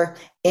Carter,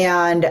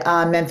 and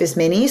Memphis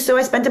Minnie. So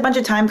I spent a bunch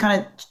of time kind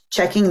of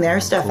checking their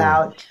stuff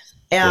out.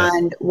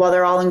 And while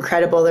they're all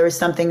incredible, there was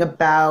something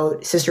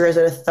about Sister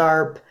Rosetta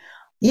Tharpe.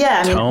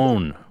 Yeah.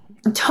 Tone.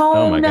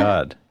 Oh my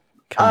God.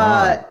 Come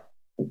on.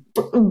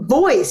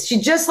 voice. She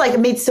just like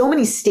made so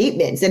many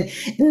statements and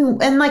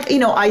like, you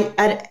know,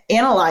 I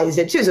analyzed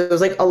it too. So it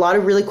was like a lot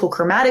of really cool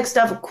chromatic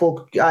stuff,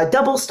 cool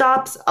double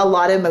stops, a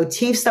lot of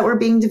motifs that were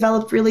being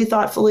developed really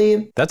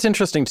thoughtfully. That's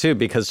interesting too,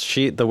 because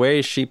the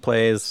way she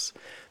plays,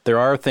 there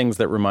are things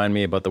that remind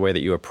me about the way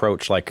that you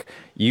approach, like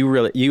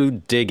you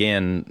dig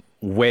in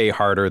way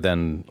harder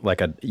than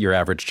like your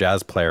average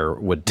jazz player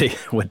would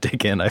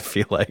dig in, I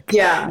feel like.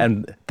 Yeah.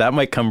 And that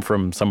might come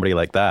from somebody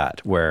like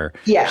that, where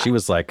she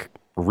was like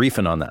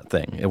reefing on that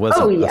thing. It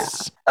wasn't.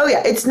 Oh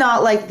yeah. It's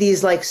not like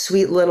these like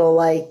sweet little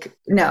like,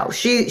 no,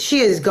 she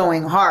is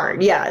going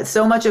hard. Yeah.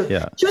 So much of,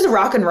 she was a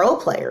rock and roll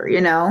player,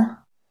 you know?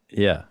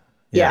 Yeah.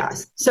 Yeah.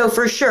 So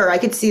for sure, I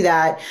could see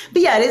that.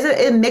 But yeah, it is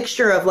a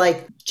mixture of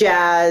like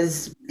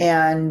jazz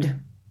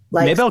and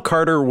like. Maybelle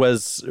Carter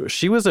was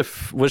she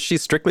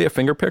strictly a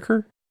finger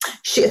picker?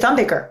 A thumb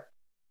picker.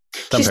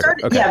 She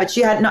started, okay. Yeah, but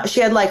she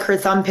had like her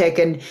thumb pick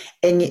and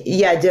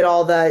did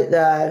all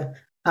the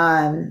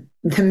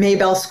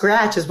Maybelle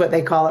scratch is what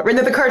they call it. Right?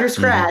 The Carter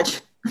scratch.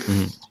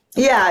 Mm-hmm.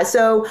 Yeah.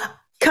 So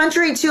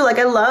country too. Like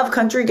I love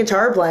country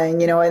guitar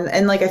playing, you know,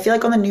 and like I feel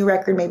like on the new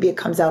record maybe it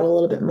comes out a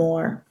little bit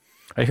more.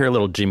 I hear a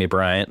little Jimmy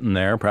Bryant in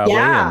there, probably.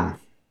 Yeah.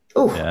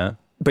 Yeah.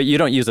 But you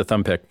don't use a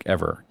thumb pick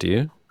ever, do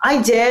you?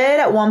 I did.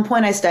 At one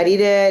point I studied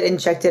it and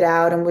checked it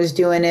out and was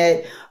doing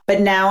it.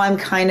 But now I'm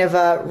kind of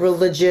a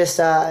religious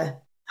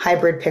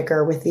hybrid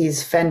picker with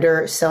these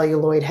Fender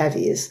celluloid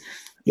heavies.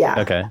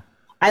 Yeah. Okay.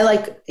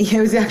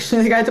 It was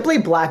actually like I had to play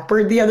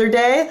Blackbird the other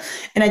day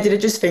and I did it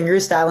just finger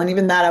style. And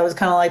even that I was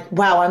kind of like,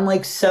 wow, I'm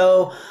like,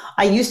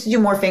 I used to do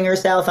more finger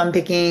style thumb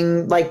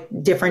picking, like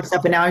different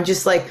stuff. But now I'm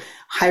just like,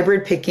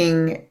 hybrid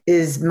picking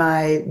is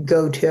my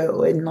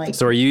go-to. And like,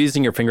 so are you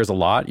using your fingers a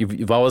lot?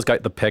 You've always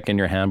got the pick in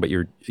your hand, but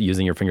you're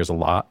using your fingers a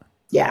lot?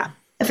 Yeah,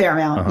 a fair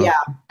amount. Uh-huh. Yeah.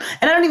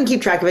 And I don't even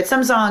keep track of it.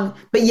 Some song,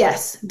 but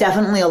yes,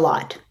 definitely a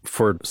lot.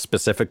 For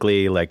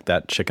specifically like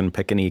that chicken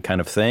pickany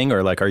kind of thing?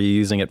 Or like, are you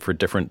using it for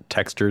different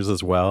textures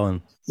as well? And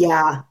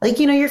yeah, like,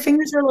 you know, your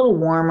fingers are a little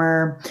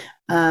warmer.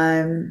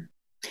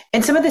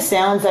 And some of the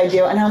sounds I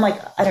do, and I'm like,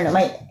 I don't know,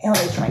 my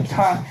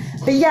guitar.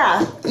 But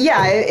yeah,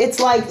 it's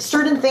like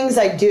certain things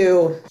I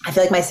do, I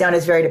feel like my sound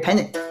is very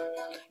dependent.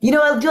 You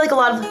know, I'll do like a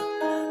lot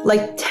of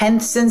like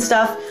tenths and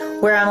stuff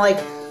where I'm like,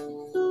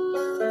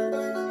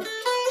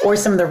 or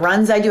some of the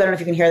runs I do. I don't know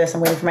if you can hear this.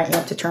 I'm waiting for my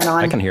amp to turn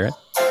on. I can hear it.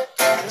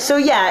 So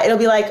yeah, it'll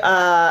be like,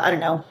 I don't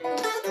know.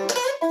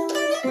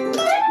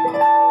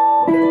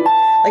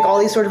 Like all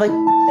these sort of like,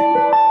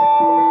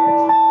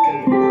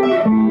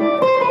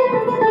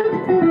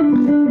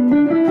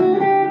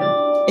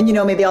 and, you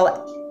know, maybe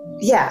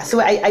so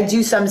I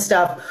do some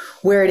stuff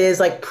where it is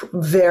like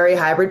very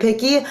hybrid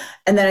picky.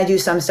 And then I do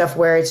some stuff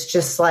where it's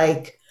just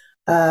like,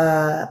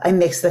 I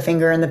mix the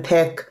finger and the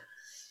pick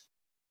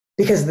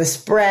because of the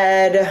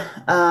spread.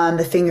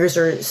 The fingers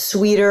are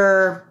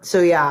sweeter. So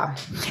yeah.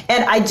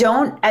 And I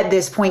don't at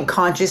this point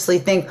consciously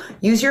think,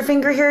 use your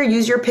finger here,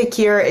 use your pick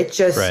here. It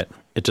just. Right.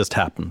 It just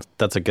happens.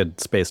 That's a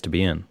good space to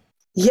be in.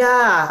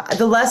 Yeah.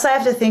 The less I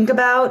have to think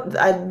about,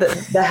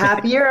 the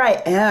happier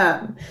I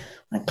am.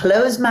 I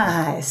close my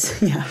eyes.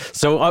 Yeah.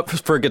 So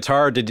for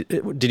guitar,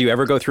 did you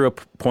ever go through a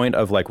point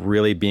of like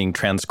really being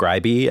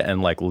transcribe-y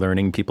and like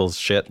learning people's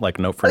shit like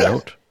note for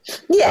note?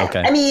 Yeah.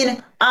 Okay. I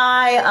mean,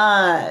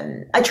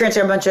 I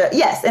transcribe a bunch of,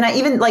 yes. And I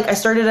even like, I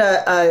started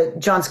a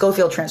John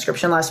Scofield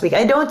transcription last week.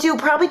 I don't do,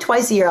 probably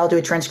twice a year I'll do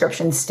a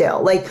transcription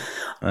still. Like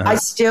I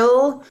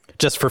still.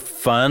 Just for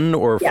fun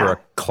or for a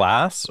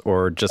class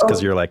or just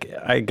because you're like,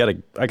 I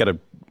gotta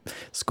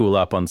school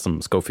up on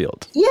some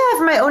Scofield. Yeah,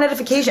 for my own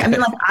edification. I mean,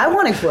 like, I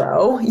want to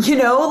grow, you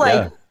know, like,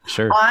 yeah,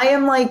 sure. I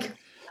am like,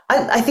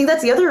 I think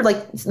that's the other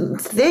like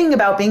thing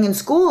about being in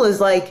school is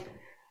like,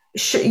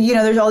 you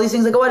know, there's all these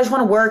things like, oh, I just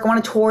want to work, I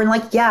want to tour. And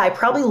like, yeah, I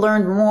probably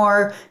learned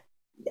more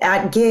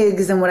at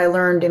gigs than what I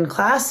learned in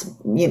class,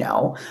 you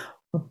know.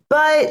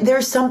 But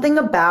there's something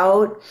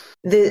about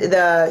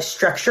the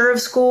structure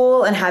of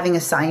school and having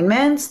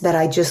assignments that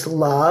I just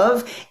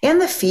love, and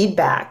the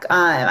feedback.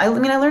 I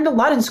mean, I learned a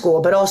lot in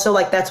school, but also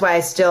like that's why I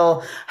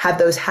still have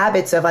those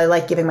habits of I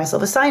like giving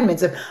myself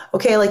assignments of,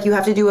 okay, like you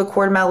have to do a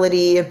chord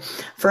melody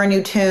for a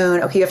new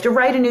tune. Okay, you have to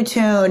write a new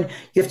tune.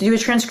 You have to do a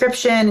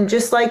transcription and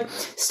just like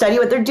study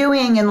what they're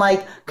doing. And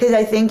like, because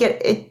I think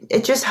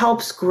it just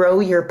helps grow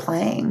your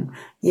playing.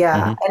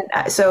 Yeah. Mm-hmm.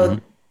 And so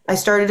I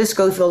started a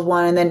Scofield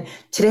one, and then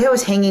today I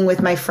was hanging with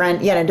my friend,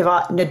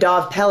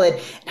 Nadav Pellet,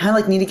 and I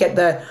like need to get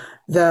the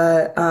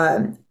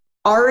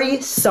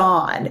Ari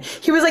San.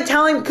 He was like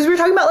telling, because we were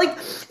talking about like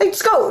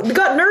just got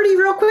nerdy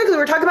real quick. We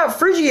were talking about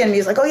Phrygian, and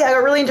he's like, oh yeah, I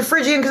got really into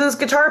Phrygian because of this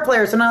guitar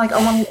player. So now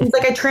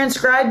I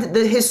transcribed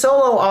his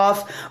solo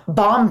off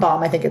Bomb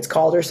Bomb, I think it's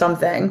called, or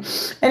something.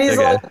 And he's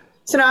like.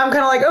 So now I'm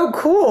kind of like, oh,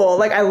 cool.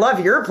 Like, I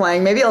love your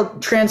playing. Maybe I'll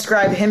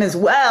transcribe him as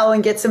well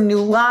and get some new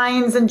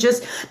lines and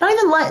just not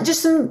even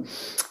just some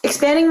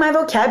expanding my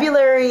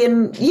vocabulary.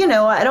 And, you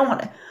know, I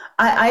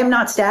I am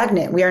not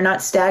stagnant. We are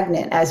not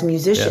stagnant as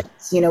musicians.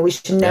 You know, we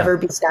should never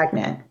be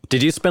stagnant.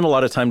 Did you spend a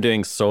lot of time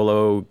doing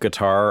solo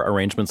guitar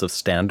arrangements of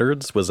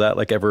standards? Was that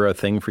like ever a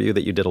thing for you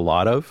that you did a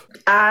lot of?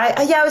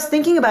 I was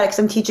thinking about it because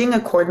I'm teaching a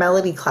chord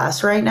melody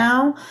class right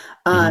now,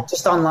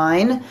 just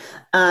online.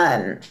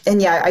 And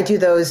yeah, I do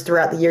those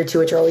throughout the year too,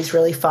 which are always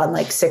really fun,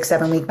 like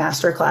 6-7 week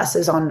master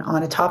classes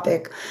on a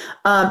topic.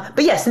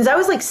 But yeah, since I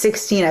was like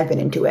 16, I've been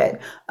into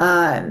it.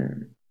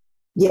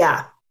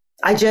 Yeah,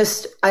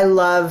 I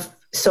love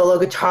solo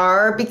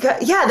guitar because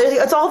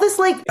it's all this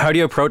like. How do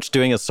you approach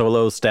doing a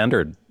solo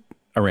standard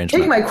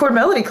arrangement? Taking my chord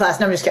melody class.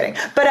 No, I'm just kidding.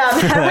 But how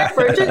do I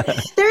approach it?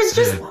 There's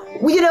just,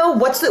 you know,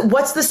 what's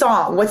the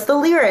song? What's the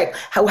lyric?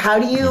 How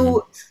do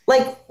you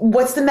like?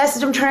 What's the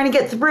message I'm trying to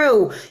get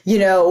through? You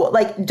know,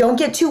 like don't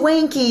get too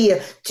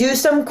wanky. Do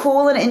some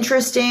cool and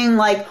interesting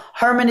like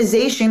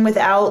harmonization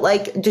without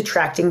like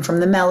detracting from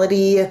the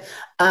melody.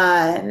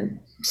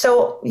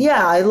 So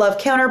yeah, I love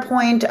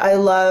counterpoint.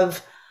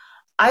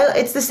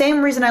 It's the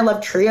same reason I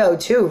love trio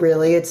too,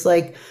 really. It's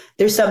like,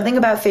 there's something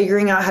about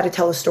figuring out how to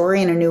tell a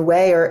story in a new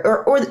way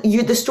or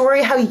the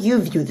story, how you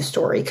view the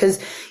story. Cause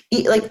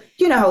like,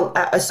 you know,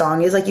 how a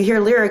song is like, you hear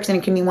lyrics and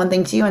it can mean one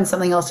thing to you and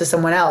something else to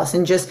someone else.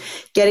 And just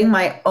getting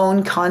my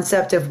own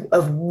concept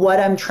of what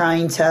I'm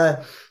trying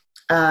to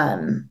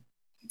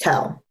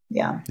tell.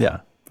 Yeah. Yeah.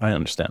 I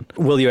understand.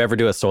 Will you ever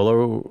do a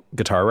solo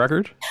guitar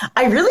record?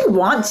 I really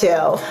want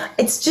to.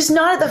 It's just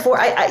not at the fore.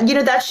 You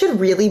know, that should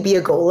really be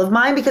a goal of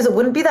mine because it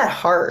wouldn't be that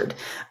hard.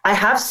 I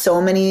have so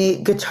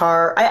many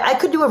guitar. I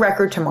could do a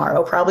record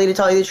tomorrow, probably, to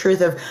tell you the truth,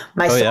 of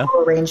my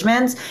solo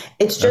arrangements.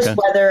 It's just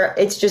whether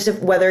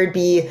it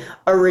be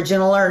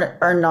original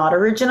or not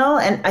original.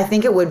 And I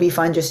think it would be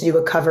fun just to do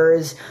a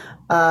covers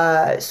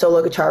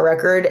solo guitar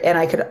record. And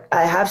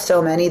I have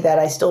so many that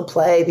I still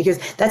play because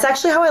that's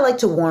actually how I like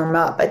to warm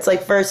up. It's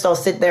like, first I'll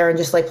sit there and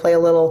just like play a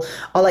little,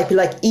 I'll like be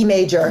like E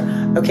major.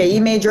 Okay, E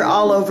major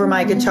all over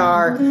my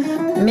guitar.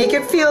 Make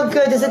it feel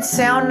good. Does it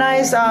sound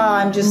nice?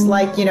 I'm just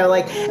like, you know,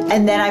 like,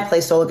 and then I play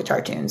solo guitar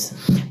tunes.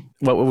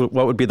 What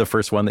would be the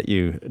first one that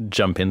you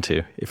jump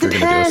into if you're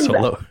going to do a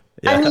solo?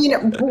 Yeah. I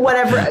mean,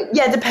 whatever.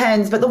 Yeah, it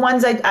depends. But the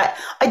ones I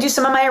do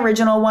some of my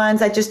original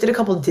ones. I just did a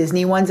couple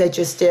Disney ones. I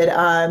just did.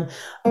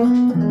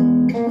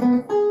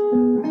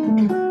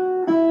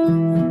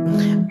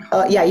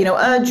 Yeah, you know,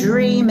 a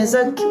dream is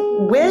a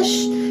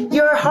wish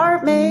your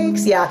heart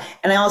makes. Yeah,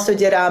 and I also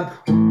did.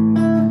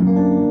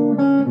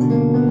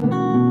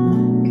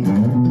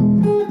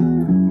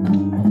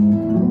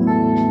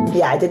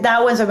 Yeah, I did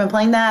that one. So I've been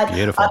playing that.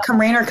 Beautiful.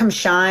 Come Rain or Come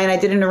Shine. I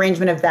did an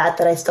arrangement of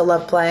that I still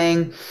love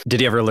playing.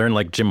 Did you ever learn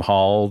like Jim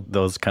Hall,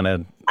 those kind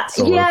of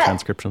solo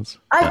transcriptions?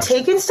 I've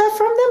taken stuff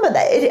from them, but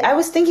I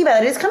was thinking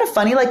about it. It's kind of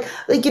funny. Like,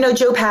 you know,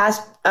 Joe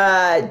Pass.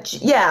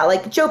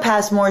 Like Joe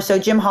Passmore. So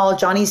Jim Hall,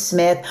 Johnny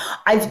Smith.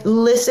 I've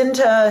listened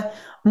to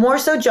more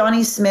so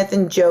Johnny Smith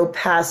and Joe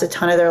Pass, a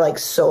ton of their like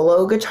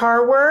solo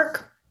guitar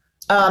work.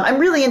 I'm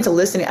really into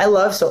listening. I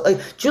love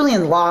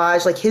Julian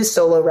Lodge, like his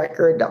solo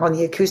record on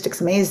the acoustic's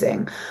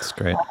amazing. That's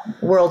great.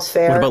 World's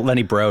Fair. What about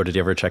Lenny Breau? Did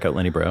you ever check out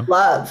Lenny Breau?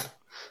 Love.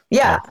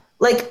 Yeah.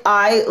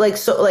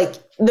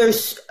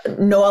 There's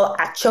Noel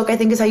Atchoke, I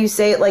think is how you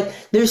say it. Like,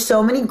 there's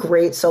so many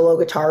great solo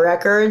guitar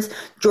records.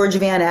 George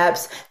Van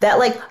Epps. That,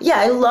 like,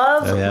 I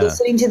love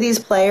listening to these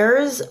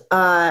players.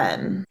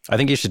 I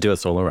think you should do a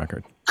solo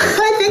record.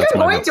 I think I'm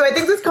going to. I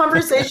think this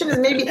conversation is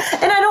maybe, and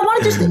I don't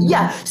want to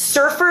just,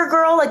 Surfer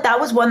Girl, like that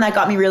was one that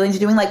got me really into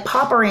doing like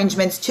pop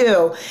arrangements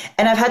too.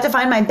 And I've had to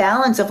find my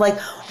balance of like,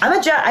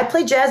 I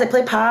play jazz, I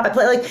play pop, I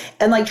play like,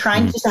 and like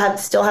trying to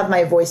still have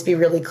my voice be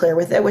really clear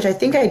with it, which I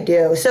think I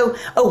do. So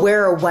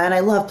Where or When, I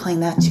love playing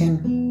that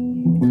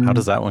tune. How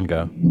does that one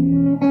go?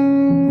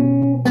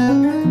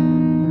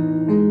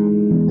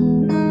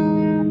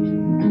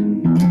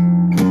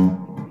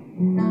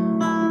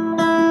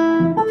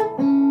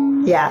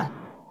 Yeah.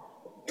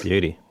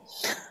 Beauty.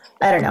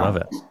 I don't know. Love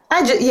it.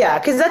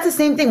 Because that's the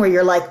same thing where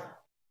you're like,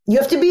 you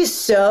have to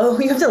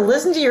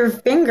listen to your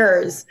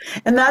fingers.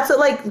 And that's what,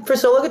 like, for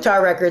solo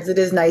guitar records, it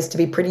is nice to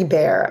be pretty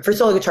bare. For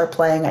solo guitar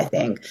playing, I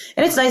think.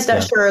 And it's nice to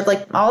have, sure,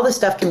 like, all this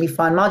stuff can be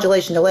fun.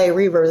 Modulation, delay,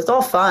 reverb, it's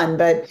all fun.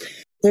 But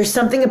there's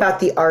something about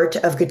the art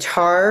of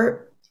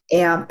guitar,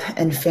 amp,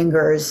 and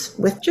fingers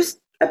with just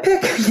a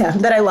pick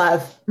that I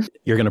love.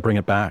 You're going to bring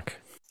it back.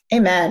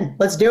 Amen.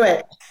 Let's do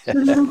it.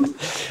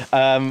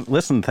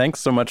 Listen, thanks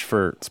so much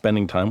for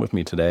spending time with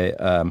me today.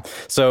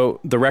 So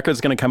the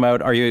record's going to come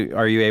out. Are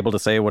you able to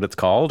say what it's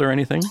called or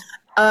anything?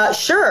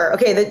 Sure.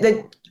 Okay.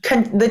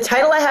 The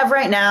title I have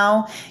right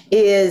now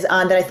is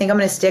that I think I'm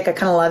going to stick. I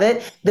kind of love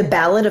it. The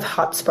Ballad of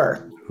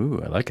Hotspur.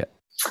 Ooh, I like it.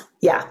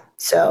 Yeah.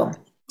 So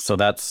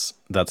that's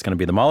going to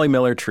be the Molly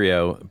Miller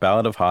Trio,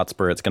 Ballad of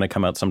Hotspur. It's going to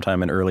come out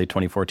sometime in early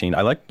 2014.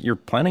 I like you're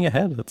planning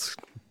ahead. That's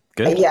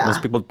good. Yeah.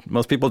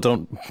 Most people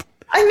don't.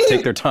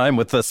 Take their time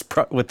with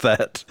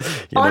that.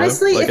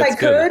 Honestly, if I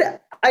could,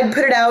 I'd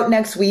put it out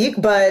next week,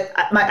 but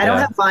I don't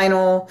have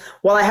vinyl.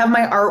 While I have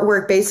my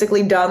artwork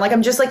basically done, like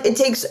I'm just like, it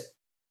takes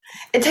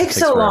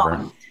so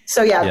long.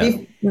 So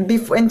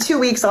in 2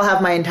 weeks, I'll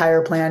have my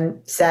entire plan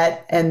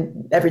set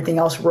and everything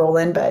else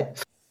rolling.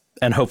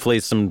 And hopefully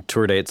some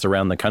tour dates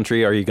around the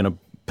country. Are you going to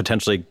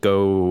potentially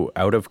go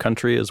out of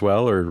country as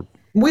well, or?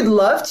 We'd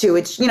love to.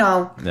 It's,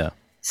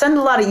 send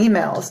a lot of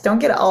emails. Don't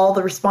get all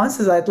the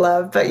responses I'd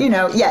love, but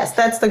yes,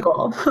 that's the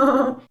goal.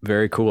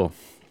 Very cool.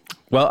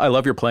 Well, I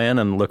love your plan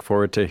and look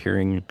forward to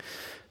hearing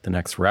the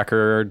next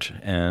record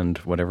and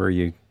whatever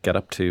you get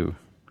up to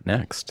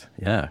next.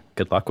 Yeah.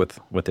 Good luck with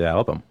the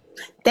album.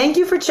 Thank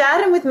you for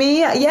chatting with me.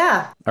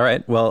 Yeah. All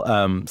right.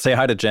 Well, say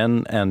hi to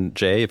Jen and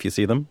Jay if you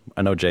see them.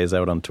 I know Jay's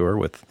out on tour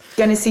with.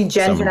 Going to see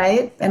Jen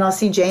tonight, and I'll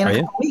see Jay in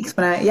a couple weeks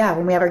when we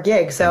have our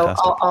gig. So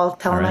I'll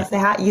tell him I say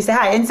hi. You say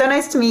hi. And so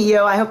nice to meet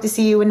you. I hope to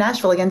see you in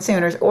Nashville again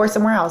soon or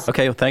somewhere else.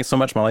 Okay. Well, thanks so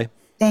much, Molly.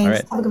 Thanks. All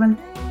right. Have a good one.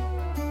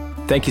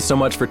 Thank you so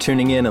much for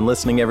tuning in and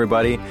listening,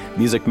 everybody.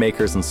 Music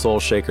Makers and Soul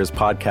Shakers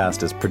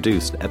podcast is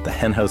produced at the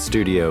Hen House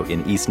Studio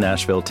in East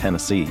Nashville,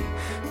 Tennessee.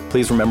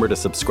 Please remember to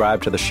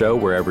subscribe to the show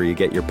wherever you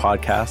get your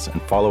podcasts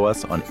and follow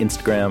us on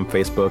Instagram,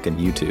 Facebook, and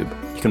YouTube.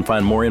 You can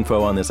find more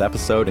info on this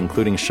episode,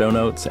 including show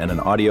notes and an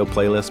audio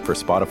playlist for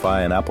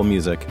Spotify and Apple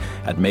Music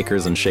at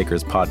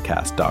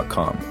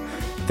makersandshakerspodcast.com.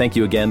 Thank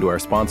you again to our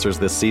sponsors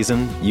this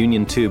season,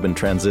 Union Tube and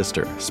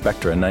Transistor,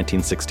 Spectra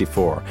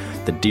 1964,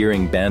 the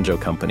Deering Banjo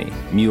Company,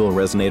 Mule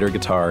Resonator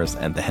Guitars,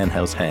 and the Hen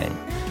House Hang.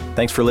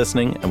 Thanks for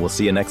listening, and we'll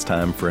see you next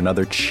time for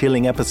another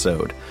chilling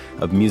episode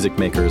of Music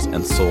Makers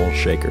and Soul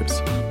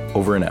Shakers.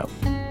 Over and out.